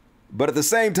 But at the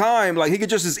same time, like, he could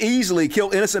just as easily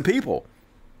kill innocent people.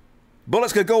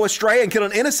 Bullets could go astray and kill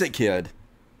an innocent kid.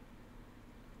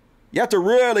 You have to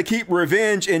really keep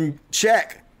revenge in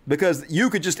check because you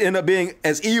could just end up being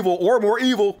as evil or more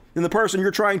evil than the person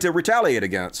you're trying to retaliate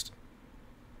against.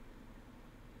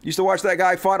 Used to watch that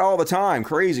guy fight all the time.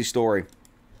 Crazy story.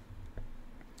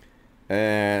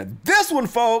 And this one,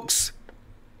 folks,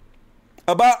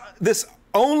 about this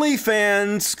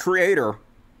OnlyFans creator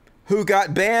who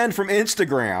got banned from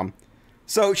Instagram.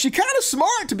 So she kind of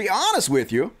smart, to be honest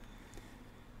with you.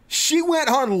 She went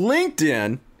on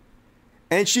LinkedIn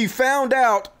and she found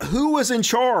out who was in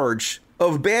charge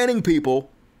of banning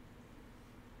people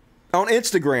on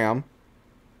Instagram.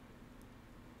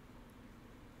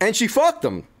 And she fucked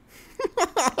them.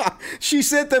 She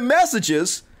sent them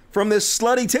messages from this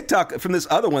slutty TikTok, from this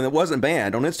other one that wasn't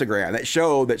banned on Instagram, that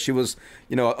showed that she was,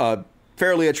 you know, a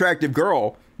fairly attractive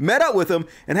girl, met up with him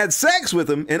and had sex with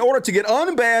him in order to get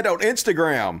unbanned on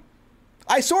Instagram.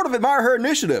 I sort of admire her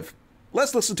initiative.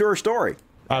 Let's listen to her story.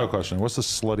 I have a question. What's the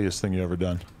sluttiest thing you ever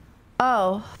done?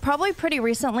 Oh, probably pretty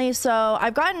recently. So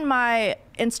I've gotten my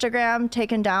Instagram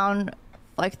taken down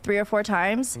like 3 or 4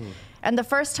 times. And the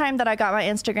first time that I got my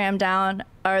Instagram down,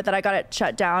 or that I got it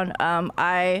shut down,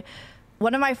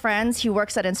 one of my friends, he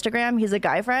works at Instagram. He's a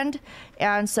guy friend.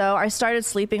 And so I started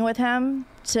sleeping with him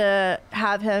to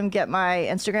have him get my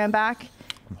Instagram back.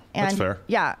 And That's fair.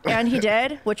 Yeah, and he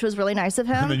did, which was really nice of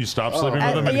him. And then you stopped sleeping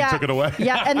with him and yeah, he took it away?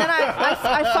 Yeah, and then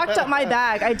I fucked up my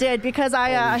bag. I did, because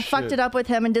I fucked it up with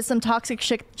him and did some toxic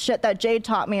shit that Jade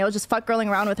taught me. I was just fuck girling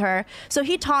around with her. So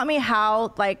he taught me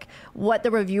how, like, what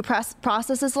the review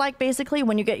process is like, basically,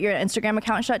 when you get your Instagram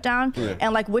account shut down,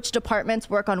 and like which departments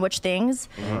work on which things.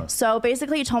 So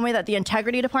basically he told me that the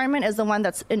integrity department is the one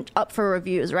that's up for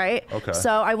reviews, right? Okay. So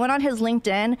I went on his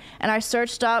LinkedIn and I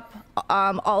searched up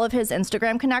all of his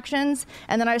Instagram connections,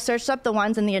 and then I searched up the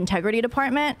ones in the integrity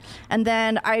department, and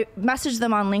then I messaged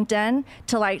them on LinkedIn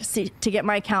to like to get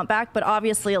my account back. But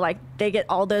obviously, like, they get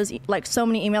all those like so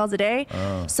many emails a day.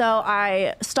 So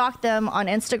I stalked them on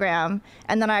Instagram,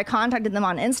 and then I contacted them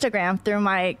on Instagram through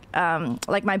my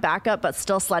like my backup but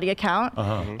still slutty account.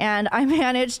 And I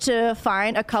managed to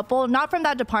find a couple, not from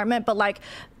that department, but like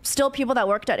still people that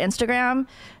worked at Instagram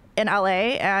in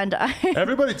LA, and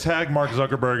Everybody tag Mark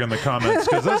Zuckerberg in the comments,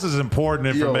 because this is important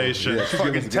information.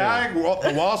 Fucking tag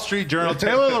the Wall Street Journal,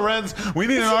 Taylor Lorenz. We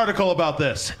need an article about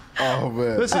this. Oh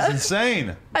man, this is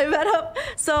insane. I met up,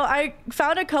 so I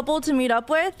found a couple to meet up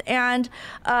with, and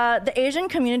the Asian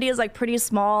community is like pretty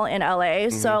small in LA,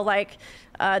 so like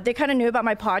they kind of knew about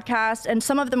my podcast, and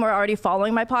some of them were already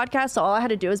following my podcast. So all I had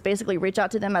to do was basically reach out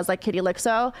to them as like Kitty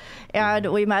Lixo,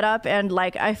 and we met up, and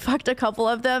like I fucked a couple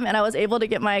of them, and I was able to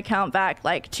get my account back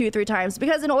like 2-3 times.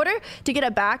 Because in order to get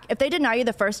it back, if they deny you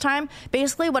the first time,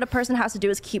 basically what a person has to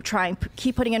do is keep trying,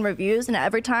 keep putting in reviews, and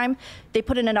every time they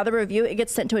put in another review, it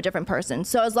gets sent to a different person.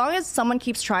 So as long as someone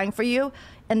keeps trying for you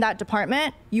in that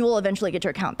department, you will eventually get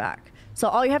your account back. So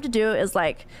all you have to do is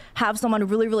like have someone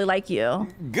really, really like you.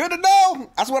 Good to know.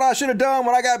 That's what I should have done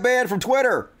when I got banned from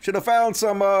Twitter. Should have found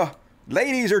some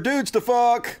ladies or dudes to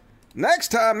fuck. Next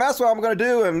time, that's what I'm going to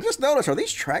do. And just notice, are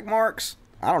these track marks?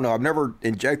 I don't know. I've never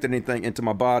injected anything into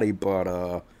my body,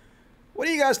 but what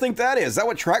do you guys think that is? Is that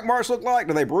what track marks look like?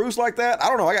 Do they bruise like that? I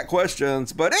don't know. I got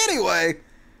questions. But anyway,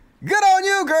 good on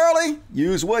you, girlie.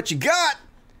 Use what you got.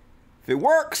 If it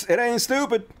works, it ain't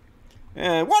stupid.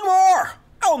 And one more.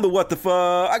 On the what the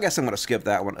fuck, I guess I'm going to skip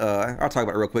that one. I'll talk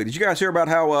about it real quick. Did you guys hear about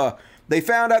how they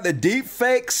found out that deep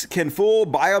fakes can fool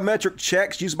biometric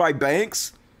checks used by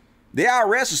banks? The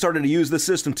IRS is starting to use this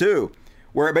system too,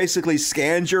 where it basically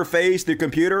scans your face through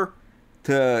computer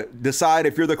to decide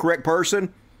if you're the correct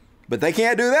person. But they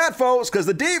can't do that, folks, because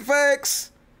the deep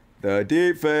fakes,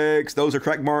 those are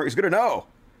track marks. Good to know.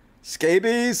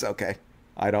 Scabies? Okay.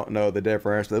 I don't know the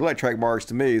difference. They look like track marks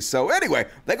to me. So anyway,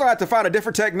 they're going to have to find a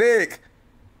different technique.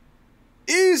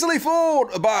 Easily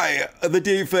fooled by the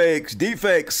deepfakes.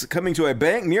 Deepfakes coming to a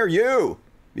bank near you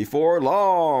before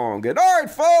long. And all right,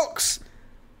 folks,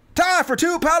 time for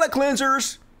 2 palate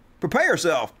cleansers. Prepare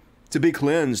yourself to be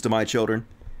cleansed, my children.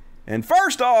 And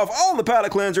first off, on the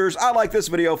palate cleansers, I like this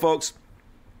video, folks.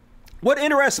 What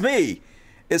interests me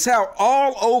is how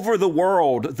all over the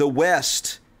world, the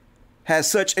West has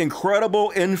such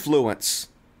incredible influence.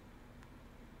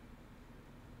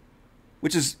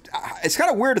 Which is, it's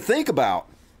kind of weird to think about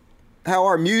how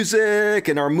our music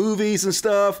and our movies and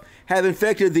stuff have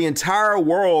infected the entire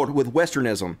world with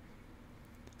Westernism.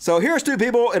 So here's 2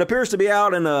 people. It appears to be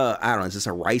out in I don't know, is this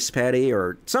a rice paddy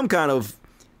or some kind of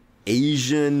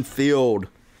Asian field?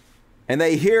 And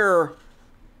they hear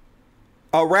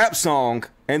a rap song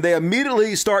and they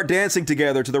immediately start dancing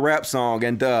together to the rap song.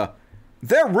 And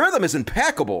their rhythm is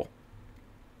impeccable.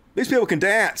 These people can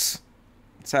dance.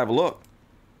 Let's have a look.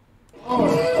 Come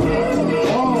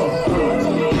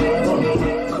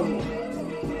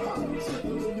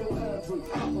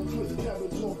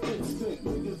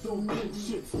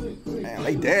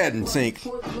They dead in sync.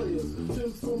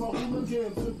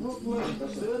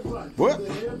 What?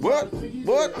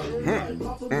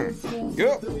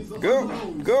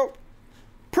 Go.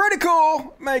 Pretty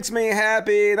cool. Makes me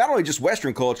happy. Not only just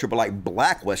Western culture, but like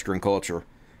black Western culture.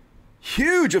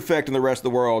 Huge effect in the rest of the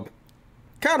world.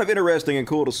 Kind of interesting and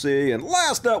cool to see. And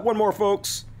last up, one more,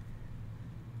 folks.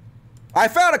 I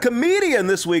found a comedian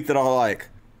this week that I like.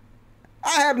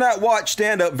 I have not watched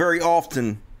stand-up very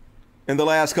often in the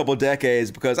last couple of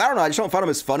decades because, I don't know, I just don't find them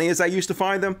as funny as I used to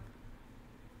find them.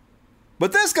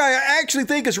 But this guy I actually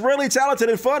think is really talented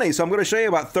and funny, so I'm going to show you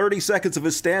about 30 seconds of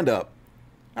his stand-up.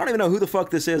 I don't even know who the fuck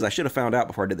this is. I should have found out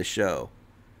before I did the show.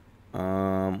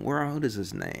 What is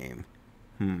his name?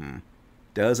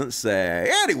 Doesn't say.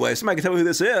 Anyway, somebody can tell me who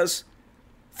this is.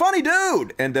 Funny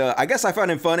dude. And I guess I find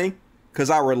him funny because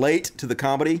I relate to the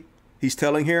comedy he's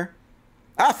telling here.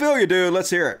 I feel you, dude. Let's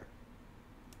hear it.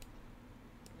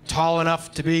 Tall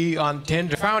enough to be on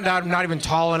Tinder. Found out I'm not even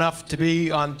tall enough to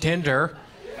be on Tinder.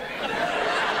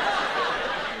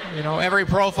 You know, every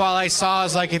profile I saw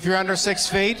is like, if you're under 6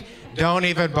 feet, don't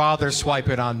even bother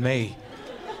swiping on me.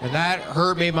 And that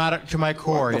hurt me to my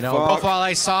core, you know. fuck? Profile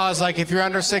I saw is like, if you're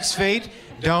under 6 feet,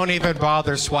 don't even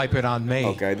bother swiping on me.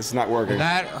 Okay, this is not working. And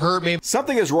that hurt me.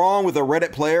 Something is wrong with a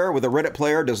Reddit player, where the Reddit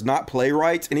player does not play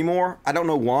right anymore. I don't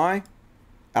know why.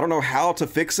 I don't know how to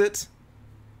fix it.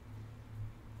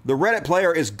 The Reddit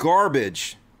player is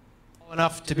garbage.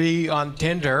 Enough to be on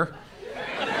Tinder.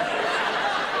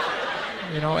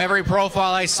 You know, every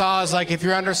profile I saw is like, if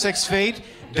you're under 6 feet,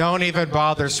 don't even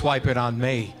bother swiping on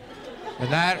me.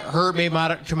 And that hurt me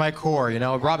to my core, you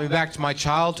know. It brought me back to my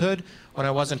childhood when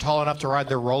I wasn't tall enough to ride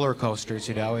the roller coasters,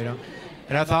 you know.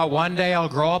 And I thought one day I'll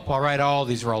grow up, I'll ride all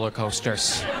these roller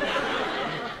coasters.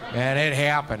 And it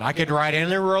happened. I could ride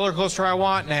any roller coaster I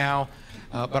want now,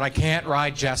 but I can't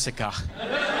ride Jessica.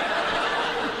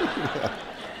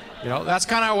 You know, that's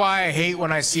kind of why I hate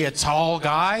when I see a tall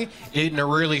guy dating a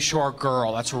really short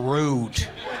girl. That's rude.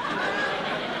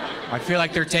 I feel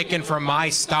like they're taken from my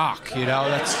stock, you know.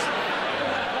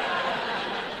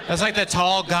 That's like the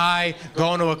tall guy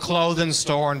going to a clothing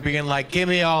store and being like, give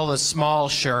me all the small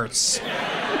shirts.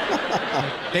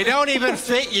 They don't even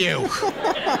fit you.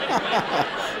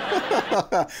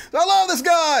 I love this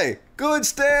guy. Good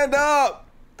stand-up.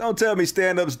 Don't tell me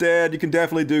stand-up's dead. You can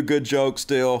definitely do good jokes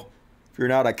still. If you're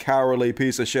not a cowardly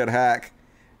piece of shit hack.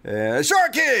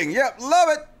 Shark King! Yep, love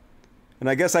it! And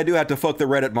I guess I do have to fuck the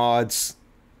Reddit mods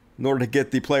in order to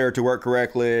get the player to work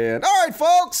correctly. And alright,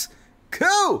 folks!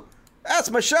 Cool! That's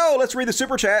my show. Let's read the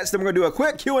super chats. Then we're going to do a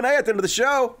quick Q&A at the end of the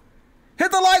show. Hit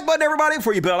the like button, everybody,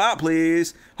 before you bail out,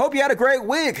 please. Hope you had a great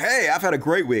week. Hey, I've had a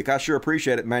great week. I sure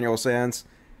appreciate it, Manuel Sands.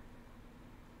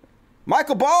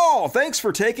 Michael Ball, thanks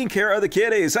for taking care of the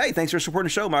kiddies. Hey, thanks for supporting the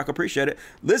show, Michael. Appreciate it.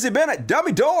 Lizzie Bennett,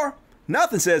 dummy door.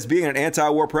 Nothing says being an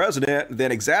anti-war president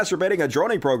than exacerbating a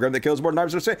droning program that kills more than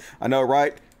 9%. I know,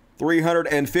 right?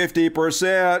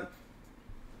 350%.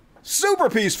 Super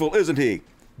peaceful, isn't he?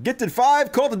 Gifted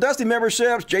 5 Cult of Dusty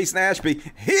memberships. Jason Ashby,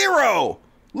 hero.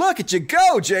 Look at you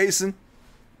go, Jason.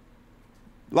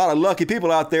 A lot of lucky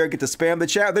people out there get to spam the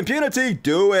chat with impunity.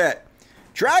 Do it.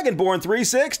 Dragonborn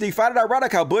 360, find it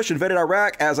ironic how Bush invaded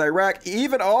Iraq as Iraq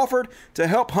even offered to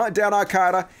help hunt down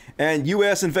Al-Qaeda, and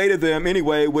U.S. invaded them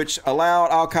anyway, which allowed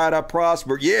Al-Qaeda to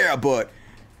prosper. Yeah, but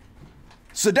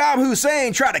Saddam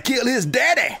Hussein tried to kill his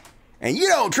daddy, and you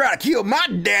don't try to kill my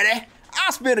daddy.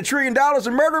 I spent $1 trillion and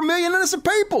murder 1 million innocent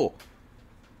people.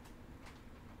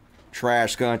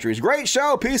 Trash countries. Great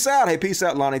show. Peace out. Hey, peace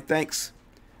out, Lonnie. Thanks.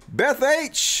 Beth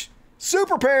H.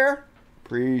 Super pair.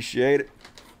 Appreciate it.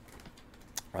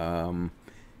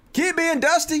 Keep being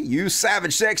Dusty. You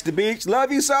savage sex to beach.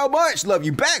 Love you so much. Love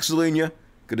you back, Selena.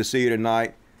 Good to see you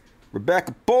tonight.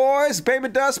 Rebecca Boys became a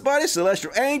Dust Buddy.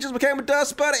 Celestial Angels became a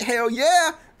Dust Buddy. Hell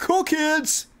yeah. Cool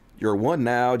kids. You're one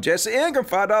now. Jesse Ingram,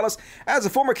 $5. As a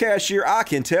former cashier, I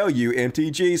can tell you,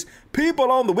 MTGs,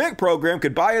 people on the WIC program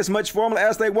could buy as much formula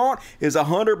as they want is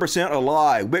 100% a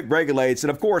lie. WIC regulates, and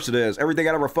of course it is. Everything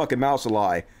out of our fucking mouth's a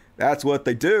lie. That's what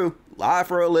they do. Lie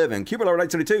for a living. Cuba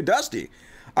 1972, Dusty.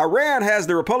 Iran has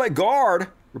the Republican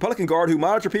Guard who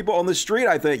monitor people on the street,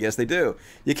 I think. Yes, they do.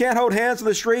 You can't hold hands in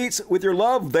the streets with your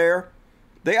love there.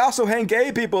 They also hang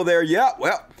gay people there. Yeah,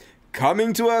 well,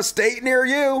 coming to a state near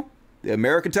you. The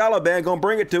American Taliban gonna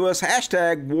bring it to us.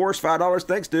 Hashtag wars, $5.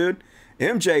 Thanks, dude.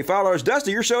 MJ, $5.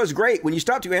 Dusty, your show is great. When you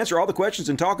stop to answer all the questions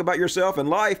and talk about yourself and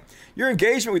life, your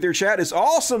engagement with your chat is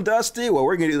awesome, Dusty. Well,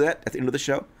 we're gonna do that at the end of the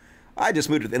show. I just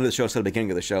moved at the end of the show instead of the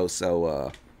beginning of the show,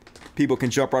 so people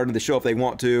can jump right into the show if they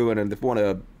want to, and if they want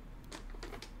to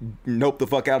nope the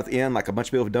fuck out at the end like a bunch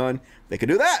of people have done, they can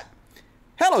do that.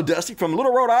 Hello, Hello, Dusty from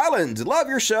Little Rhode Island. Love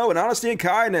your show and honesty and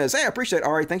kindness. Hey, I appreciate it,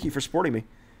 Ari. Thank you for supporting me.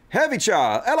 Heavy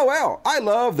Child, LOL. I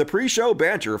love the pre-show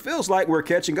banter. Feels like we're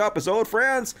catching up as old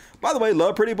friends. By the way,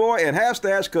 love Pretty Boy and Half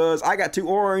Stash because I got 2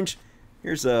 orange.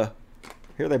 Here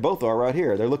they both are right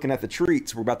here. They're looking at the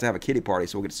treats. We're about to have a kitty party,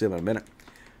 so we'll get to see them in a minute.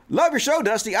 Love your show,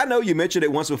 Dusty. I know you mentioned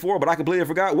it once before, but I completely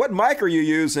forgot. What mic are you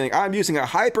using? I'm using a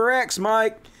HyperX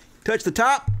mic. Touch the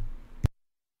top.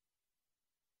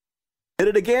 Hit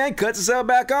it again. Cuts itself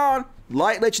back on.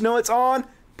 Light lets you know it's on.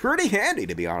 Pretty handy,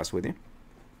 to be honest with you.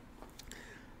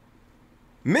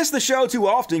 Miss the show too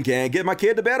often, can't get my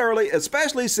kid to bed early,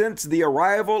 especially since the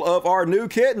arrival of our new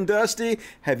kitten, Dusty.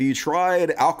 Have you tried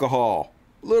alcohol?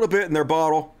 A little bit in their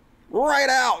bottle. Right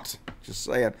out. Just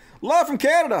saying. Love from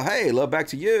Canada. Hey, love back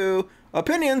to you.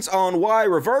 Opinions on why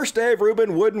reverse Dave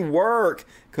Rubin wouldn't work.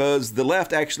 Because the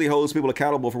left actually holds people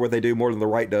accountable for what they do more than the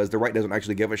right does. The right doesn't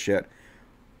actually give a shit.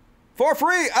 For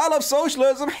free, I love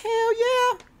socialism. Hell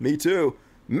yeah. Me too.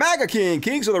 MAGA King.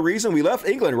 Kings are the reason we left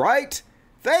England, right?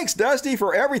 Thanks, Dusty,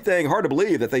 for everything. Hard to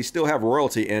believe that they still have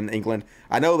royalty in England.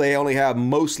 I know they only have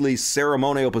mostly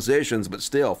ceremonial positions, but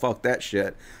still, fuck that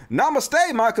shit.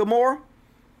 Namaste, Michael Moore.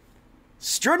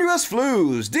 Strenuous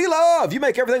Flues. D-Love, you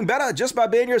make everything better just by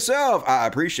being yourself. I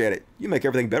appreciate it. You make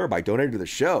everything better by donating to the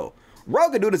show.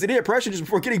 Rogan doing his idiot impression just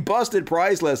before getting busted.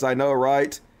 Priceless, I know,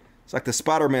 right? It's like the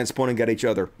Spider-Mans pointing at each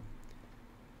other.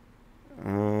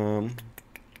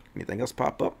 Anything else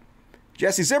pop up?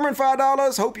 Jesse Zimmerman,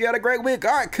 $5. Hope you had a great week.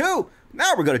 All right, cool.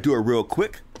 Now we're going to do it real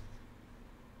quick.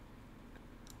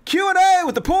 Q&A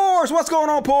with the Pores. What's going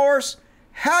on, Pores?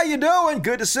 How you doing?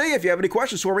 Good to see you. If you have any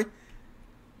questions for me,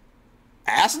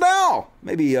 ask now.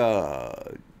 Maybe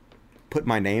put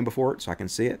my name before it so I can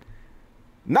see it.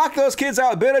 Knock those kids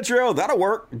out, Benadryl. That'll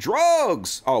work.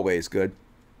 Drugs. Always good.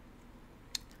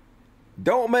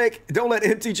 Don't let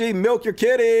MTG milk your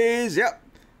kitties. Yep.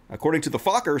 According to the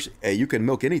Fockers, hey, you can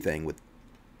milk anything with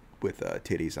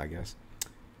titties, I guess.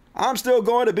 I'm still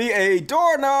going to be a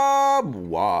doorknob.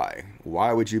 Why?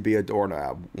 Why would you be a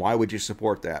doorknob? Why would you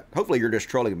support that? Hopefully you're just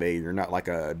trolling me. You're not like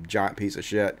a giant piece of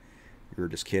shit. You're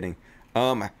just kidding.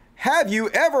 Have you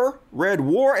ever read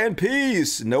War and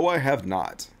Peace? No, I have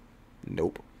not.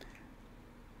 Nope.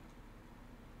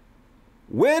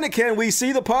 When can we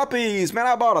see the puppies? Man,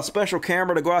 I bought a special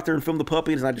camera to go out there and film the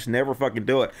puppies, and I just never fucking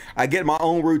do it. I get my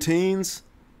own routines,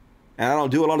 and I don't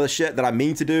do a lot of the shit that I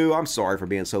mean to do. I'm sorry for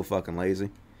being so fucking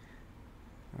lazy.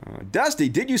 Dusty,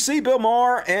 did you see Bill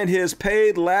Maher and his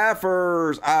paid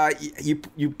laughers?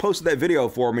 You posted that video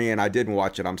for me, and I didn't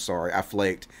watch it. I'm sorry. I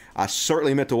flaked. I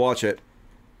certainly meant to watch it,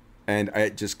 and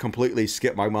it just completely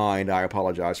skipped my mind. I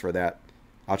apologize for that.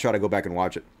 I'll try to go back and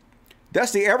watch it.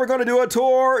 Dusty, ever going to do a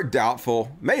tour?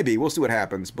 Doubtful. Maybe. We'll see what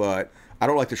happens, but I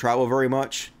don't like to travel very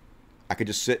much. I could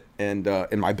just sit and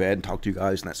in my bed and talk to you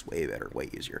guys, and that's way better, way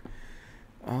easier.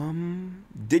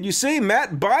 Did you see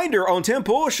Matt Binder on Tim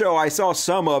Pool's show? I saw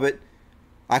some of it.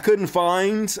 I couldn't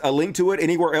find a link to it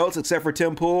anywhere else except for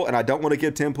Tim Pool, and I don't want to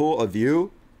give Tim Pool a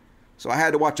view, so I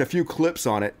had to watch a few clips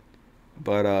on it.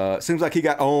 But it seems like he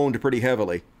got owned pretty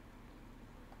heavily.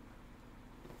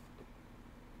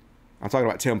 I'm talking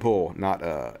about Tim Pool, not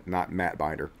Matt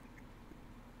Binder.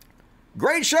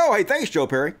 Great show. Hey, thanks, Joe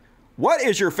Perry. What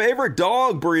is your favorite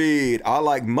dog breed? I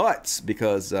like mutts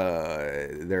because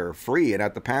they're free and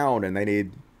at the pound, and they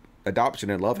need adoption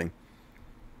and loving.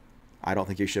 I don't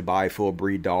think you should buy full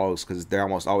breed dogs because they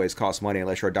almost always cost money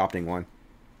unless you're adopting one.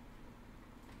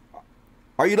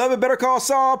 Are you loving Better Call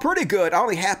Saul? Pretty good. I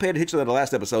only half paid attention to the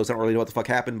last episode, so I don't really know what the fuck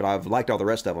happened, but I've liked all the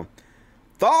rest of them.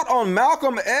 Thought on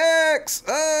Malcolm X?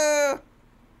 I've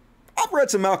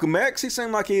read some Malcolm X. He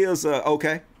seemed like he is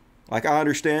okay. Like, I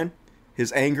understand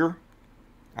his anger.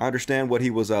 I understand what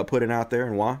he was putting out there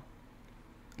and why.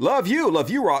 Love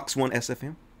you, Rocks 1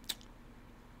 SFM.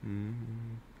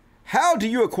 How do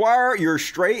you acquire your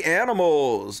stray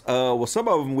animals? Well, some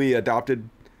of them we adopted.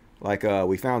 Like,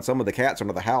 we found some of the cats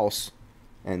under the house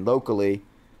and locally.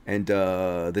 And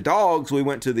the dogs, we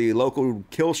went to the local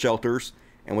kill shelters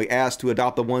and we asked to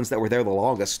adopt the ones that were there the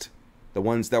longest. The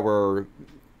ones that were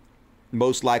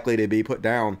most likely to be put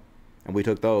down. And we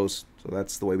took those. So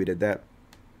that's the way we did that.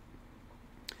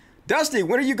 Dusty,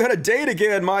 when are you gonna date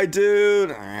again, my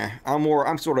dude?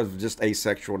 I'm sort of just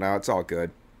asexual now. It's all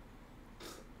good.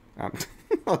 I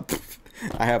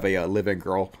have a live-in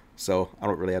girl, so I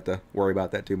don't really have to worry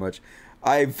about that too much.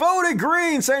 I voted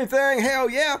green. Same thing. Hell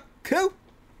yeah. Cool.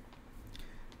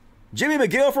 Jimmy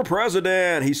McGill for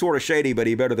president. He's sort of shady, but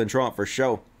he's better than Trump for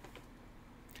sure.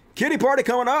 Kitty party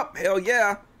coming up. Hell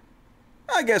yeah.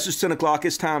 I guess it's 10 o'clock.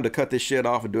 It's time to cut this shit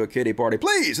off and do a kitty party.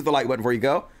 Please hit the like button before you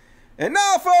go. And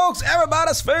now, folks,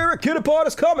 everybody's favorite kitty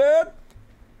party's coming.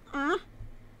 I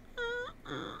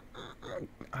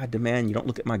demand you don't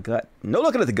look at my gut. No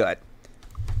looking at the gut.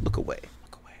 Look away.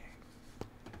 Look away.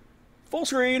 Full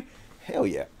screen. Hell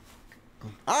yeah.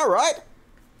 All right.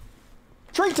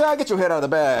 Treat time. Get your head out of the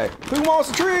bag. Who wants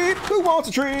a treat? Who wants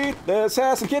a treat? Let's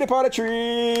have some kitty party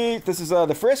treat. This is the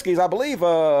Friskies. I believe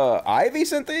Ivy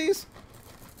sent these.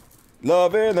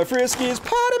 Loving the Friskies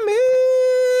potty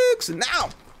mix. And now,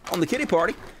 on the kitty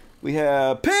party, we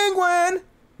have Penguin,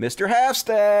 Mr.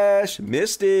 Half-Stash,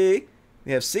 Misty.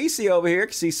 We have Cece over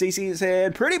here. See Cece's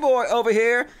head. Pretty Boy over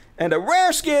here. And a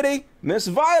rare skitty, Miss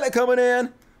Violet coming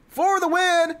in for the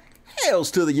win. Hails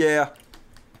to the yeah.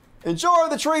 Enjoy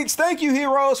the treats. Thank you,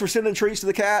 heroes, for sending treats to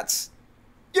the cats.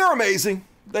 You're amazing.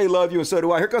 They love you, and so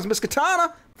do I. Here comes Miss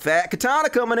Katana. Fat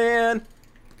Katana coming in.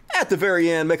 At the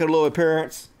very end, making a little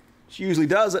appearance. She usually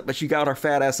does it, but she got her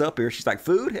fat ass up here. She's like,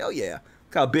 food? Hell yeah.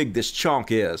 Look how big this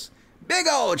chunk is. Big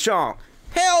old chunk.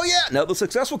 Hell yeah. Another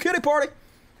successful kitty party.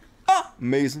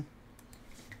 Amazing.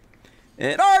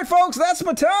 And all right, folks, that's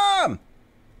my time.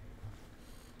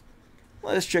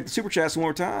 Let's check the super chats one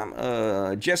more time.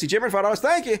 Jesse Jimmer, $5.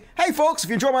 Thank you. Hey, folks, if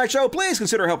you enjoy my show, please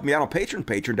consider helping me out on Patreon.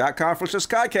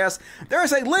 Patreon.com/SkyCast. There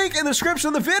is a link in the description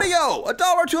of the video. $1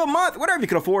 or $2 a month, whatever you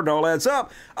can afford, it all adds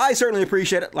up. I certainly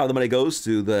appreciate it. A lot of the money goes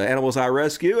to the animals I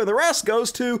rescue, and the rest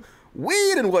goes to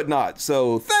weed and whatnot.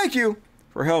 So thank you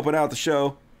for helping out the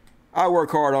show. I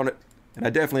work hard on it, and I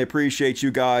definitely appreciate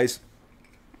you guys.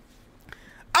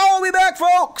 I'll be back,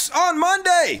 folks, on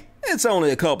Monday. It's only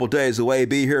a couple days away.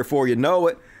 Be here before you know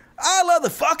it. I love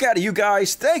the fuck out of you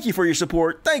guys. Thank you for your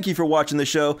support. Thank you for watching the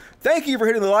show. Thank you for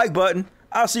hitting the like button.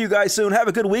 I'll see you guys soon. Have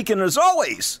a good weekend. As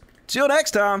always, till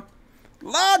next time,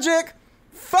 Logic,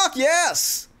 fuck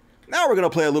yes. Now we're going to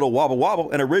play a little Wobble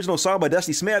Wobble, an original song by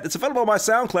Dusty Smith. It's available on my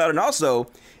SoundCloud. And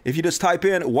also, if you just type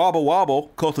in Wobble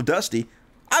Wobble, Cult of Dusty,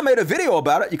 I made a video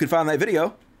about it. You can find that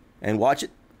video and watch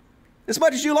it as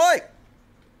much as you like.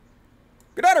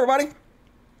 Good night, everybody.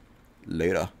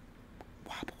 Later.